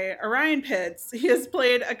anyway, Orion Pitts, he has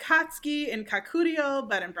played Akatsuki in Kakurio,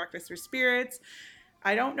 Bed and Breakfast for Spirits.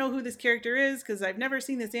 I don't know who this character is because I've never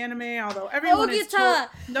seen this anime, although everyone is told... Ogita!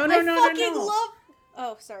 No, I fucking no. love...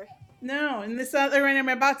 Oh, sorry. No, and this other one I'm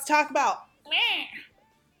about to talk about.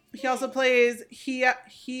 He also plays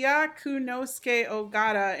Hyakunosuke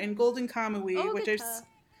Ogata in Golden Kamui, Ogata.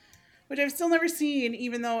 which I've still never seen,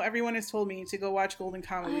 even though everyone has told me to go watch Golden I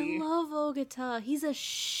Kamui. love Ogata. He's a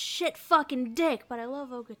shit fucking dick, but I love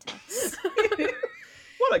Ogata.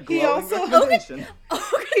 What a He glowing also- recommendation.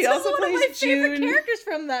 He also one of my plays favorite June. characters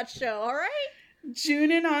from that show, alright?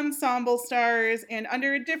 June in Ensemble Stars, and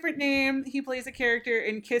under a different name, he plays a character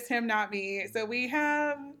in Kiss Him Not Me. So we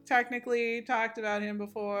have technically talked about him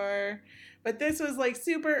before, but this was like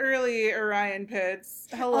super early Orion Pitts.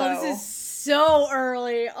 Hello. Oh, this is so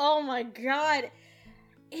early. Oh my god.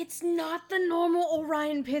 It's not the normal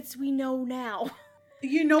Orion Pitts we know now.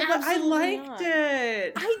 You know, but I Absolutely liked not.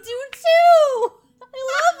 it. I do too! I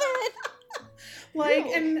love it! Like,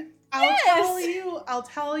 Really? and Yes! I'll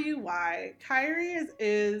tell you why. Kyrie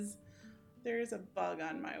is there's a bug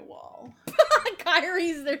on my wall.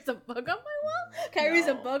 Kyrie's, there's a bug on my wall? Kyrie's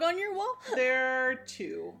a No. bug on your wall? There are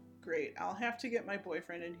two. Great. I'll have to get my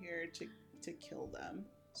boyfriend in here to kill them.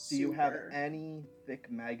 Do you have Super. any thick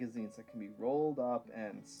magazines that can be rolled up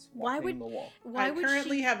and Why swapping would- the wall? Why I would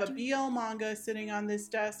currently she have a do- BL manga sitting on this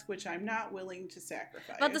desk, which I'm not willing to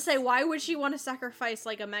sacrifice. About to say, why would she want to sacrifice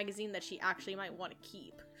like a magazine that she actually might want to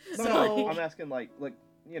keep? No, So- no, I'm asking like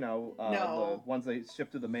No. the ones they ship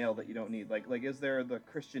to the mail that you don't need. Like is there the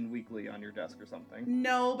Christian Weekly on your desk or something?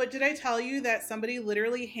 No, but did I tell you that somebody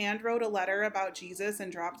literally hand wrote a letter about Jesus and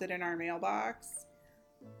dropped it in our mailbox?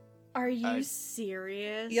 Are you I-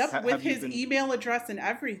 serious? Yep, Have with you his been- email address and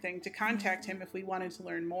everything to contact him if we wanted to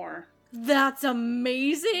learn more. That's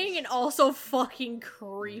amazing and also fucking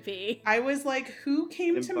creepy. I was like, who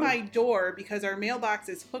came to Info. my door because our mailbox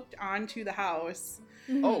is hooked onto the house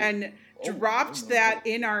Oh, and oh, dropped oh, that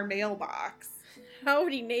in our mailbox?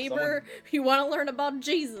 Howdy, neighbor. You want to learn about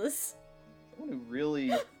Jesus? someone who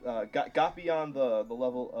really got beyond the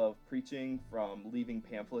level of preaching from leaving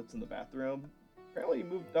pamphlets in the bathroom. Apparently, he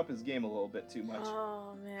moved up his game a little bit too much.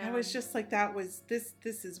 Oh man. I was just like, this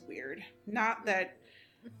is weird. Not that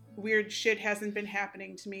weird shit hasn't been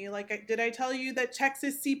happening to me. Like, did I tell you that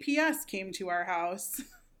Texas CPS came to our house?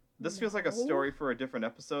 This feels like a story for a different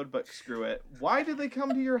episode, but screw it. Why did they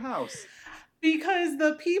come to your house? Because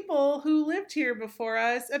the people who lived here before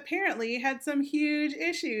us apparently had some huge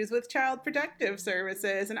issues with Child Protective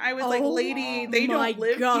Services. And I was like, Oh lady, they my don't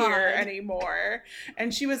live God. here anymore.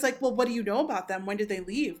 And she was like, well, what do you know about them? When did they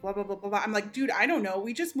leave? Blah, blah, blah, blah, blah. I'm like, dude, I don't know.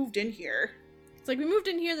 We just moved in here. It's like we moved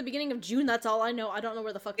in here the beginning of June. That's all I know. I don't know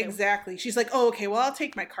where the fuck they Exactly. She's like, oh, okay, well, I'll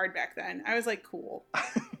take my card back then. I was like, cool.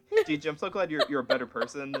 Gigi, I'm so glad you're a better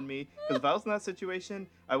person than me. Because if I was in that situation,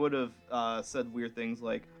 I would have said weird things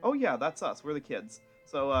like, "Oh yeah, that's us. We're the kids."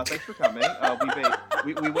 So thanks for coming.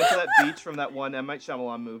 We went to that beach from that one M. Night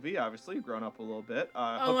Shyamalan movie. Obviously, you've grown up a little bit.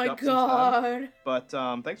 Oh Hooked my up since then. god.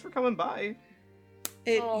 But thanks for coming by.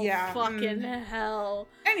 Oh Yeah. fucking hell.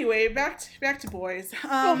 Anyway, back to boys.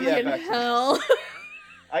 Fucking Yeah, back to- hell.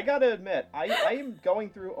 I gotta admit, I am going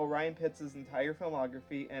through Orion Pitts' entire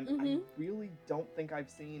filmography, and I Mhm. really don't think I've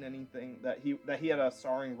seen anything that he had a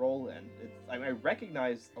starring role in. I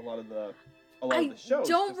recognize a lot of the a lot I of the shows.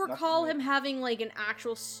 don't just nothing recall like- him having like an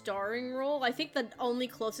actual starring role. I think the only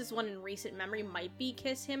closest one in recent memory might be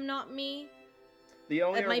Kiss Him Not Me. The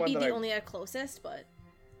only That might one be that the I, only closest, but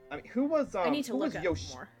I mean, who was I need to who look was up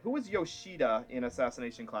more. Who was Yoshida in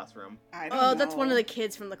Assassination Classroom? I don't know. that's one of the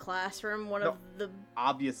kids from the classroom. One of the.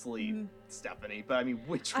 Obviously Mm. Stephanie, but I mean,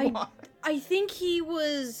 which I- one? I think he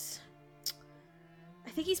was. I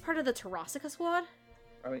think he's part of the Tarasaka squad.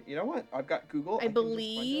 I mean, you know what? I've got Google. I can just find out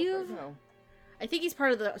believe- right now. I think he's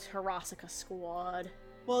part of the Tarasaka squad.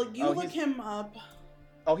 Well, you Oh, look he's- him up.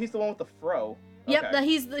 Oh, he's the one with the fro. Yep, Okay.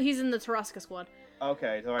 he's in the Tarasaka squad.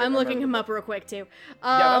 Okay, so I'm I looking him remember up real quick too.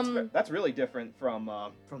 Yeah, that's really different from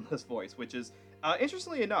this voice, which is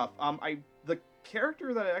interestingly enough, the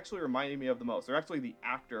character that it actually reminded me of the most, or actually the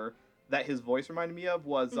actor that his voice reminded me of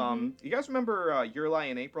was you guys remember Yurlai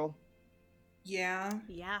in April? Yeah.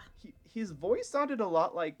 Yeah. His voice sounded a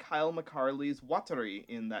lot like Kyle McCarley's Watari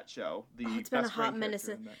in that show. The Oh, it's been a best hot friend minute character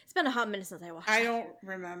since in that. it's been a hot minute since I watched. I it. don't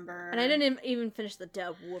remember. And I didn't even finish the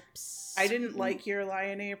dub. Whoops. I didn't like Your Lie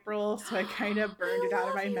in April, so I kind of burned it out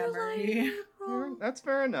of my memory. That's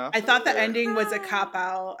fair enough. I thought the That's fair. ending was a cop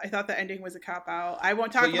out. I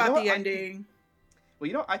won't talk Well, you know about what? the ending. Well,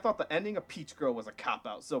 you know, I thought the ending of Peach Girl was a cop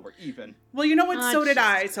out, so we're even. Well, you know what? Ah, So did Jesus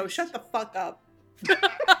I. So shut the fuck up.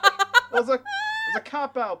 Well, it was a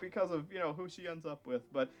cop out because of who she ends up with.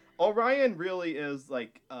 But Orion really is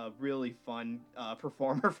like a really fun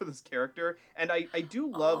performer for this character, and I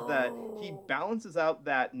do love that he Oh. balances out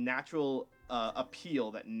that natural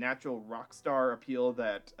appeal, that natural rock star appeal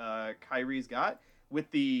that Kyrie's got with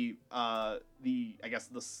the I guess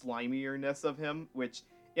the slimierness of him, which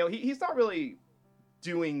he's not really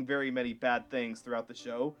doing very many bad things throughout the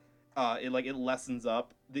show. It lessens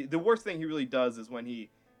up. The worst thing he really does is when he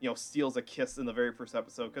steals a kiss in the very first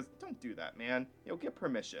episode, because don't do that, man. Get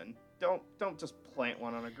permission. Don't just plant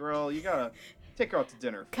one on a girl. You gotta take her out to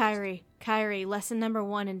dinner first. Kyrie, lesson number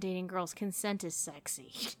 1 in dating girls: consent is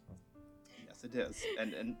sexy. Yes, it is.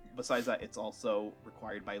 And besides that, it's also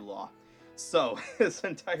required by law. So his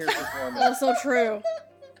entire performance. Also true.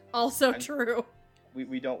 Also I'm- true.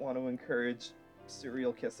 We don't want to encourage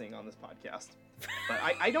serial kissing on this podcast, but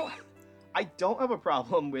I don't have a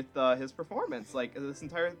problem with his performance. Like, this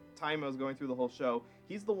entire time I was going through the whole show,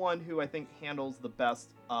 he's the one who I think handles the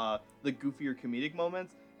best the goofier comedic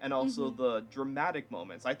moments and also the dramatic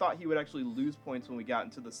moments. I thought he would actually lose points when we got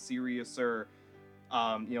into the seriouser,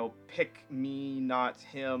 pick me, not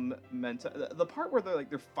him. The part where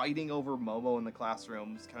they're fighting over Momo in the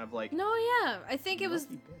classroom is kind of like. No, yeah. I think it was.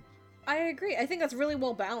 lucky bitch. I agree. I think that's really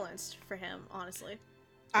well balanced for him, honestly.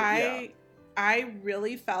 I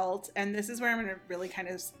really felt, and this is where I'm going to really kind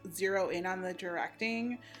of zero in on the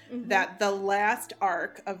directing, Mhm. that the last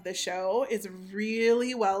arc of the show is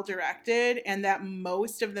really well directed, and that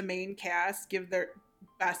most of the main cast give their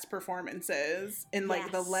best performances in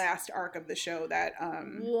like the Yes. last arc of the show. That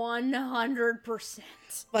 100%.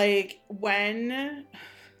 like when Are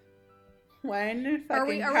we fucking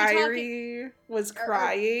talking- Kyrie was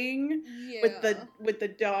crying Yeah. with the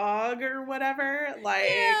dog or whatever, like.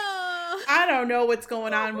 Yeah. I don't know what's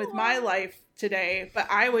going on with my life today, but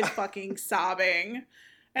I was fucking sobbing.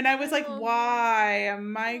 And I was like, Oh, why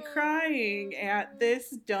am I crying at this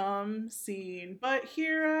dumb scene? But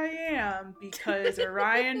here I am because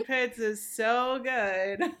Orion Pitts is so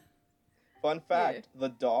good. Fun fact: the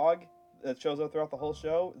dog that shows up throughout the whole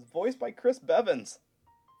show is voiced by Chris Bevins.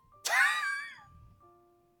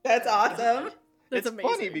 That's awesome. That's it's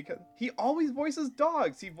funny amazing. because he always voices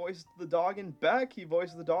dogs. He voiced the dog in Beck. He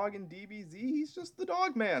voiced the dog in DBZ. He's just the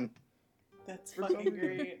dog man. That's For some fucking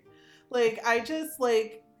reason. great. Like, I just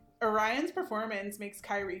like Orion's performance makes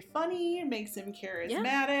Kyrie funny, makes him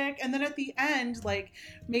charismatic, and then at the end, like,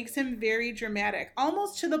 makes him very dramatic,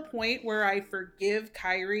 almost to the point where I forgive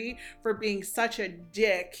Kyrie for being such a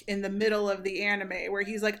dick in the middle of the anime, where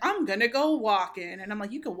he's like, I'm gonna go walking, and I'm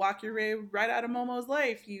like, you can walk your way right out of Momo's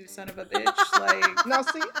life, you son of a bitch. Like,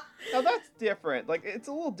 Now that's different. Like, it's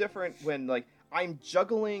a little different when like I'm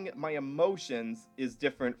juggling my emotions is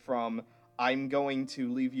different from I'm going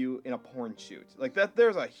to leave you in a porn shoot. Like that,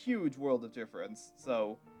 there's a huge world of difference.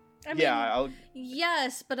 So I mean, yeah, I'll.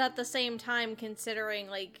 yes, but at the same time, considering,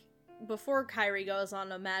 like, before Kyrie goes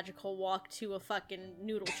on a magical walk to a fucking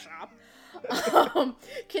noodle shop,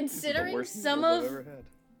 considering the worst some noodles of I've ever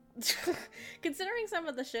had. considering some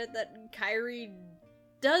of the shit that Kyrie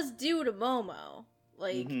does do to Momo,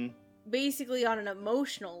 like, Mhm, basically on an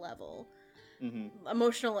emotional level, mhm.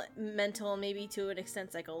 emotional, mental, maybe to an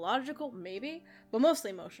extent psychological, maybe, but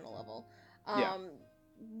mostly emotional level. Yeah.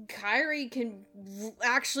 Kyrie can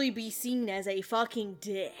actually be seen as a fucking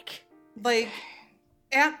dick. like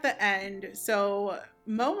at the end, so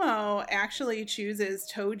Momo actually chooses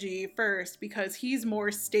Toji first because he's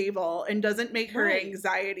more stable and doesn't make her Right.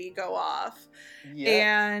 anxiety go off. Yeah.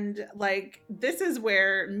 And like, this is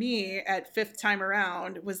where me at fifth time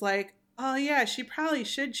around was like, oh yeah, she probably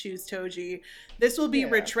should choose Toji. This will be Yeah.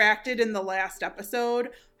 retracted in the last episode.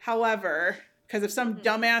 However, because of some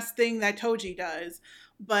dumbass thing that Toji does.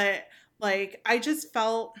 But like, I just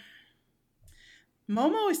felt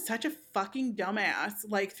Momo is such a fucking dumbass,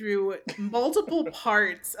 like through multiple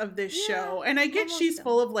parts of this Yeah, show. And I get Momo's she's dumb.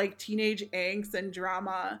 full of like teenage angst and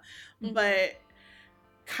drama, Mhm. but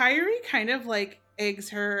Kyrie kind of like eggs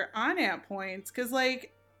her on at points because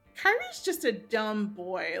like Kyrie's just a dumb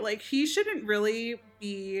boy. Like he shouldn't really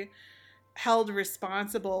be held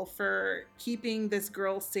responsible for keeping this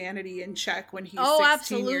girl's sanity in check when he's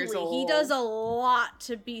 16 years old. He does a lot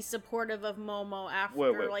to be supportive of Momo after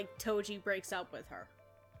Wait. like Toji breaks up with her.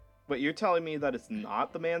 But you're telling me that it's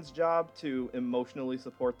not the man's job to emotionally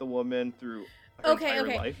support the woman through her Okay, entire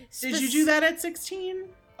okay. life? Did you do that at 16?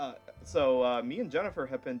 So me and Jennifer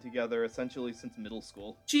have been together essentially since middle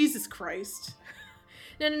school. Jesus Christ.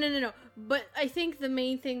 No. But I think the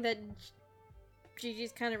main thing that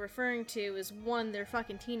Gigi's kind of referring to is one, they're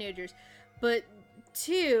fucking teenagers, but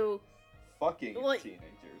two, Fucking Like-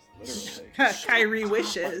 teenagers, literally. Kyrie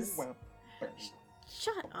wishes.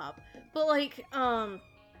 shut up. But like,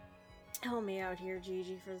 help me out here,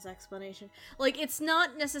 Gigi, for this explanation. Like, it's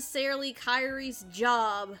not necessarily Kyrie's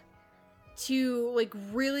job to like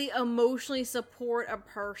really emotionally support a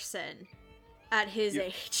person at his You-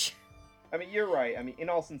 age. I mean, you're right. I mean, in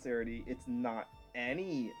all sincerity, it's not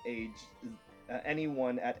any age,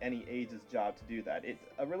 anyone at any age's job to do that.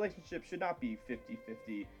 A relationship should not be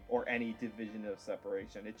 50-50 or any division of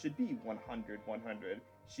separation. It should be 100-100.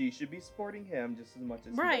 She should be supporting him just as much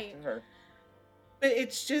as he Right. does to her. But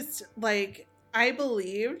it's just like I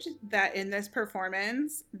believed that in this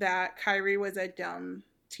performance that Kyrie was a dumb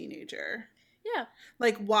teenager. Yeah.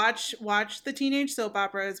 Like watch the teenage soap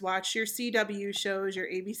operas, watch your CW shows, your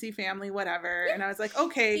ABC Family, whatever. Yeah. And I was like,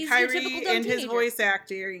 okay, He's your Kyrie typical dumb and his teenager. voice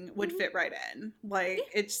acting would Mhm. fit right in. Like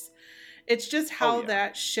it's just how yeah.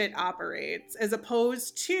 that shit operates, as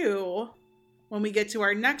opposed to when we get to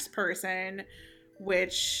our next person,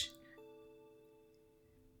 which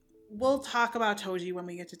we'll talk about Toji when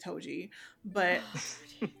we get to Toji, but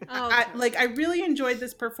Oh, I really enjoyed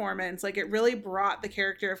this performance. Like it really brought the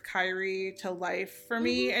character of Kyrie to life for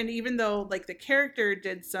me. And even though like the character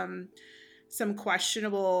did some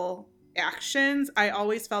questionable actions, I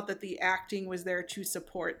always felt that the acting was there to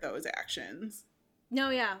support those actions. No,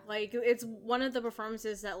 yeah, like it's one of the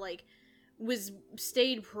performances that like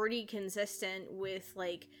stayed pretty consistent with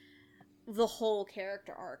like the whole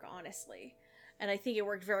character arc, honestly. And I think it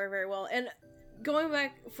worked very, very well. And going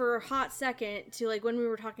back for a hot second to like when we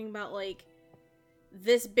were talking about like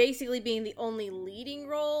this basically being the only leading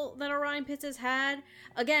role that Orion Pitts has had,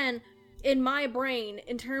 again, in my brain,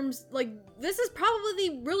 in terms like this is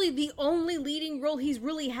probably really the only leading role he's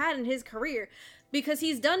really had in his career. Because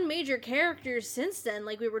he's done major characters since then,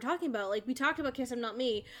 like we were talking about. Like, we talked about Kiss Him Not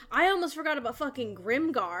Me. I almost forgot about fucking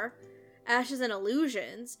Grimgar, Ashes and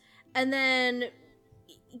Illusions. And then,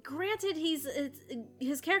 granted,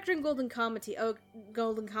 his character in Golden Kamuy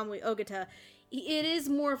Ogata, it is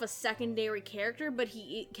more of a secondary character, but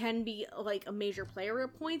it can be, like, a major player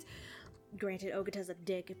at points. Granted, Ogata's a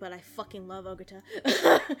dick, but I fucking love Ogata.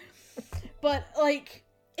 But, like...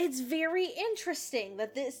 It's very interesting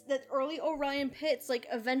that early Orion Pitts like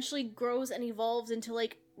eventually grows and evolves into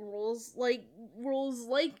like roles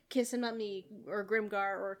like Kiss Him Not Me or Grimgar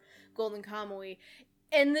or Golden Kamuy,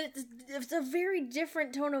 and it's a very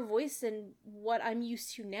different tone of voice than what I'm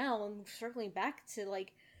used to now. And circling back to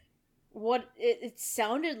like what it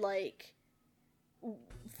sounded like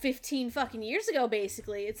 15 fucking years ago,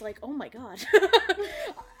 basically, it's like, oh my god,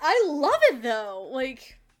 I love it though,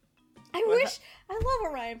 like. I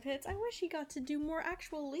love Orion Pitts. I wish he got to do more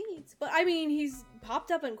actual leads. But, I mean, he's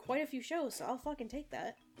popped up in quite a few shows, so I'll fucking take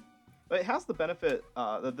that. But it has the benefit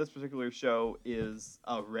that this particular show is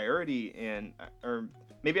a rarity in, or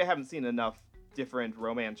maybe I haven't seen enough different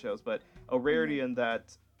romance shows, but a rarity in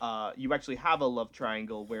that you actually have a love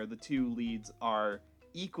triangle where the two leads are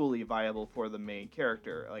equally viable for the main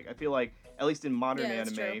character. Like, I feel like, at least in modern that's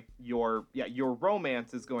anime, true. your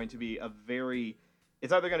romance is going to be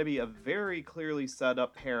it's either going to be a very clearly set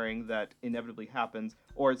up pairing that inevitably happens,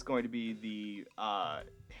 or it's going to be the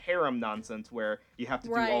harem nonsense where you have to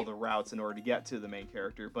do all Right. the routes in order to get to the main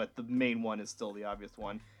character, but the main one is still the obvious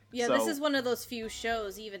one. Yeah, So- this is one of those few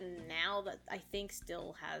shows, even now, that I think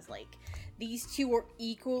still has, like, these two are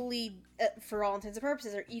equally, for all intents and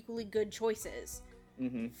purposes, are equally good choices.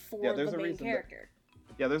 for Yeah, there's the a main reason character.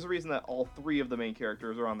 Yeah, there's a reason that all 3 of the main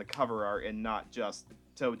characters are on the cover art and not just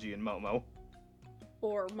Toji and Momo.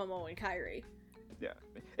 Or Momo and Kairi. Yeah.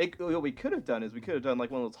 What we could have done is we could have done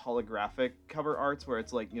like one of those holographic cover arts where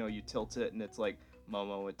it's like, you tilt it and it's like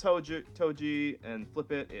Momo and Toji, and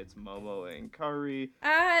flip it, it's Momo and Kairi.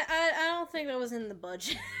 I don't think that was in the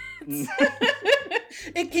budget.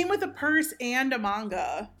 It came with a purse and a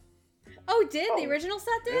manga. Oh, did Oh. the original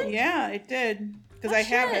set did? Yeah, it did. Because Oh, I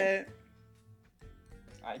have shit. it.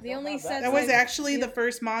 The only set That was like- actually the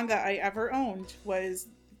first manga I ever owned, was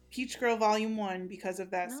Peach Girl Volume 1 because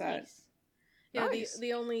of that set. Nice. Yeah, Nice.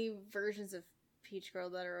 the only versions of Peach Girl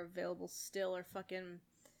that are available still are fucking.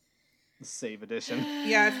 Save edition.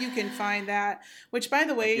 Yeah, if you can find that. Which, by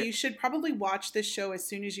the way, Yeah. you should probably watch this show as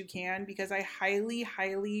soon as you can, because I highly,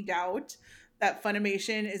 highly doubt that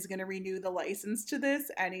Funimation is going to renew the license to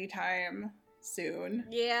this anytime soon.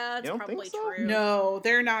 Yeah, it's You don't think probably so? true. No,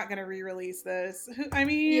 they're not going to re-release this. I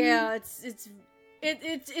mean, Yeah,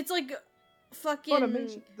 it's like fucking.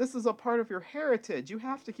 Funimation, this is a part of your heritage. You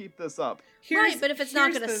have to keep this up. Right, but if it's not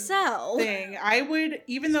here's gonna the sell. thing, I would,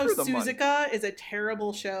 even though Screw the money. Suzuka is a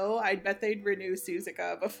terrible show, I'd bet they'd renew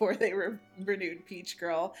Suzuka before they renewed Peach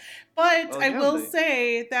Girl. But Oh, I yeah, will they-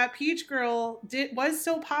 say that Peach Girl was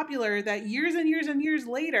so popular that years and years and years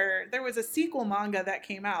later, there was a sequel manga that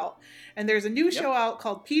came out. And there's a new Yep. show out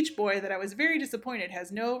called Peach Boy that I was very disappointed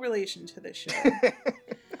has no relation to this show.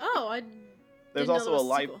 Oh, I. There's didn't know also there a was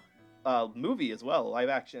live sequel. movie as well, live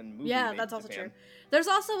action movie. Yeah, made that's in also Japan. true. There's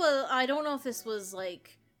also I don't know if this was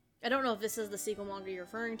like. I don't know if this is the sequel manga you're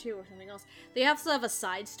referring to or something else. They also have a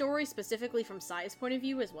side story specifically from Sai's point of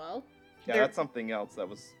view as well. Yeah, There- that's something else that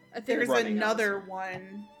was. I think There's it's something another else.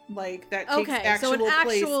 one like that takes Okay, so an actual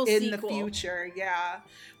place actual in the sequel. future, yeah,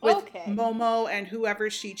 with Okay. Momo and whoever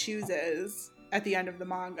she chooses at the end of the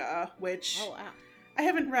manga, which Oh wow. I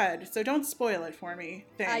haven't read, so don't spoil it for me.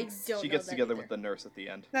 Thanks. I don't She know gets that together either. with the nurse at the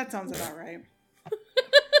end. That sounds about right.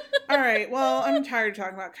 All right, well, I'm tired of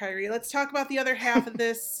talking about Kairi. Let's talk about the other half of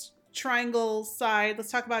this triangle side.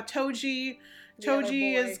 Let's talk about Toji. The other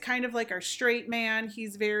Toji boy. is kind of like our straight man.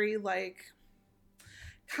 He's very like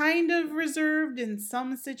kind of reserved in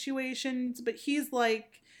some situations, but he's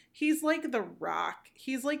like the Rock.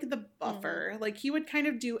 He's like the buffer. Like he would kind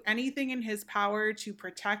of do anything in his power to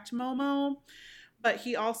protect Momo, but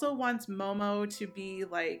he also wants Momo to be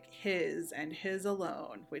like his and his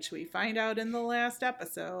alone, which we find out in the last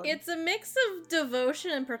episode. It's a mix of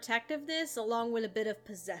devotion and protectiveness along with a bit of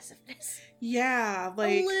possessiveness. yeah, A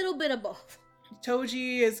like little bit of both.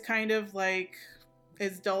 Toji is kind of like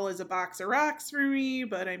as dull as a box of rocks for me,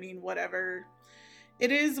 but I mean, whatever.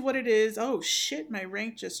 It is what it is. Oh shit, my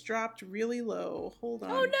rank just dropped really low. Hold on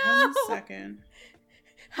Oh, no! 1 second.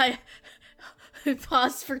 I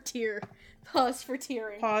pause for tear. Pause for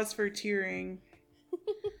tearing. Pause for tearing.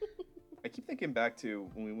 I keep thinking back to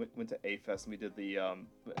when we went to A-Fest and we did the,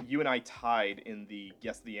 you and I tied in the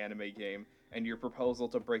Guess the Anime game, and your proposal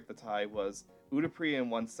to break the tie was Udapri in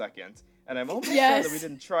 1 second. And I'm almost glad that we Yes.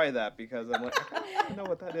 didn't try that because I'm like, I don't even know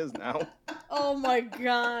what that is now. Oh my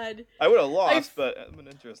god. I would have lost, but it's been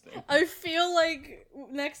interesting. I feel like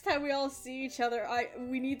next time we all see each other,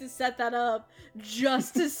 we need to set that up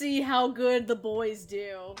just to see how good the boys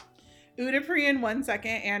do. Udapri in 1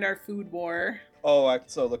 second and our food war. Oh, I'm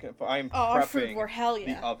so looking for. I'm Oh, our food prepping war, hell the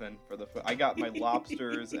yeah. oven for the food. I got my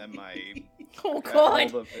lobsters and my. Oh all god.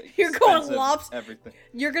 the You're going expensive lobster. Everything.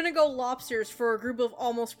 You're gonna go lobsters for a group of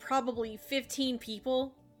almost probably 15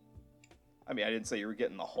 people. I mean, I didn't say you were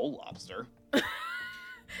getting the whole lobster.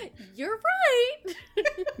 You're right.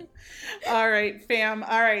 All right, fam.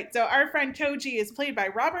 All right, so our friend Toji is played by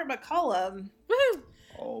Robert McCullum, Woo.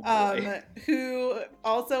 Oh boy. who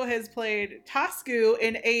also has played Tasku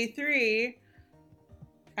in A3.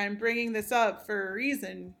 I'm bringing this up for a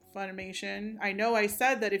reason, Funimation. I know I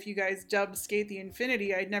said that if you guys dubbed Skate the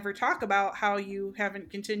Infinity, I'd never talk about how you haven't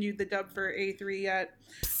continued the dub for A3 yet.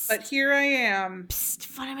 But here I am, Psst,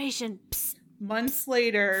 Funimation. Psst, months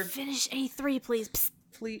later. finish A3, please. Psst,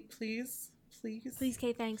 Please,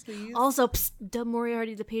 Kay, thanks. please. Also, psst, Dub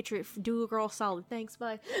Moriarty the Patriot. Do a girl solid. Thanks,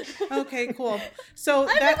 bye. Okay, cool. So I've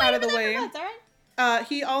been that out waiting of the for that way. for months, alright?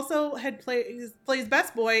 He also plays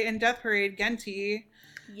Best Boy in Death Parade, Genti,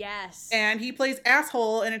 Yes. and he plays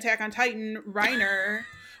asshole in Attack on Titan, Reiner.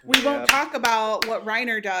 We Yep. won't talk about what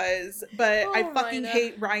Reiner does, but I Oh, fucking Reiner.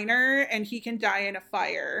 hate Reiner, and he can die in a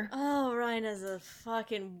fire. Oh, Ryan is a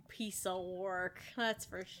fucking piece of work. That's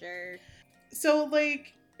for sure. So,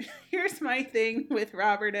 like, here's my thing with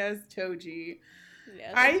Robert as Toji.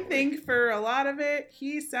 Yeah, I that's think for a lot of it,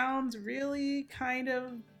 he sounds really kind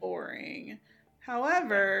of boring.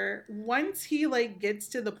 However, once he like gets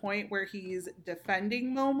to the point where he's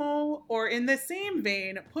defending Momo, or in the same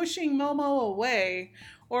vein, pushing Momo away,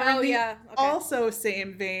 or in the also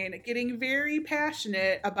same vein, getting very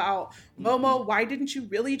passionate about Momo, why didn't you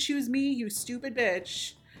really choose me, you stupid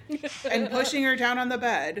bitch? And pushing her down on the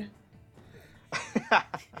bed.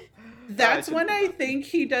 That's when I think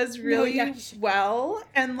he does really well.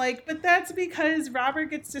 And like, but that's because Robert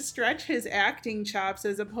gets to stretch his acting chops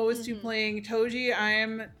as opposed to playing Toji,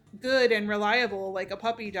 I'm good and reliable like a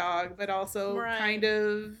puppy dog, but also kind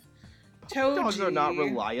of Toji. Dogs are not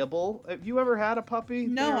reliable. Have you ever had a puppy?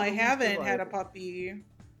 No, I haven't had a puppy.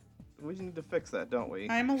 We need to fix that, don't we?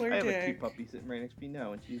 I'm allergic. I have a cute puppy sitting right next to me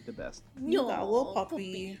now, and she's the best. You got a little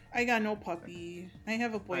puppy. I got no puppy. I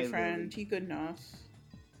have a boyfriend. He good enough.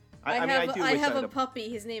 I have a puppy.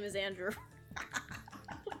 His name is Andrew.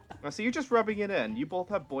 So you're just rubbing it in. You both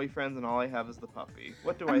have boyfriends, and all I have is the puppy.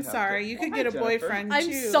 What do I have? I'm sorry. You could get a boyfriend, too.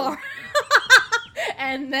 I'm sorry.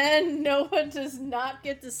 And then Noah does not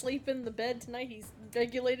get to sleep in the bed tonight. He's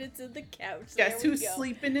regulated to the couch. Guess who's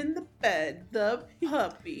sleeping in the bed? The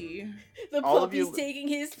puppy. The puppy's taking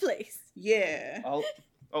his place. Yeah.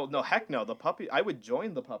 Oh, no, heck no. The puppy, I would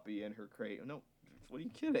join the puppy in her crate. No. What are you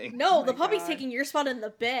kidding? No, the puppy's taking your spot in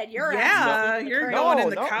the bed. You're going in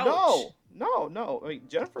the couch. No. I mean,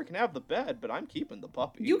 Jennifer can have the bed, but I'm keeping the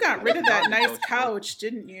puppy. You got rid of that nice couch,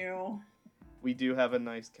 didn't you? We do have a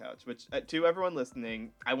nice couch, which, to everyone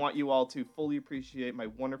listening, I want you all to fully appreciate my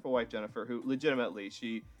wonderful wife, Jennifer, who legitimately,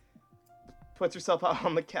 she puts herself out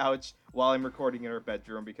on the couch while I'm recording in her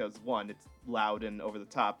bedroom because, one, it's loud and over the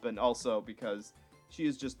top, and also because she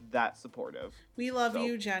is just that supportive. We love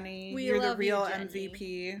you, Jenny. You're the real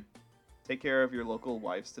MVP. Take care of your local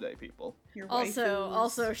wives today, people.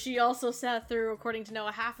 Also, she also sat through, according to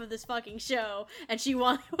Noah, half of this fucking show, and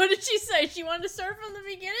what did she say? She wanted to start from the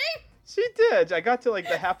beginning? She did. I got to like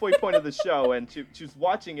the halfway point of the show, and she was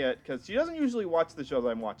watching it because she doesn't usually watch the shows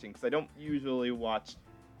I'm watching because I don't usually watch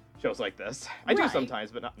shows like this. I do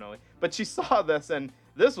sometimes, but not normally. But she saw this, and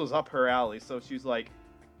this was up her alley, so she's like,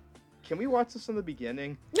 can we watch this from the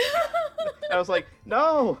beginning? I was like,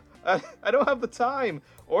 no, I don't have the time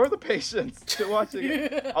or the patience to watching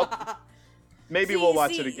it. Maybe we'll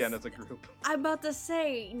watch it again as a group. I'm about to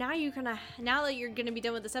say, now that you're gonna be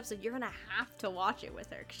done with this episode, you're gonna have to watch it with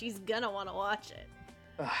her, because she's gonna want to watch it.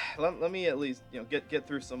 Let me at least, get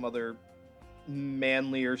through some other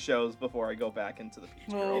manlier shows before I go back into the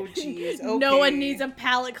Peach Girl. Oh, jeez. Okay. No one needs a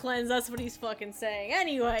palate cleanse. That's what he's fucking saying.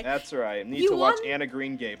 Anyway. That's right. Need to watch Anna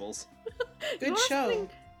Green Gables. Good show.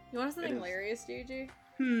 You want something hilarious, JJ?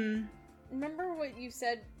 Remember what you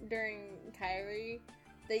said during Kyrie?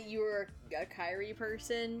 That you were a Kyrie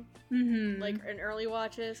person? Like, in early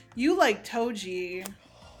watches? You like Toji.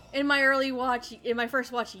 In my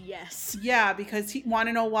first watch, yes. Yeah, because want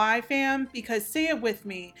to know why, fam? Because, say it with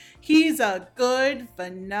me, he's a good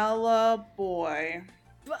vanilla boy.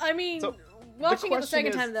 But, I mean, watching it the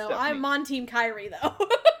second time, though, Stephanie, I'm on Team Kyrie, though.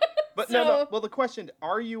 But no. Well, the question,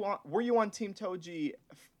 were you on Team Toji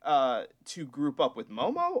to group up with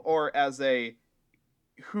Momo, or as a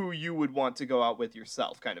who you would want to go out with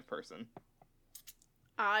yourself kind of person?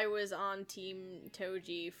 I was on Team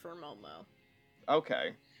Toji for Momo.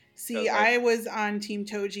 Okay. See, I was on Team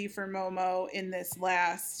Toji for Momo in this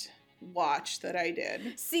last watch that I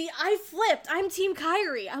did. See, I flipped. I'm Team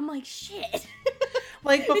Kyrie. I'm like, shit.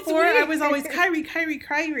 Like, before I was always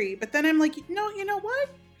Kyrie. But then I'm like, no, you know what?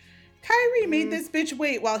 Kyrie made this bitch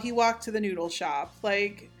wait while he walked to the noodle shop.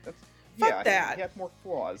 Like, fuck that. He had more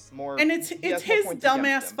flaws. And it's his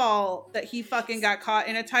dumbass fault that he fucking got caught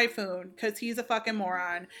in a typhoon because he's a fucking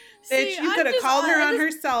moron. Bitch, you could have called her on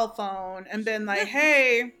her cell phone and been like,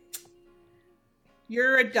 hey,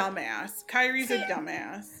 you're a dumbass. Kyrie's a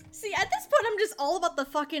dumbass. See, at this point, I'm just all about the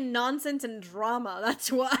fucking nonsense and drama.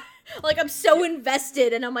 That's why. Like, I'm so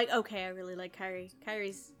invested, and I'm like, okay, I really like Kyrie.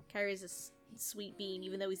 Kyrie's a sweet bean,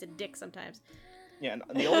 even though he's a dick sometimes. Yeah, and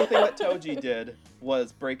the only thing that Toji did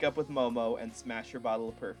was break up with Momo and smash her bottle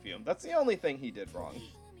of perfume. That's the only thing he did wrong.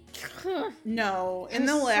 No, in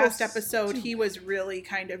the last episode, he was really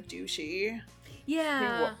kind of douchey.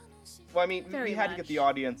 Yeah. Well, I mean, we had to get the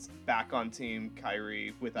audience back on Team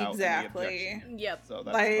Kyrie without any objection. Yep. So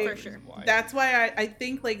that's for sure. Why. That's why I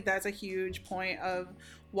think, like, that's a huge point of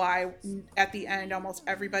why at the end almost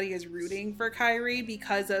everybody is rooting for Kyrie,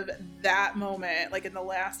 because of that moment, like in the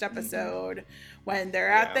last episode when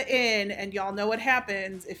they're at the inn, and y'all know what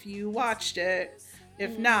happens if you watched it.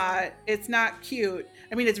 If not, it's not cute.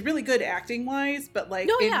 I mean, it's really good acting wise, but like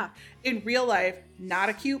in real life, not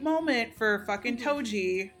a cute moment for fucking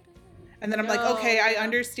Toji. And then I'm like, okay, No, I yeah.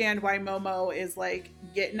 understand why Momo is like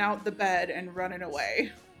getting out the bed and running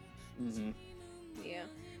away. Mm-hmm. Yeah.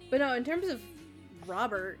 But no, in terms of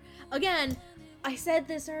Robert, again, I said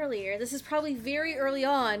this earlier. This is probably very early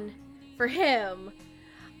on for him.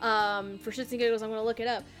 For shits and giggles, I'm gonna look it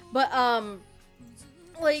up. But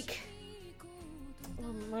like,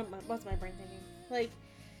 what's my brain thinking? Like,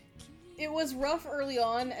 it was rough early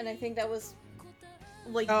on, and I think that was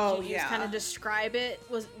like Gigi was kind of describe it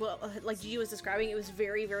was like Gigi was describing. It was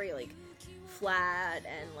very, very like flat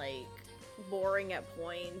and like boring at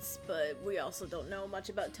points, but we also don't know much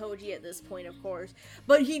about Toji at this point, of course.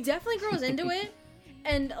 But he definitely grows into it,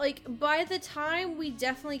 and like by the time we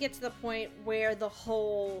definitely get to the point where the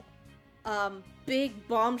whole big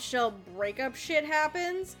bombshell breakup shit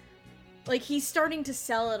happens, like he's starting to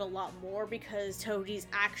sell it a lot more because Toji's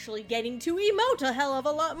actually getting to emote a hell of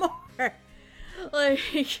a lot more.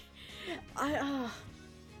 Like,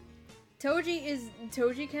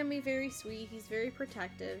 Toji can be very sweet. He's very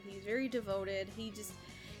protective. He's very devoted. He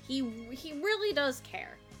really does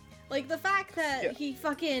care. Like the fact that he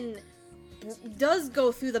fucking does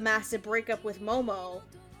go through the massive breakup with Momo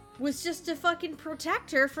was just to fucking protect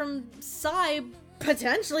her from Sai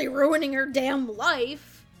potentially ruining her damn life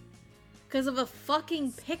because of a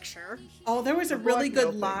fucking picture. Oh, there was a really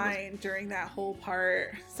good Blackmail line during that whole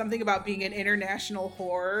part. Something about being an international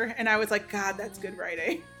whore. And I was like, God, that's good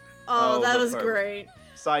writing. Oh, that the was part- great.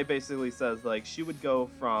 Sai basically says like she would go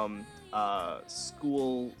from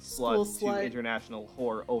school slut to international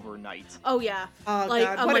whore overnight. Oh yeah. Oh, Like,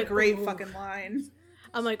 God, I'm what like, a great ooh. fucking line.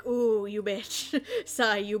 I'm like, ooh, you bitch.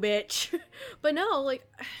 Sai, you bitch. But no, like,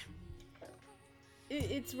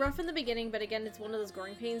 it's rough in the beginning, but again, it's one of those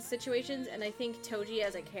growing pains situations, and I think Toji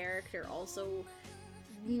as a character also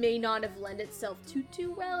may not have lent itself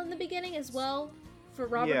too well in the beginning as well, for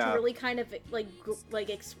Robert to really kind of, like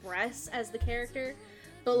express as the character.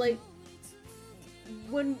 But, like,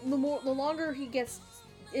 when the longer he gets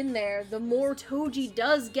in there, the more Toji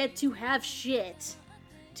does get to have shit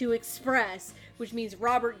to express, which means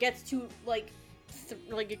Robert gets to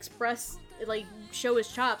express, like, show his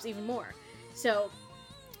chops even more. So,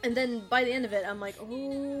 and then by the end of it, I'm like,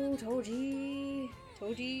 oh, Toji,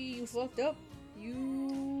 you fucked up.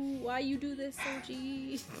 Why you do this,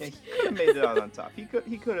 Toji? Yeah, he could have made it out on top. He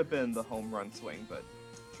could have been the home run swing, but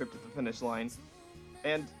tripped at the finish line.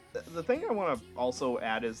 And the thing I want to also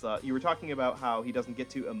add is you were talking about how he doesn't get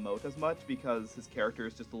to emote as much because his character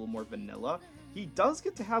is just a little more vanilla. He does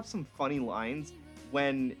get to have some funny lines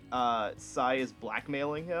when Sai is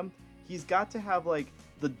blackmailing him. He's got to have like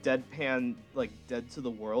the deadpan, like dead to the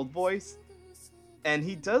world voice, and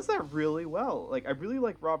he does that really well. Like I really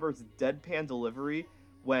like Robert's deadpan delivery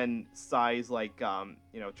when Sai's like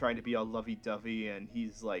trying to be all lovey-dovey, and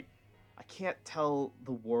he's like, I can't tell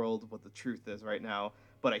the world what the truth is right now,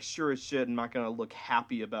 but I sure as shit am not gonna look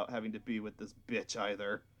happy about having to be with this bitch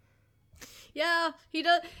either. Yeah, he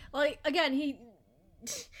does. Like, again,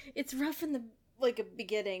 it's rough in the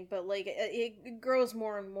beginning, but like it grows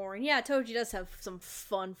more and more. And yeah, Toji does have some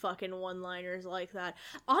fun fucking one-liners like that.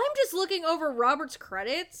 I'm just looking over Robert's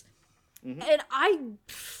credits, and I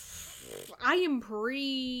am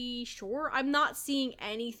pretty sure I'm not seeing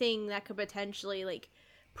anything that could potentially like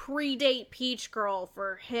predate Peach Girl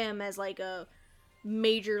for him as like a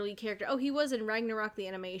major lead character. Oh, he was in Ragnarok the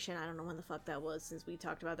animation. I don't know when the fuck that was, since we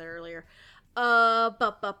talked about that earlier.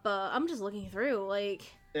 I'm just looking through, like...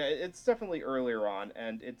 Yeah, it's definitely earlier on,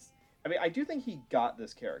 and I do think he got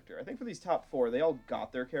this character. I think for these top four, they all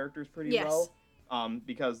got their characters pretty well.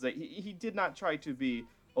 Because he did not try to be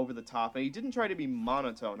over the top, and he didn't try to be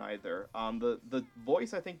monotone either. The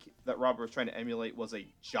voice I think that Robert was trying to emulate was a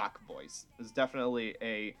jock voice. It was definitely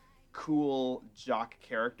a cool jock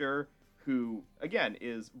character who, again,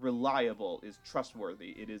 is reliable, is trustworthy.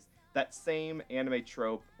 It is that same anime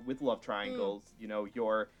trope with love triangles. You know,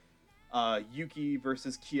 your Yuki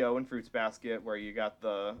versus Kyo in Fruits Basket, where you got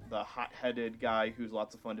the hot-headed guy who's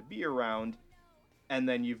lots of fun to be around, and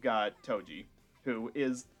then you've got Toji, who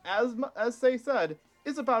is, as they said,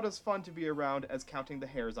 is about as fun to be around as counting the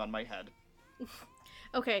hairs on my head.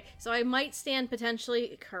 Okay, so I might stand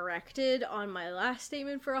potentially corrected on my last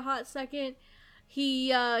statement for a hot second.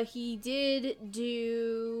 He did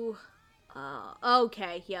do...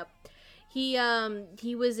 okay, yep. He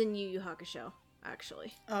was in Yu Yu Hakusho,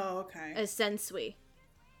 actually. Oh, okay. As Sensui.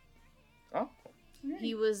 Oh.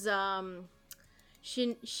 He was, Shinobu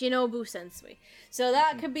Sensui. So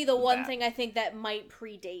that could be the one thing I think that might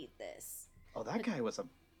predate this. Oh, that guy was a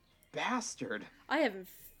bastard. I haven't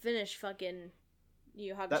finished fucking Yu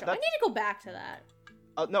Yu Hakusho. I That's- need to go back to that.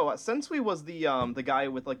 No, Sensui was the guy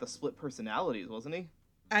with like the split personalities, wasn't he?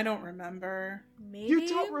 I don't remember. Maybe. You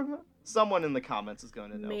don't remember? Someone in the comments is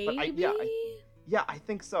going to know. Maybe. But yeah, I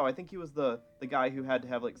think so. I think he was the guy who had to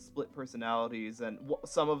have like split personalities, and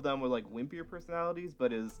some of them were like wimpier personalities,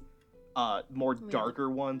 but his more darker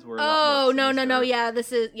ones were. Oh, no. Yeah,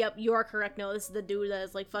 this is. Yep, you are correct. No, this is the dude that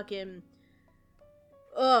is like fucking.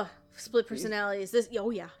 Split personalities. This. Oh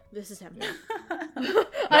yeah, this is him.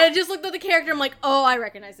 I just looked at the character. I'm like, oh, I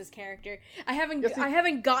recognize this character. I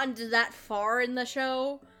haven't gotten to that far in the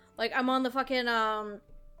show. Like, I'm on the fucking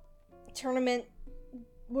tournament.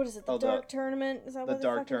 What is it? The Dark Tournament? Is that the what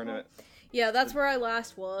Dark Tournament? Called? Yeah, that's where I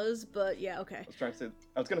last was. But yeah, okay.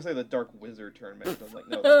 I was gonna say the Dark Wizard Tournament. But I'm like,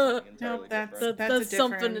 no, that's something entirely different. That's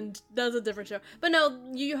something, and that's a different show. But no,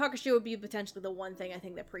 Yu Yu Hakusho would be potentially the one thing I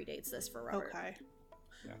think that predates this for Robert. Okay.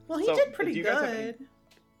 Yeah. Well, he did pretty good.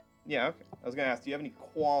 Yeah, okay. I was gonna ask, do you have any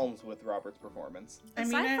qualms with Robert's performance?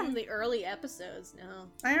 Aside from the early episodes, no.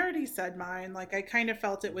 I already said mine. Like, I kind of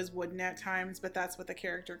felt it was wooden at times, but that's what the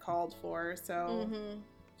character called for, so...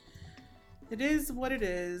 It is what it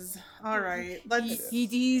is. Alright, let's...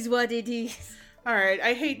 It is what it is. Alright,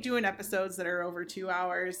 I hate doing episodes that are over 2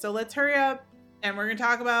 hours, so let's hurry up, and we're gonna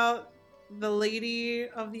talk about the lady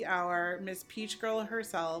of the hour, Miss Peach Girl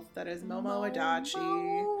herself, that is Momo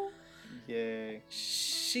Adachi. Yay.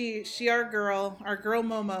 She our girl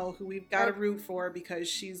Momo, who we've got to root for because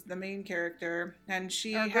she's the main character, and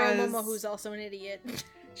our girl Momo, who's also an idiot.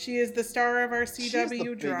 She is the star of our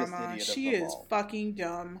CW drama. She is fucking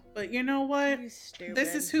dumb, but you know what?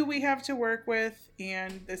 This is who we have to work with,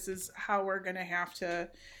 and this is how we're gonna have to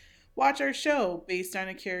watch our show based on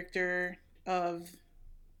a character of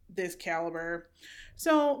this caliber.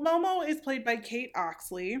 So Momo is played by Kate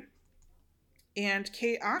Oxley. And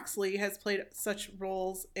Kate Oxley has played such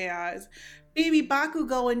roles as Baby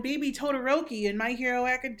Bakugo and Baby Todoroki in My Hero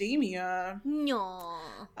Academia. No.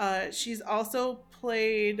 She's also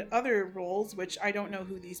played other roles, which I don't know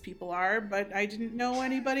who these people are, but I didn't know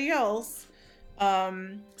anybody else.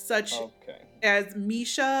 Such as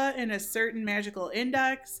Misha in A Certain Magical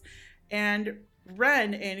Index, and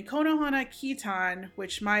Ren in Konohana Kitan,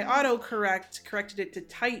 which my autocorrect corrected it to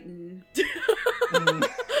Titan.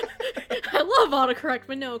 I love autocorrect,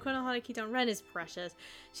 but no, Konohana Kitan Ren is precious.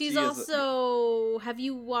 She's also... Have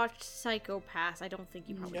you watched Psycho Pass? I don't think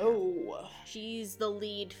you probably have. She's the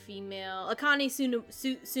lead female. Akane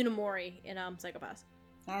Tsunemori in Psycho Pass.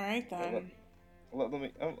 Alright then.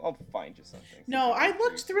 I'll find you something. No, I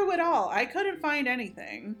looked through it all. I couldn't find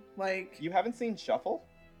anything. Like... You haven't seen Shuffle?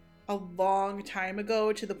 A long time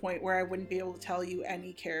ago, to the point where I wouldn't be able to tell you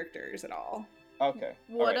any characters at all. Okay.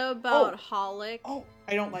 What about Holic? Oh,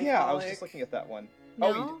 I don't like Holic. Yeah, I was just looking at that one.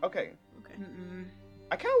 No? Oh, okay. Mm-mm.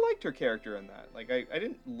 I kind of liked her character in that. Like, I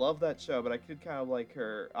didn't love that show, but I could kind of like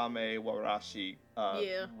her Ame Warashi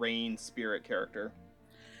rain spirit character.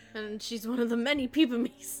 And she's one of the many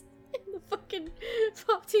Pipamis in the fucking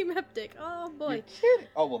Pop Team Heptic. Oh, boy. You're kidding.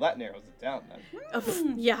 Oh, well, that narrows it down, then.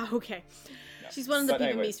 Yeah, okay. No. She's one of the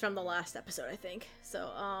Pipamis from the last episode, I think. So,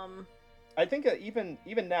 I think even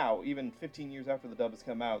now, even 15 years after the dub has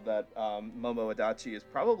come out, that Momo Adachi is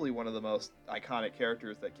probably one of the most iconic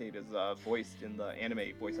characters that Kate has voiced in the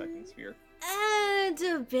anime voice acting sphere.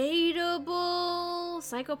 Debatable.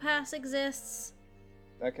 Psycho Pass exists.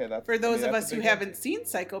 Okay, that's... For those of us who haven't seen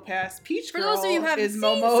Psycho Pass, Peach Girl For those of you who haven't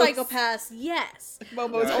seen Psycho Pass, yes.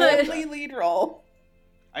 Momo's only lead role.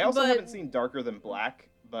 I also haven't seen Darker Than Black,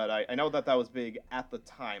 but I know that was big at the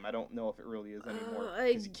time. I don't know if it really is anymore.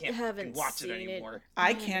 I haven't watch it anymore.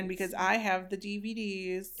 I can because I have the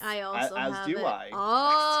DVDs. I also have as do it. I.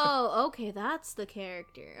 Oh, okay, that's the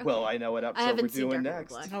character. Okay. Well, I know what episode we're doing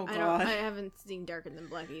next. Oh God, I haven't seen Darker Than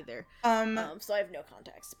Black either. So I have no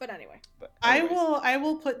context. But anyway, I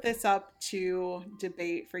will put this up to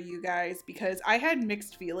debate for you guys because I had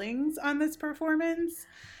mixed feelings on this performance.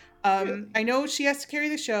 I know she has to carry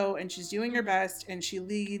the show and she's doing her best and she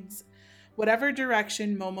leads whatever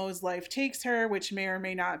direction Momo's life takes her, which may or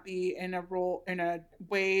may not be in a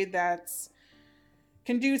way that's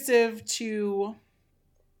conducive to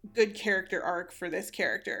good character arc for this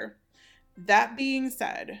character. That being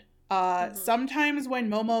said, sometimes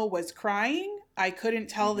when Momo was crying, I couldn't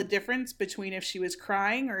tell the difference between if she was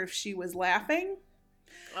crying or if she was laughing.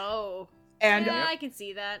 Oh. And yeah, I can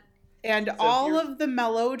see that. And so all of the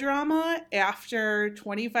melodrama after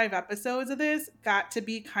 25 episodes of this got to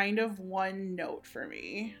be kind of one note for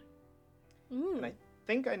me. And I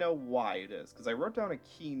think I know why it is, because I wrote down a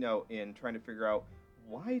keynote in trying to figure out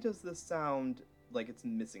why does this sound like it's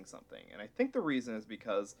missing something. And I think the reason is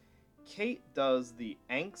because Kate does the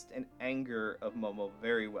angst and anger of Momo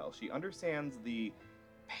very well. She understands the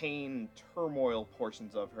pain, turmoil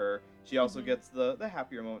portions of her, She also gets the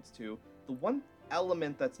happier moments too. The one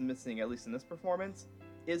element that's missing, at least in this performance,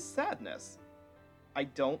 is sadness. I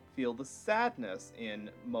don't feel the sadness in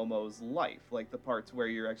Momo's life, like the parts where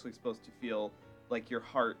you're actually supposed to feel like your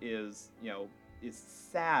heart is, is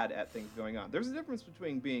sad at things going on. There's a difference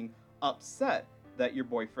between being upset that your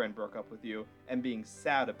boyfriend broke up with you and being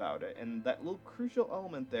sad about it. And that little crucial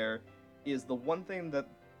element there is the one thing that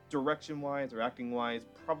direction-wise or acting-wise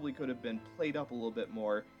probably could have been played up a little bit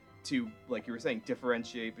more to, like you were saying,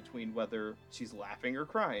 differentiate between whether she's laughing or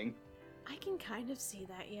crying. I can kind of see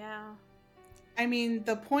that, yeah. I mean,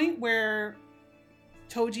 the point where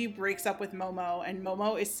Toji breaks up with Momo and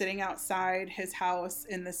Momo is sitting outside his house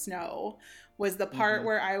in the snow was the part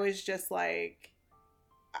where I was just like,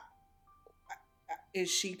 is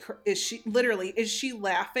she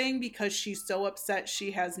laughing because she's so upset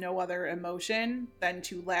she has no other emotion than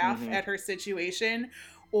to laugh at her situation?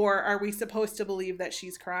 Or are we supposed to believe that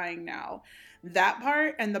she's crying now? That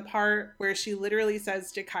part, and the part where she literally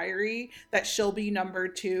says to Kairi that she'll be number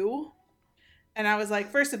 2. And I was like,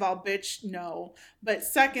 first of all, bitch, no. But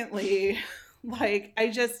secondly, like, I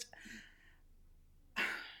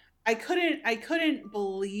couldn't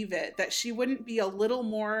believe it that she wouldn't be a little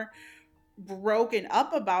more broken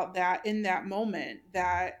up about that in that moment,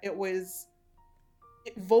 that it was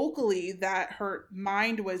vocally that her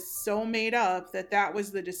mind was so made up that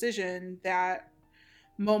was the decision that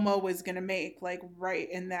Momo was going to make, like, right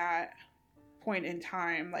in that point in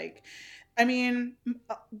time. Like, I mean,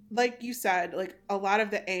 like you said, like, a lot of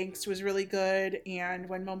the angst was really good, and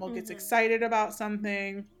when Momo gets excited about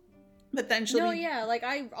something, but then she'll like,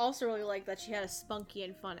 I also really like that she had a spunky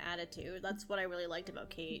and fun attitude. That's what I really liked about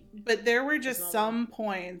Kate. But there were just some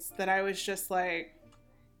points that I was just like,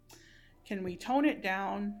 can we tone it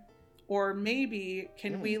down? Or maybe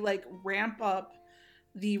can we, like, ramp up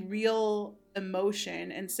the real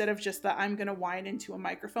emotion instead of just that I'm gonna whine into a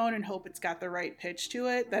microphone and hope it's got the right pitch to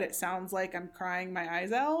it, that it sounds like I'm crying my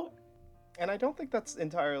eyes out. And I don't think that's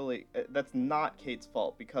not Kate's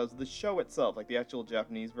fault, because the show itself, like the actual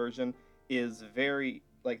Japanese version, is very,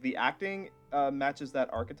 like, the acting matches that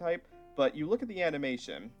archetype, but you look at the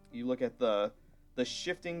animation, you look at the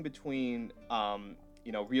shifting between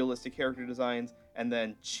realistic character designs and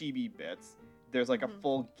then chibi bits. There's like a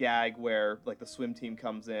full gag where, like, the swim team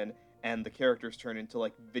comes in and the characters turn into,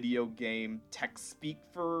 like, video game text speak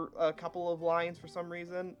for a couple of lines for some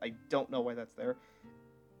reason. I don't know why that's there.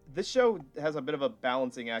 This show has a bit of a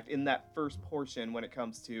balancing act in that first portion when it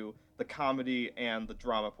comes to the comedy and the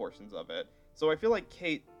drama portions of it. So I feel like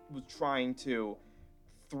Kate was trying to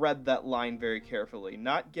thread that line very carefully,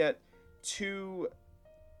 not get too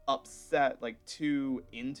upset, like, too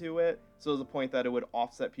into it, so to the point that it would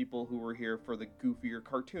offset people who were here for the goofier,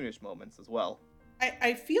 cartoonish moments as well.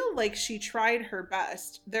 I feel like she tried her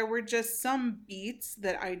best. There were just some beats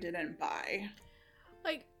that I didn't buy.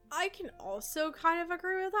 Like, I can also kind of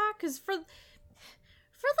agree with that, because for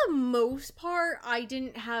the most part, I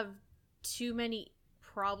didn't have too many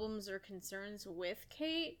problems or concerns with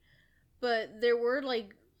Kate, but there was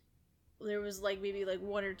maybe like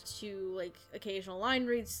one or two, like, occasional line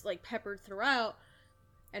reads, like, peppered throughout,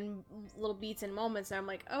 and little beats and moments, and I'm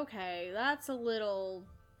like, okay, that's a little,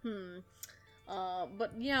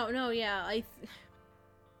 but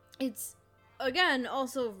it's, again,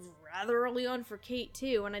 also rather early on for Kate,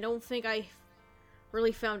 too, and I don't think I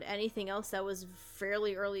really found anything else that was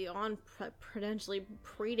fairly early on, potentially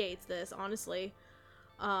predates this, honestly.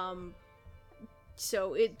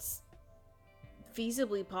 So it's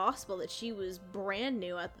feasibly possible that she was brand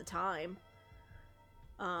new at the time.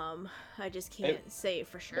 I just can't say it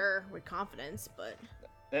for sure with confidence, but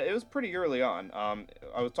it was pretty early on.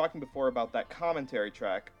 I was talking before about that commentary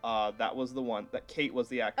track. That was the one that Kate was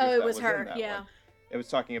the actress. Oh, it was in her. that Yeah. one. It was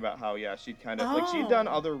talking about how, yeah, she'd kind of like, she'd done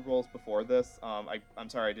other roles before this. I'm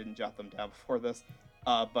sorry I didn't jot them down before this.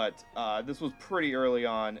 But this was pretty early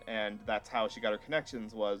on, and that's how she got her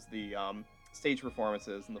connections, was the stage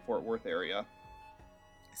performances in the Fort Worth area.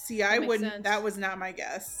 See, I wouldn't. That was not my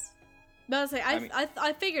guess. But I was like,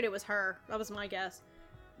 I figured it was her. That was my guess.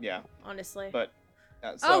 Yeah. Honestly. But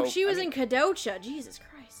she was in Kadocha. Jesus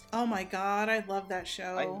Christ. Oh my god, I love that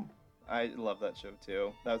show. I love that show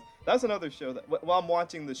too. That's another show that, while I'm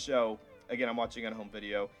watching the show, again, I'm watching on home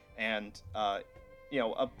video, and a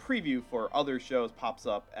preview for other shows pops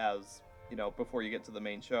up as, before you get to the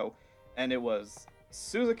main show, and it was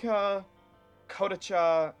Suzuka,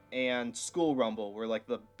 Kodacha, and School Rumble were, like,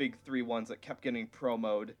 the big 3 ones that kept getting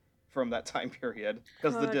promoted from that time period,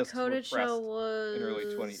 because the discs were pressed in early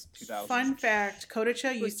 2000s. Fun fact,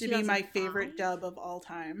 Kodacha used to be my favorite dub of all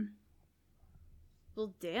time.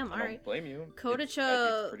 Well, damn, I alright. don't blame you. It's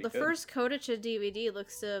Kodacha, pretty the good. first Kodacha DVD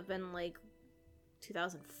looks to have been like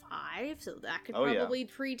 2005, so that could Oh, yeah. probably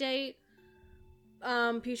predate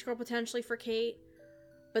Peach Girl potentially for Kate.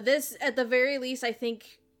 But this, at the very least, I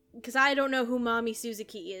think, because I don't know who Mami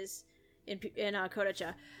Suzuki is in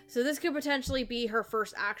Kodacha, so this could potentially be her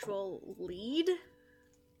first actual lead.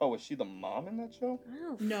 Oh, was she the mom in that show? I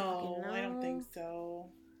don't No, fucking I don't know. think so.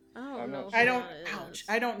 I don't I'm know. not who I don't. that Ouch! is.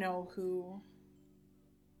 I don't know who.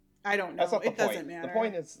 I don't know. That's not the It point. doesn't matter. The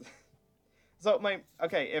point is, so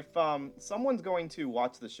if someone's going to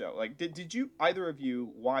watch the show, like did you either of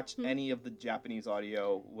you watch any of the Japanese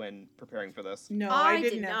audio when preparing for this? No, I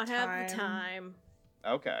didn't did not have have the time.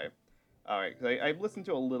 Okay, all right. 'Cause I listened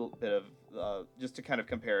to a little bit of just to kind of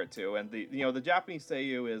compare it to, and the Japanese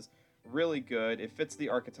seiyuu is really good. It fits the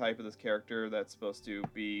archetype of this character that's supposed to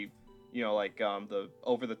be, like the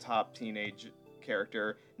over the top teenage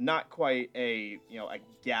character, not quite a a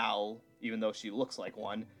gal, even though she looks like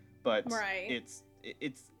one, but Right. it's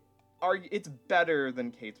better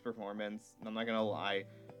than Kate's performance. I'm not gonna lie,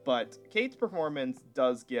 but Kate's performance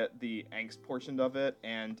does get the angst portion of it,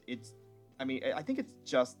 and I think it's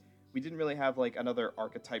just we didn't really have like another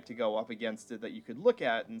archetype to go up against it that you could look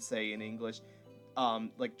at and say in English,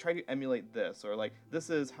 like try to emulate this, or like this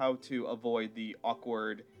is how to avoid the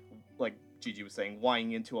awkward, like Gigi was saying,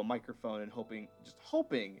 whining into a microphone and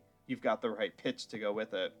hoping you've got the right pitch to go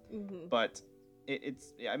with it. Mm-hmm. But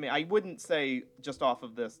I wouldn't say just off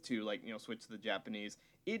of this to switch to the Japanese.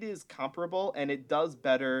 It is comparable, and it does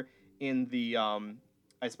better in the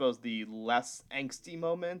I suppose the less angsty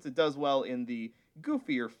moments. It does well in the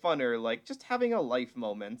goofier, funner, like just having a life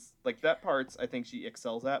moments. Like that parts I think she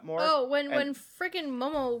excels at more. Oh, when freaking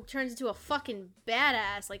Momo turns into a fucking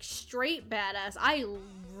badass, like straight badass, I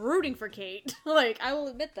rooting for Kate. Like, I will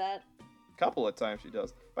admit that. Couple of times she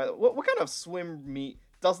does. By the way, what kind of swim meet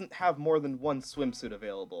doesn't have more than one swimsuit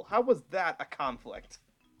available? How was that a conflict?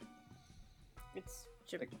 It's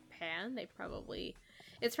Japan.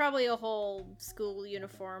 It's probably a whole school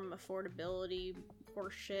uniform affordability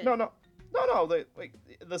horseshit. No.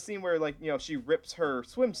 The scene where she rips her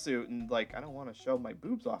swimsuit and I don't want to show my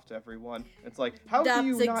boobs off to everyone. It's like, how do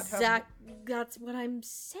you not have? That's what I'm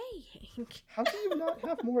saying. How do you not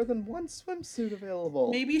have more than one swimsuit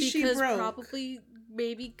available? Maybe she broke.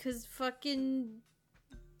 Because fucking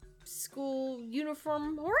school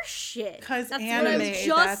uniform horseshit. Because that's anime. what I'm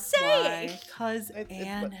just saying. Because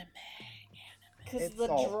anime. Because It's the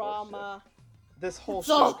all drama. This whole It's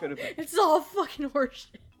show all- could have been. It's all fucking horseshit.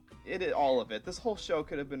 All of it. This whole show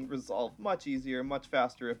could have been resolved much easier, much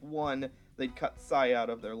faster if one, they'd cut Sai out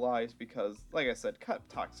of their lives because, like I said, cut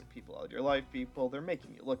toxic people out of your life, people. They're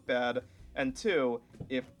making you look bad. And two,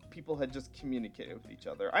 if people had just communicated with each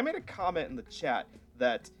other. I made a comment in the chat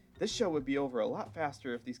that this show would be over a lot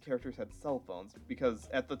faster if these characters had cell phones, because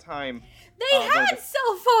at the time... They had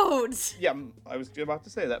cell phones! Yeah, I was about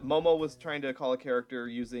to say that. Momo was trying to call a character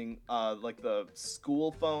using, the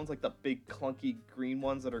school phones, like the big clunky green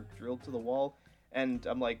ones that are drilled to the wall. And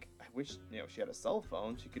I'm like, I wish, she had a cell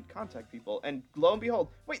phone. She could contact people. And lo and behold,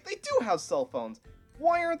 wait, they do have cell phones.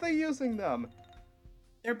 Why aren't they using them?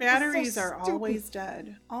 Their batteries so are stupid. always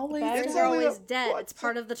dead. Always Batteries It's are only always a- dead. what? It's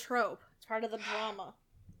part of the trope. It's part of the drama.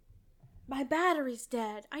 My battery's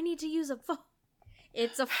dead. I need to use a phone.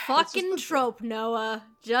 It's a fucking the- trope, Noah.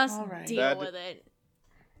 Just All right. deal That- with it.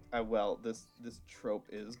 Well, this trope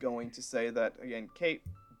is going to say that, again, Kate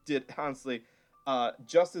did, honestly,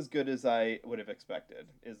 just as good as I would have expected.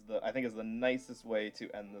 I think is the nicest way to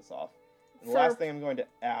end this off. And the last thing I'm going to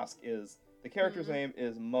ask is, the character's name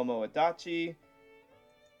is Momo Adachi.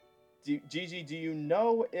 Gigi, do you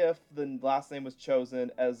know if the last name was chosen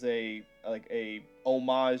as a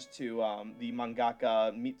homage to the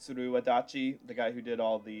mangaka Mitsuru Adachi, the guy who did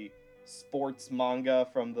all the sports manga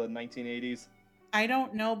from the 1980s? I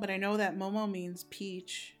don't know, but I know that Momo means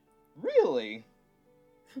peach. Really?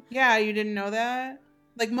 Yeah, you didn't know that?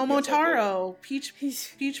 Like Momotaro, peach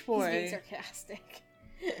He's being boy. sarcastic.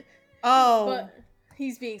 Oh, But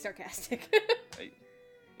he's being sarcastic.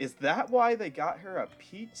 Is that why they got her a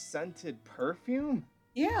peach-scented perfume?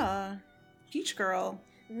 yeah, peach girl.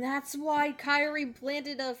 That's why Kyrie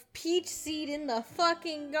planted a peach seed in the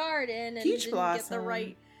fucking garden and Peach didn't blossom.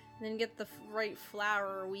 get the right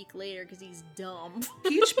flower a week later because he's dumb.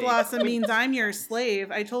 Peach blossom means I'm your slave.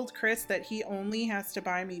 I told Chris that he only has to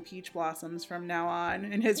buy me peach blossoms from now on,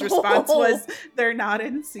 and his response was, "They're not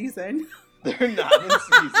in season." They're not in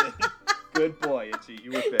season. Good boy, Itchy.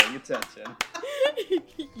 You were paying attention.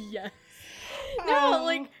 Yes. Oh. No,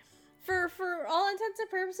 like for all intents and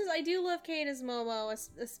purposes, I do love Kate as Momo,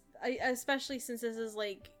 especially since this is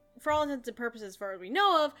like for all intents and purposes, as far as we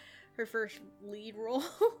know of, her first lead role.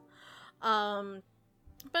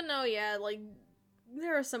 But no, yeah, like,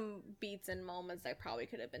 there are some beats and moments that probably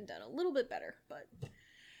could have been done a little bit better, but...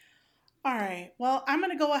 All right. Well, I'm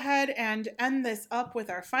going to go ahead and end this up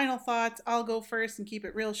with our final thoughts. I'll go first and keep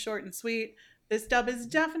it real short and sweet. This dub is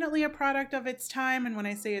definitely a product of its time, and when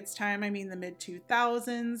I say its time, I mean the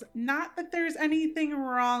mid-2000s. Not that there's anything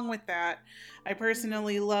wrong with that. I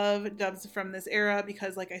personally love dubs from this era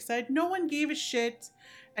because, like I said, no one gave a shit,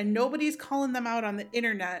 and nobody's calling them out on the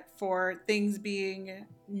internet for things being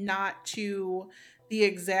not to the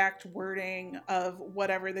exact wording of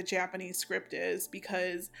whatever the Japanese script is,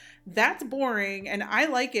 because that's boring, and I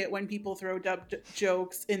like it when people throw dubbed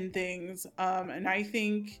jokes in things, and I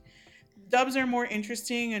think dubs are more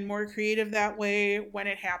interesting and more creative that way when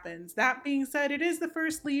it happens. That being said, it is the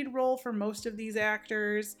first lead role for most of these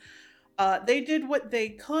actors. They did what they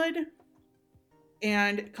could,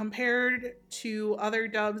 and compared to other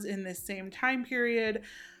dubs in this same time period,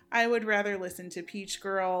 I would rather listen to Peach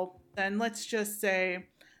Girl than, let's just say,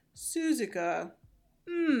 Suzuka.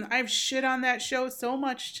 I've shit on that show so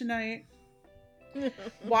much tonight. I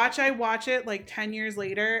watch it like 10 years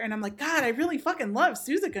later, and I'm like, God, I really fucking love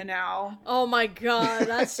Suzuka now. Oh my god,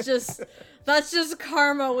 that's just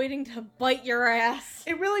karma waiting to bite your ass.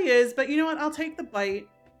 It really is, but you know what? I'll take the bite.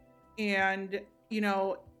 And, you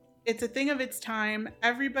know, it's a thing of its time.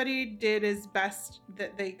 Everybody did as best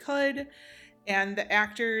that they could. And the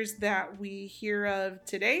actors that we hear of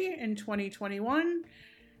today in 2021,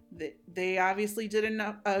 they obviously did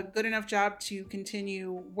a good enough job to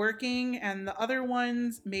continue working. And the other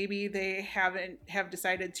ones, maybe they have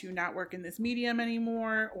decided to not work in this medium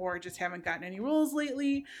anymore, or just haven't gotten any roles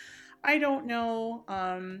lately. I don't know.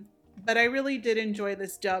 But I really did enjoy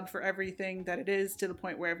this dub for everything that it is, to the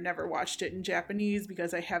point where I've never watched it in Japanese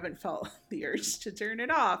because I haven't felt the urge to turn it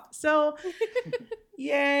off. So,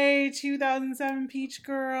 yay, 2007 Peach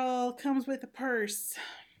Girl comes with a purse.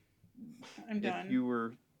 I'm done. If you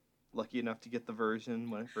were lucky enough to get the version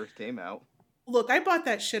when it first came out. Look, I bought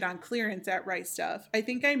that shit on clearance at Right Stuff. I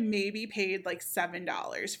think I maybe paid like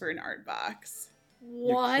 $7 for an art box.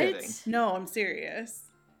 What? kidding. No, I'm serious.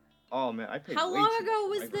 Oh man, I paid How way long too ago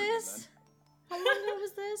much was for my version this? How long ago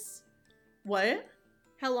was this? What?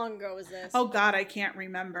 How long ago was this? Oh God, I can't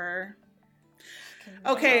remember.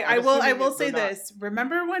 Okay, I'm I will assuming say they're not- this.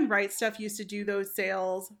 Remember when Right Stuff used to do those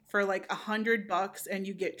sales for like $100 and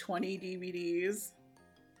you get 20 DVDs?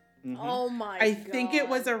 Mhm. Oh my I god. think it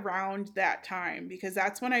was around that time, because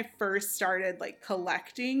that's when I first started like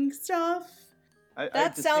collecting stuff. I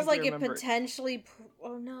That sounds like distinctly it remember- potentially.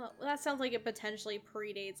 Oh no, that sounds like it potentially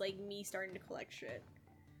predates like me starting to collect shit.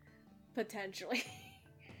 Potentially.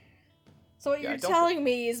 So what Yeah, I you're don't telling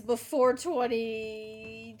me is before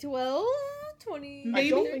 2012, 20. I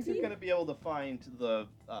don't think 2013? you're gonna be able to find the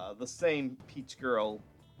same Peach Girl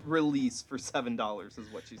release for $7, is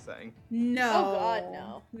what she's saying. No. Oh, God,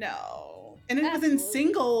 no. No. And it was in Absolutely.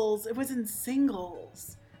 singles. It was in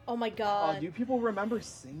singles. Oh my Oh, god. do people remember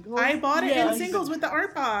singles? I bought it Yes. in singles with the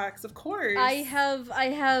art box, of course. I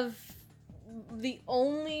have the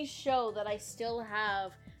only show that I still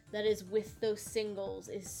have that is with those singles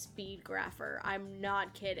is Speed Grapher. I'm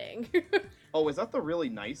not kidding. Oh, is that the really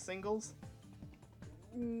nice singles?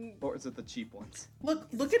 Mm, Or is it the cheap ones?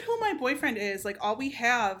 Look at who my boyfriend is. Like, all we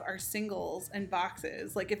have are singles and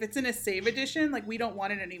boxes. Like, if it's in a save edition, like, we don't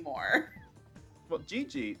want it anymore. Well,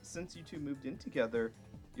 Gigi, since you two moved in together,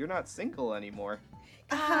 you're not single anymore.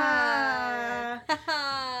 Ah.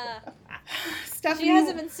 Stephanie, She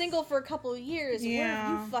hasn't been single for a couple of years. Where Yeah.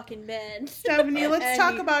 have you fucking been? Stephanie, let's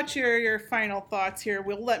talk Any- about your final thoughts here.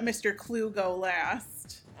 We'll let Mr. Clue go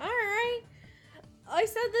last. Alright. I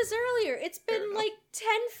said this earlier. It's Fair been enough. like 10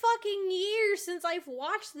 fucking years since I've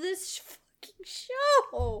watched this fucking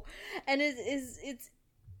show. And it's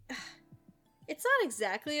not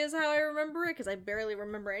exactly as how I remember it, because I barely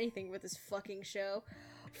remember anything with this fucking show.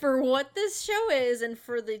 For what this show is, and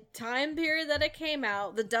for the time period that it came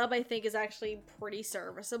out, the dub I think is actually pretty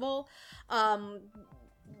serviceable.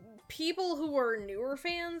 People who are newer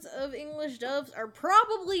fans of English dubs are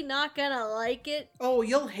probably not gonna like it. Oh,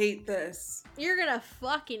 you'll hate this. You're gonna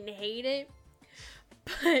fucking hate it.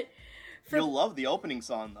 But for You'll love the opening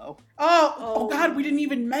song, though. Oh God, we didn't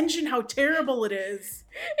even mention how terrible it is.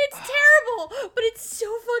 it's terrible, but it's so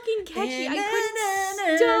fucking catchy. I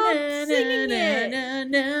couldn't stop singing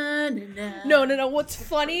it. No. What's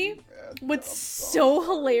funny? What's so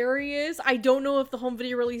hilarious? I don't know if the home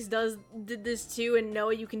video release did this too, and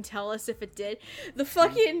Noah, you can tell us if it did. The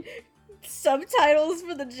fucking subtitles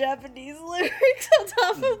for the Japanese lyrics on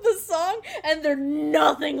top of the song, and they're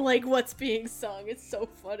nothing like what's being sung. It's so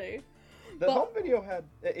funny. The home video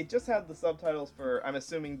it just had the subtitles for, I'm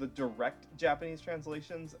assuming, the direct Japanese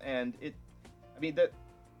translations, and it's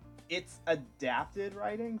adapted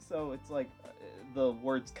writing, so it's like the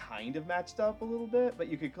words kind of matched up a little bit, but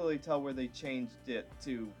you could clearly tell where they changed it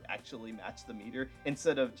to actually match the meter,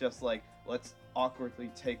 instead of just like, let's awkwardly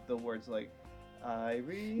take the words like, I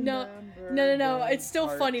remember. No. It's still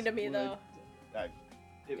hearts funny to me, would-" though.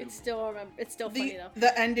 It's still funny, though.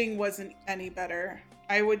 The ending wasn't any better.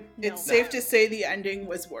 No. It's safe to say the ending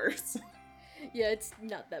was worse. Yeah, it's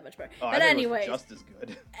not that much better. Oh, But I think anyway, it was just as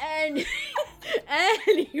good. And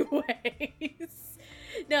anyways,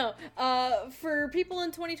 no. For people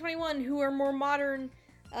in 2021 who are more modern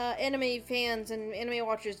anime fans and anime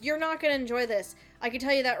watchers, you're not gonna enjoy this. I can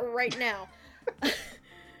tell you that right now.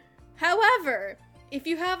 However, if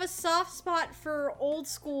you have a soft spot for old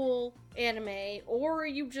school anime, or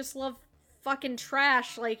you just love fucking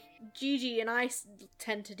trash like Gigi and I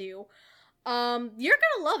tend to do, you're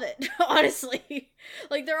gonna love it, honestly.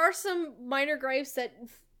 Like, there are some minor gripes that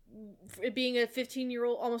it being a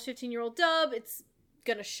 15-year-old, almost 15-year-old dub, it's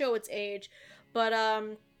gonna show its age, but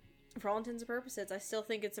for all intents and purposes, I still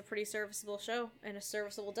think it's a pretty serviceable show and a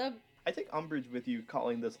serviceable dub. I take umbrage with you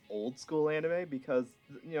calling this old school anime because,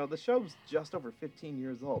 the show's just over 15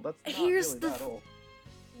 years old. That's not really that old.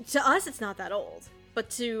 To us, it's not that old. But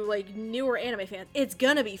to, like, newer anime fans, it's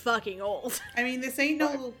gonna be fucking old. I mean, this ain't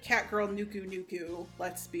no Catgirl Nuku Nuku,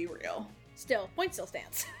 let's be real. Point still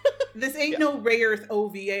stands. This ain't no Ray Earth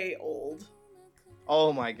OVA old.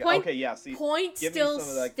 Oh my god. Okay, yeah, see. Point give still me some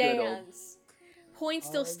of that good old- stands. Point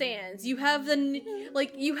still stands. You have the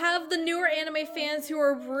newer anime fans who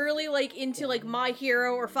are really like into like My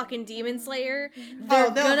Hero or fucking Demon Slayer.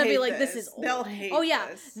 They're gonna be like, this is old. They'll hate Oh yeah,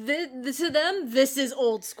 this. To them, this is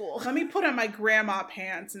old school. Let me put on my grandma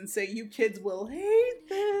pants and say, you kids will hate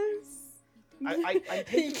this. I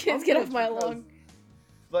take You kids get off my umbrage lawn. because,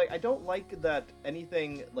 like, I don't like that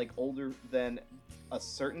anything like older than a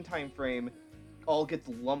certain time frame all gets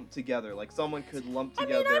lumped together. Like, someone could lump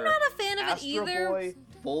together. I'm not a fan of it Astro either. Boy,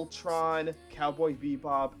 Voltron, Cowboy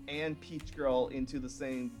Bebop, and Peach Girl into the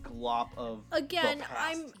same glop of Again, the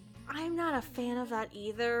past. I'm not a fan of that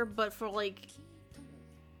either, but for like,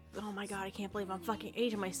 oh my god, I can't believe I'm fucking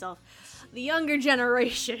aging myself. The younger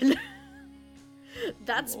generation,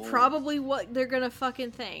 that's probably what they're gonna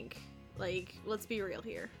fucking think. Like, let's be real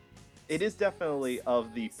here. It is definitely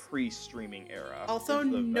of the pre-streaming era. Also,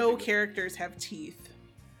 no characters have teeth.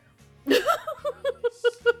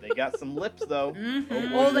 They got some lips, though.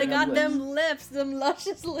 Mhm. Oh, they have got lips. them lips, them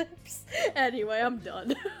luscious lips. Anyway, I'm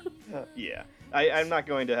done. Yeah, I'm not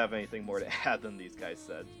going to have anything more to add than these guys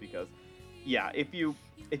said, because, yeah, if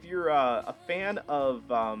you're a fan of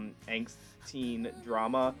angst teen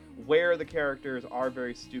drama where the characters are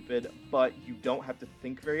very stupid, but you don't have to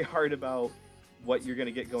think very hard about what you're going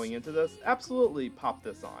to get going into this, absolutely pop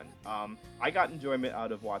this on. I got enjoyment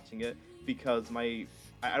out of watching it because I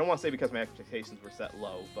don't want to say because my expectations were set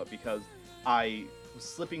low, but because I was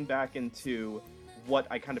slipping back into what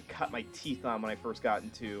I kind of cut my teeth on when I first got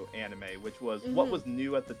into anime, which was what was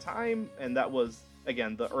new at the time, and that was,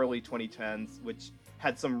 again, the early 2010s, which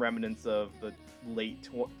had some remnants of the late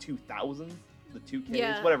 2000s, the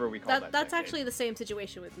 2Ks, whatever we call that. That's decade. actually the same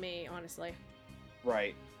situation with me, honestly.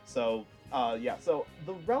 Right. So, so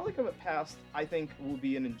the Relic of It Past, I think, will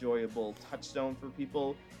be an enjoyable touchstone for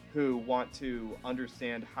people who want to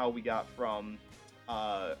understand how we got from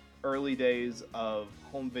early days of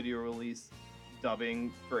home video release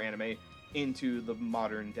dubbing for anime into the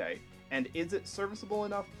modern day. And is it serviceable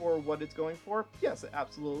enough for what it's going for? Yes, it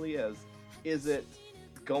absolutely is. Is it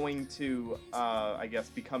going to, I guess,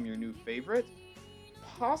 become your new favorite?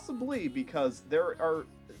 Possibly, because there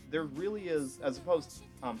really is, as opposed,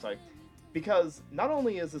 because not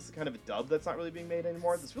only is this kind of a dub that's not really being made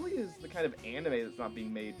anymore, this really is the kind of anime that's not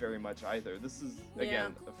being made very much either. This is,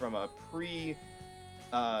 again, from a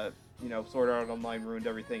Sword Art Online ruined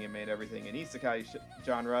everything and made everything an isekai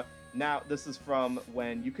genre. Now, this is from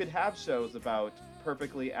when you could have shows about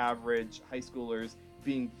perfectly average high schoolers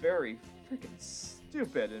being very freaking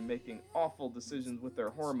stupid and making awful decisions with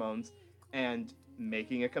their hormones, and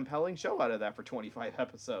making a compelling show out of that for 25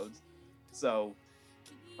 episodes. So,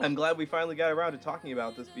 I'm glad we finally got around to talking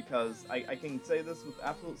about this, because I can say this with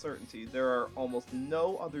absolute certainty. There are almost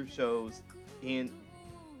no other shows in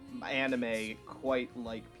anime quite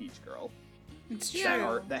like Peach Girl. It's Yeah.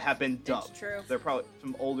 true. That have been dubbed. It's true. They're probably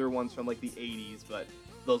some older ones from like the 80s, but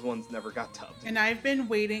those ones never got dubbed. And I've been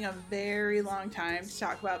waiting a very long time to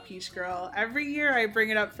talk about Peach Girl. Every year I bring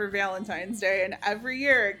it up for Valentine's Day, and every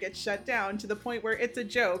year it gets shut down to the point where it's a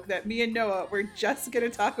joke that me and Noah were just going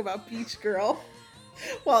to talk about Peach Girl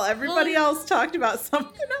while everybody else talked about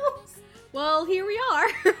something else. Well, here we are.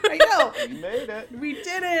 I know. You made it. We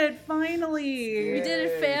did it, finally. We did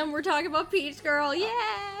it, fam. We're talking about Peach Girl. Yay!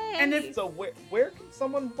 And if So where can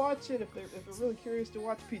someone watch it if they're really curious to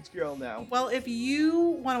watch Peach Girl now? Well, if you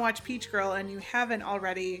want to watch Peach Girl and you haven't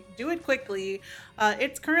already, do it quickly.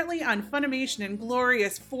 It's currently on Funimation in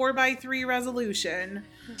glorious 4:3 resolution.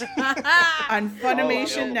 On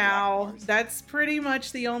Funimation Oh, now. platforms. That's pretty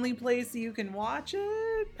much the only place you can watch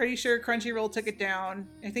it. Pretty sure Crunchyroll took it down.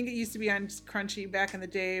 I think it used to be on Crunchy back in the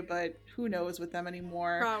day, but who knows with them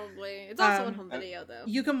anymore. Probably. It's also on Um, home video, though.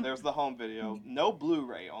 You can There's the home video. No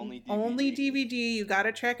Blu-ray, only DVD. only DVD. You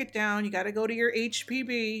gotta track it down. You gotta go to your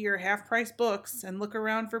HPB, your half-price books, and look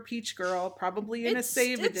around for Peach Girl. Probably in a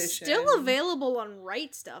save it's edition. still available on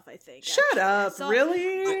Right Stuff, I think. Shut actually. I up! saw- Really?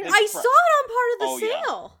 It's I saw it on part of the Oh, yeah.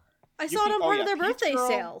 sale. I You saw it can- on oh, part yeah, of their Peach birthday Girl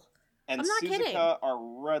sale. And I'm not Suzuka kidding. are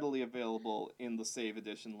readily available in the save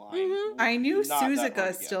edition line. Mhm. I knew Not that hard Suzuka to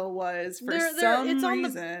get. still was for They're- some it's on the-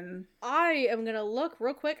 reason. I am gonna look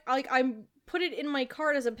real quick. Like I put it in my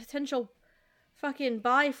cart as a potential fucking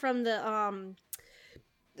buy from the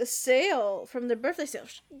sale, from the birthday sale.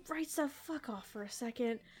 Right Stuff, fuck off for a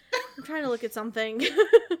second. I'm trying to look at something.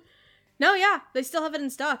 No, yeah, they still have it in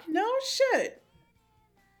stock. No shit.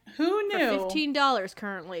 Who For knew? $15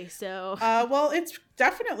 currently, so Well, it's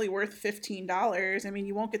definitely worth $15. I mean,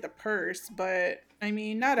 you won't get the purse, but I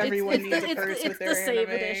mean, not everyone needs a purse with their the save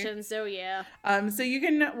anime. edition, so yeah. So you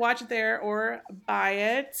can watch it there or buy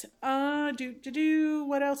it.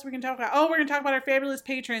 What else we can talk about? Oh, we're gonna talk about our fabulous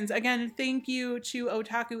patrons. Again, thank you to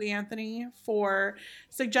Otaku Anthony for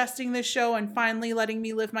suggesting this show and finally letting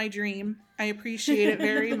me live my dream. I appreciate it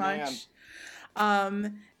very much.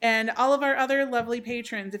 And all of our other lovely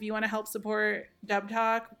patrons, if you want to help support Dub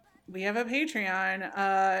Talk, we have a Patreon.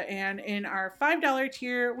 And in our $5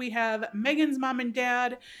 tier, we have Megan's mom and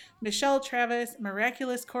dad, Michelle Travis,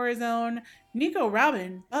 Miraculous Corazon, Nico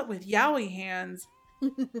Robin, but with yaoi hands,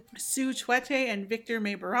 Sue Chuete and Victor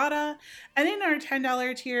Maybarata. And in our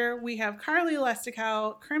 $10 tier, we have Carly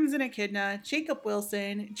Lesticow, Crimson Echidna, Jacob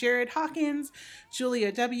Wilson, Jared Hawkins,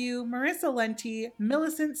 Julia W., Marissa Lenti,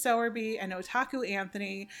 Millicent Sowerby, and Otaku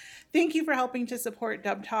Anthony. Thank you for helping to support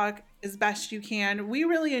Dub Talk as best you can. We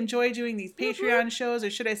really enjoy doing these Patreon shows, or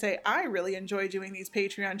should I say, I really enjoy doing these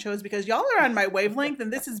Patreon shows because y'all are on my wavelength,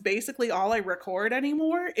 and this is basically all I record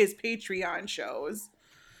anymore is Patreon shows.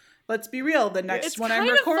 Let's be real, the next It's one I'm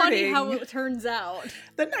kind of recording, funny how it turns out.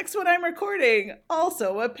 the next one I'm recording,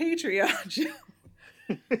 also a Patreon show.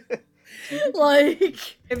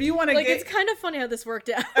 Like If you want to it's get, kind of funny how this worked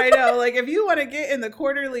out. I know, like if you want to get in the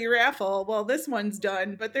quarterly raffle, well, this one's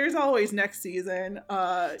done, but there's always next season.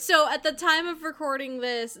 So at the time of recording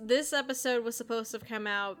this episode was supposed to have come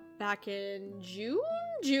out back in June.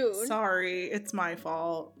 Sorry, it's my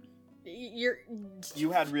fault.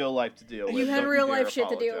 You had real life to deal with. You had Don't real dare life shit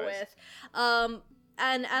to deal apologize. with.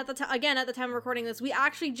 And at the time, again, at the time of recording this, we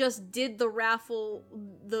actually just did the raffle,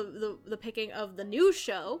 the picking of the new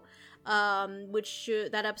show,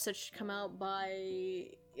 that episode should come out by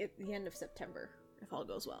at the end of September, if all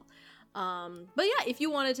goes well. But yeah, if you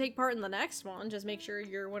want to take part in the next one, just make sure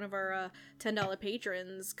you're one of our $10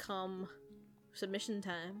 patrons come submission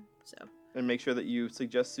time. So. And make sure that you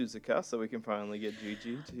suggest Suzuka so we can finally get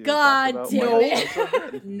Gigi to God talk about damn why it. it's so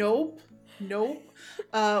good. Nope. We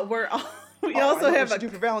Oh, I also know what have we a. should do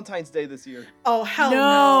for Valentine's Day this year. Oh hell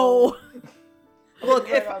No. no! Look,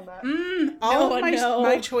 Right if on that. all No, of my no.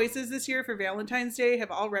 my choices this year for Valentine's Day have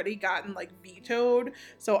already gotten like vetoed,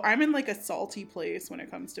 so I'm in like a salty place when it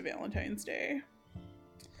comes to Valentine's Day.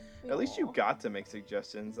 At least you got to make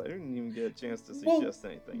suggestions. I didn't even get a chance to Well, suggest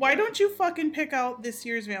anything. Why yet. don't you fucking pick out this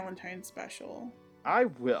year's Valentine's special? I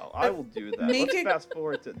will. I will do that. Make Let's it- fast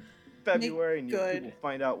forward to February and you good. will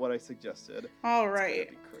find out what I suggested. All It's right.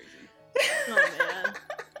 gonna be crazy. Oh man.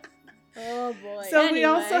 Oh boy. So we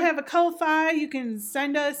also Anyway. have a Ko-Fi. You can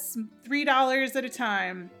send us $3 at a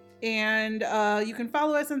time. And you can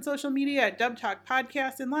follow us on social media at Dub Talk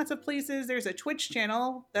Podcast in lots of places. There's a Twitch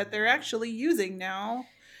channel that they're actually using now.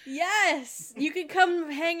 Yes, you can come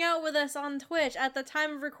hang out with us on Twitch. At the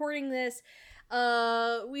time of recording this,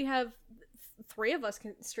 we have three of us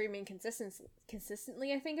streaming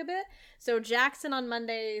consistently, I think, a bit. So Jackson on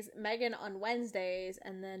Mondays, Megan on Wednesdays,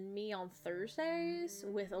 and then me on Thursdays,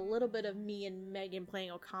 with a little bit of me and Megan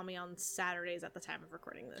playing Okami on Saturdays at the time of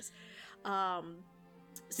recording this.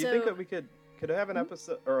 Do you think that we could Could I have an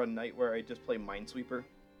episode or a night where I just play Minesweeper?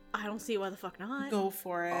 I don't see why the fuck not. Go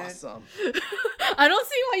for it. Awesome. I don't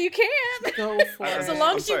see why you can't. Go for it. So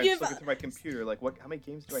long I'm as sorry, you I'm just give- looking through my computer. Like, how many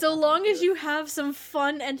games do I? So have long on as here? you have some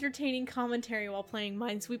fun, entertaining commentary while playing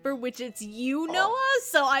Minesweeper, which it's you, Oh. Noah,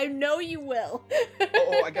 so I know you will.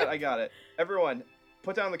 Oh, I got it. Everyone,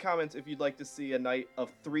 put down in the comments if you'd like to see a night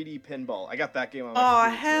of 3D pinball. I got that game on my Oh,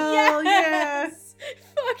 computer, too. hell yes.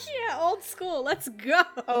 Fuck yeah, old school. Let's go.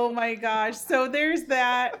 Oh my gosh. So there's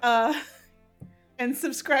that. And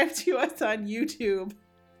subscribe to us on YouTube.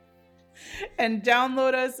 And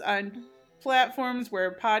download us on platforms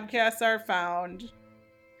where podcasts are found.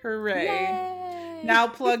 Hooray. Yay. Now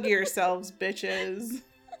plug yourselves, bitches.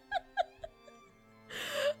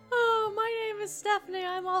 Oh, my name is Stephanie.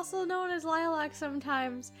 I'm also known as Lilac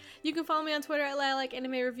sometimes. You can follow me on Twitter at Lilac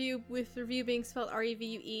Anime Review, with review being spelled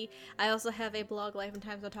REVUE. I also have a blog,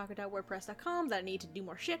 lifeandtimesontalker.wordpress.com, that I need to do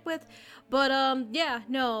more shit with. But, yeah,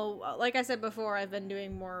 no, like I said before, I've been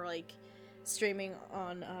doing more, like, streaming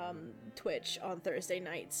on, Twitch on Thursday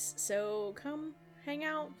nights. So come hang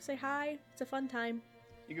out, say hi. It's a fun time.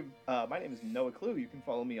 You can. My name is Noah Clue. You can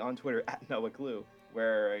follow me on Twitter at Noah Clue,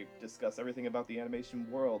 where I discuss everything about the animation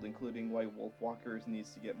world, including why Wolfwalkers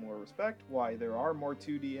needs to get more respect, why there are more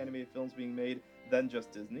 2D animated films being made than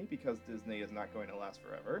just Disney, because Disney is not going to last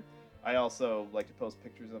forever. I also like to post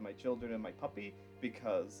pictures of my children and my puppy,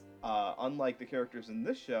 because unlike the characters in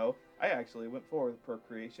this show, I actually went forward with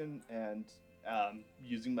procreation and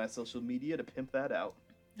using my social media to pimp that out.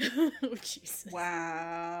 Oh, Jesus.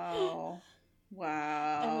 Wow.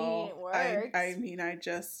 Wow. I mean, it works. I mean, I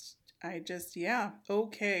just, yeah.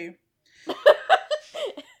 Okay.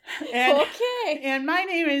 And, Okay. and my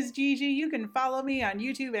name is Gigi. You can follow me on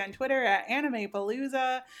YouTube and Twitter at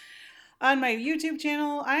Animepalooza. On my YouTube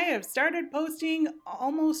channel, I have started posting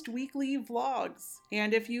almost weekly vlogs.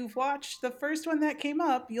 And if you've watched the first one that came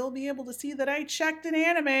up, you'll be able to see that I checked an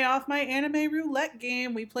anime off my anime roulette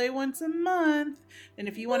game. We play once a month. And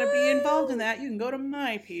if you want to be involved in that, you can go to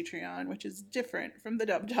my Patreon, which is different from the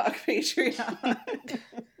Dub Talk Patreon.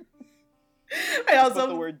 I Put the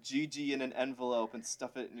also... word GG in an envelope and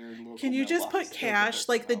stuff it in your local Can you just mailbox. put cash,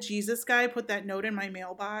 like the Jesus guy put that note in my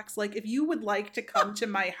mailbox? Like, if you would like to come to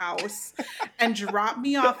my house and drop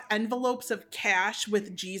me off envelopes of cash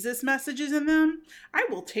with Jesus messages in them, I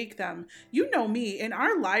will take them. You know me, in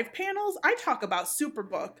our live panels, I talk about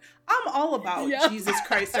Superbook. I'm all about Yeah. Jesus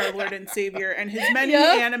Christ, our Lord and Savior, and his many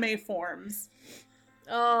Yeah. anime forms.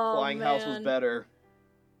 Oh, Flying man. House was better.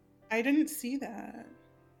 I didn't see that.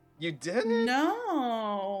 You didn't?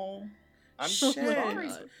 No. I'm Shit. sorry.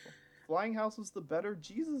 Flying House was the better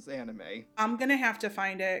Jesus anime. I'm gonna have to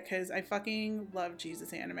find it because I fucking love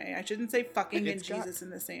Jesus anime. I shouldn't say fucking and It's got- Jesus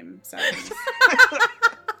in the same sentence.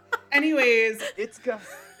 Anyways, It's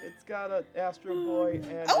got an Astro Boy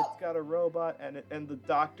and Oh! it's got a robot and the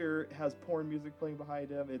doctor has porn music playing behind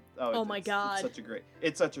him. Oh my God.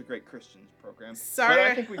 It's such a great Christian program. Sorry. But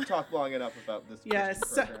I think we've talked long enough about this yes,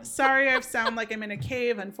 Christian program. sorry I sound like I'm in a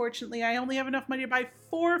cave. Unfortunately, I only have enough money to buy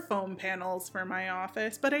 4 foam panels for my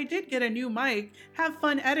office, but I did get a new mic. Have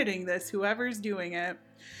fun editing this, whoever's doing it.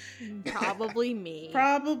 Probably me.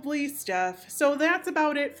 Probably Steph. So that's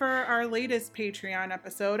about it for our latest Patreon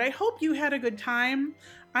episode. I hope you had a good time.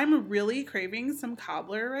 I'm really craving some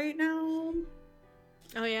cobbler right now.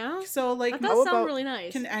 Oh, yeah? So, like, That how does sound about- really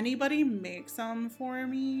nice. can anybody make some for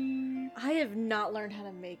me? I have not learned how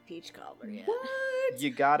to make peach cobbler yet. What? You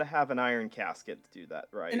gotta have an iron casket to do that,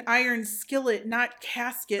 right? An iron skillet, not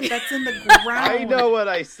casket. That's in the ground. I know what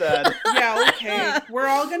I said. Yeah, okay. We're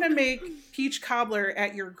all gonna make peach cobbler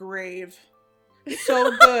at your grave.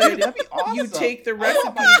 So good. That'd be awesome. You take the I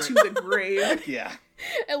recipe love to the grave. Heck yeah.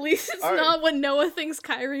 At least it's All right. not what Noah thinks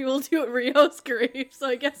Kyrie will do at Rio's grave, so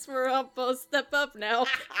I guess we're up a step up now.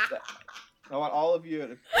 I want all of you to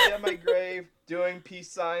be at my grave doing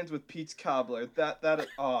peace signs with peach cobbler.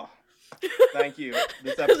 Oh, thank you.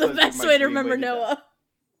 This episode The best way to remember Noah.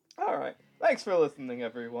 All right. Thanks for listening,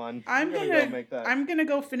 everyone. I'm We're gonna go make that. I'm gonna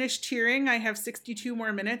go finish cheering. I have 62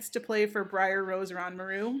 more minutes to play for Briar Rose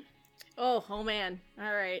Ronmaru. Oh man.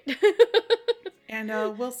 Alright. And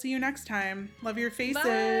we'll see you next time. Love your faces.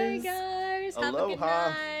 Bye, guys. Have a good Aloha.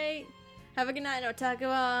 night. Have a good night,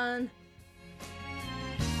 Otakuan.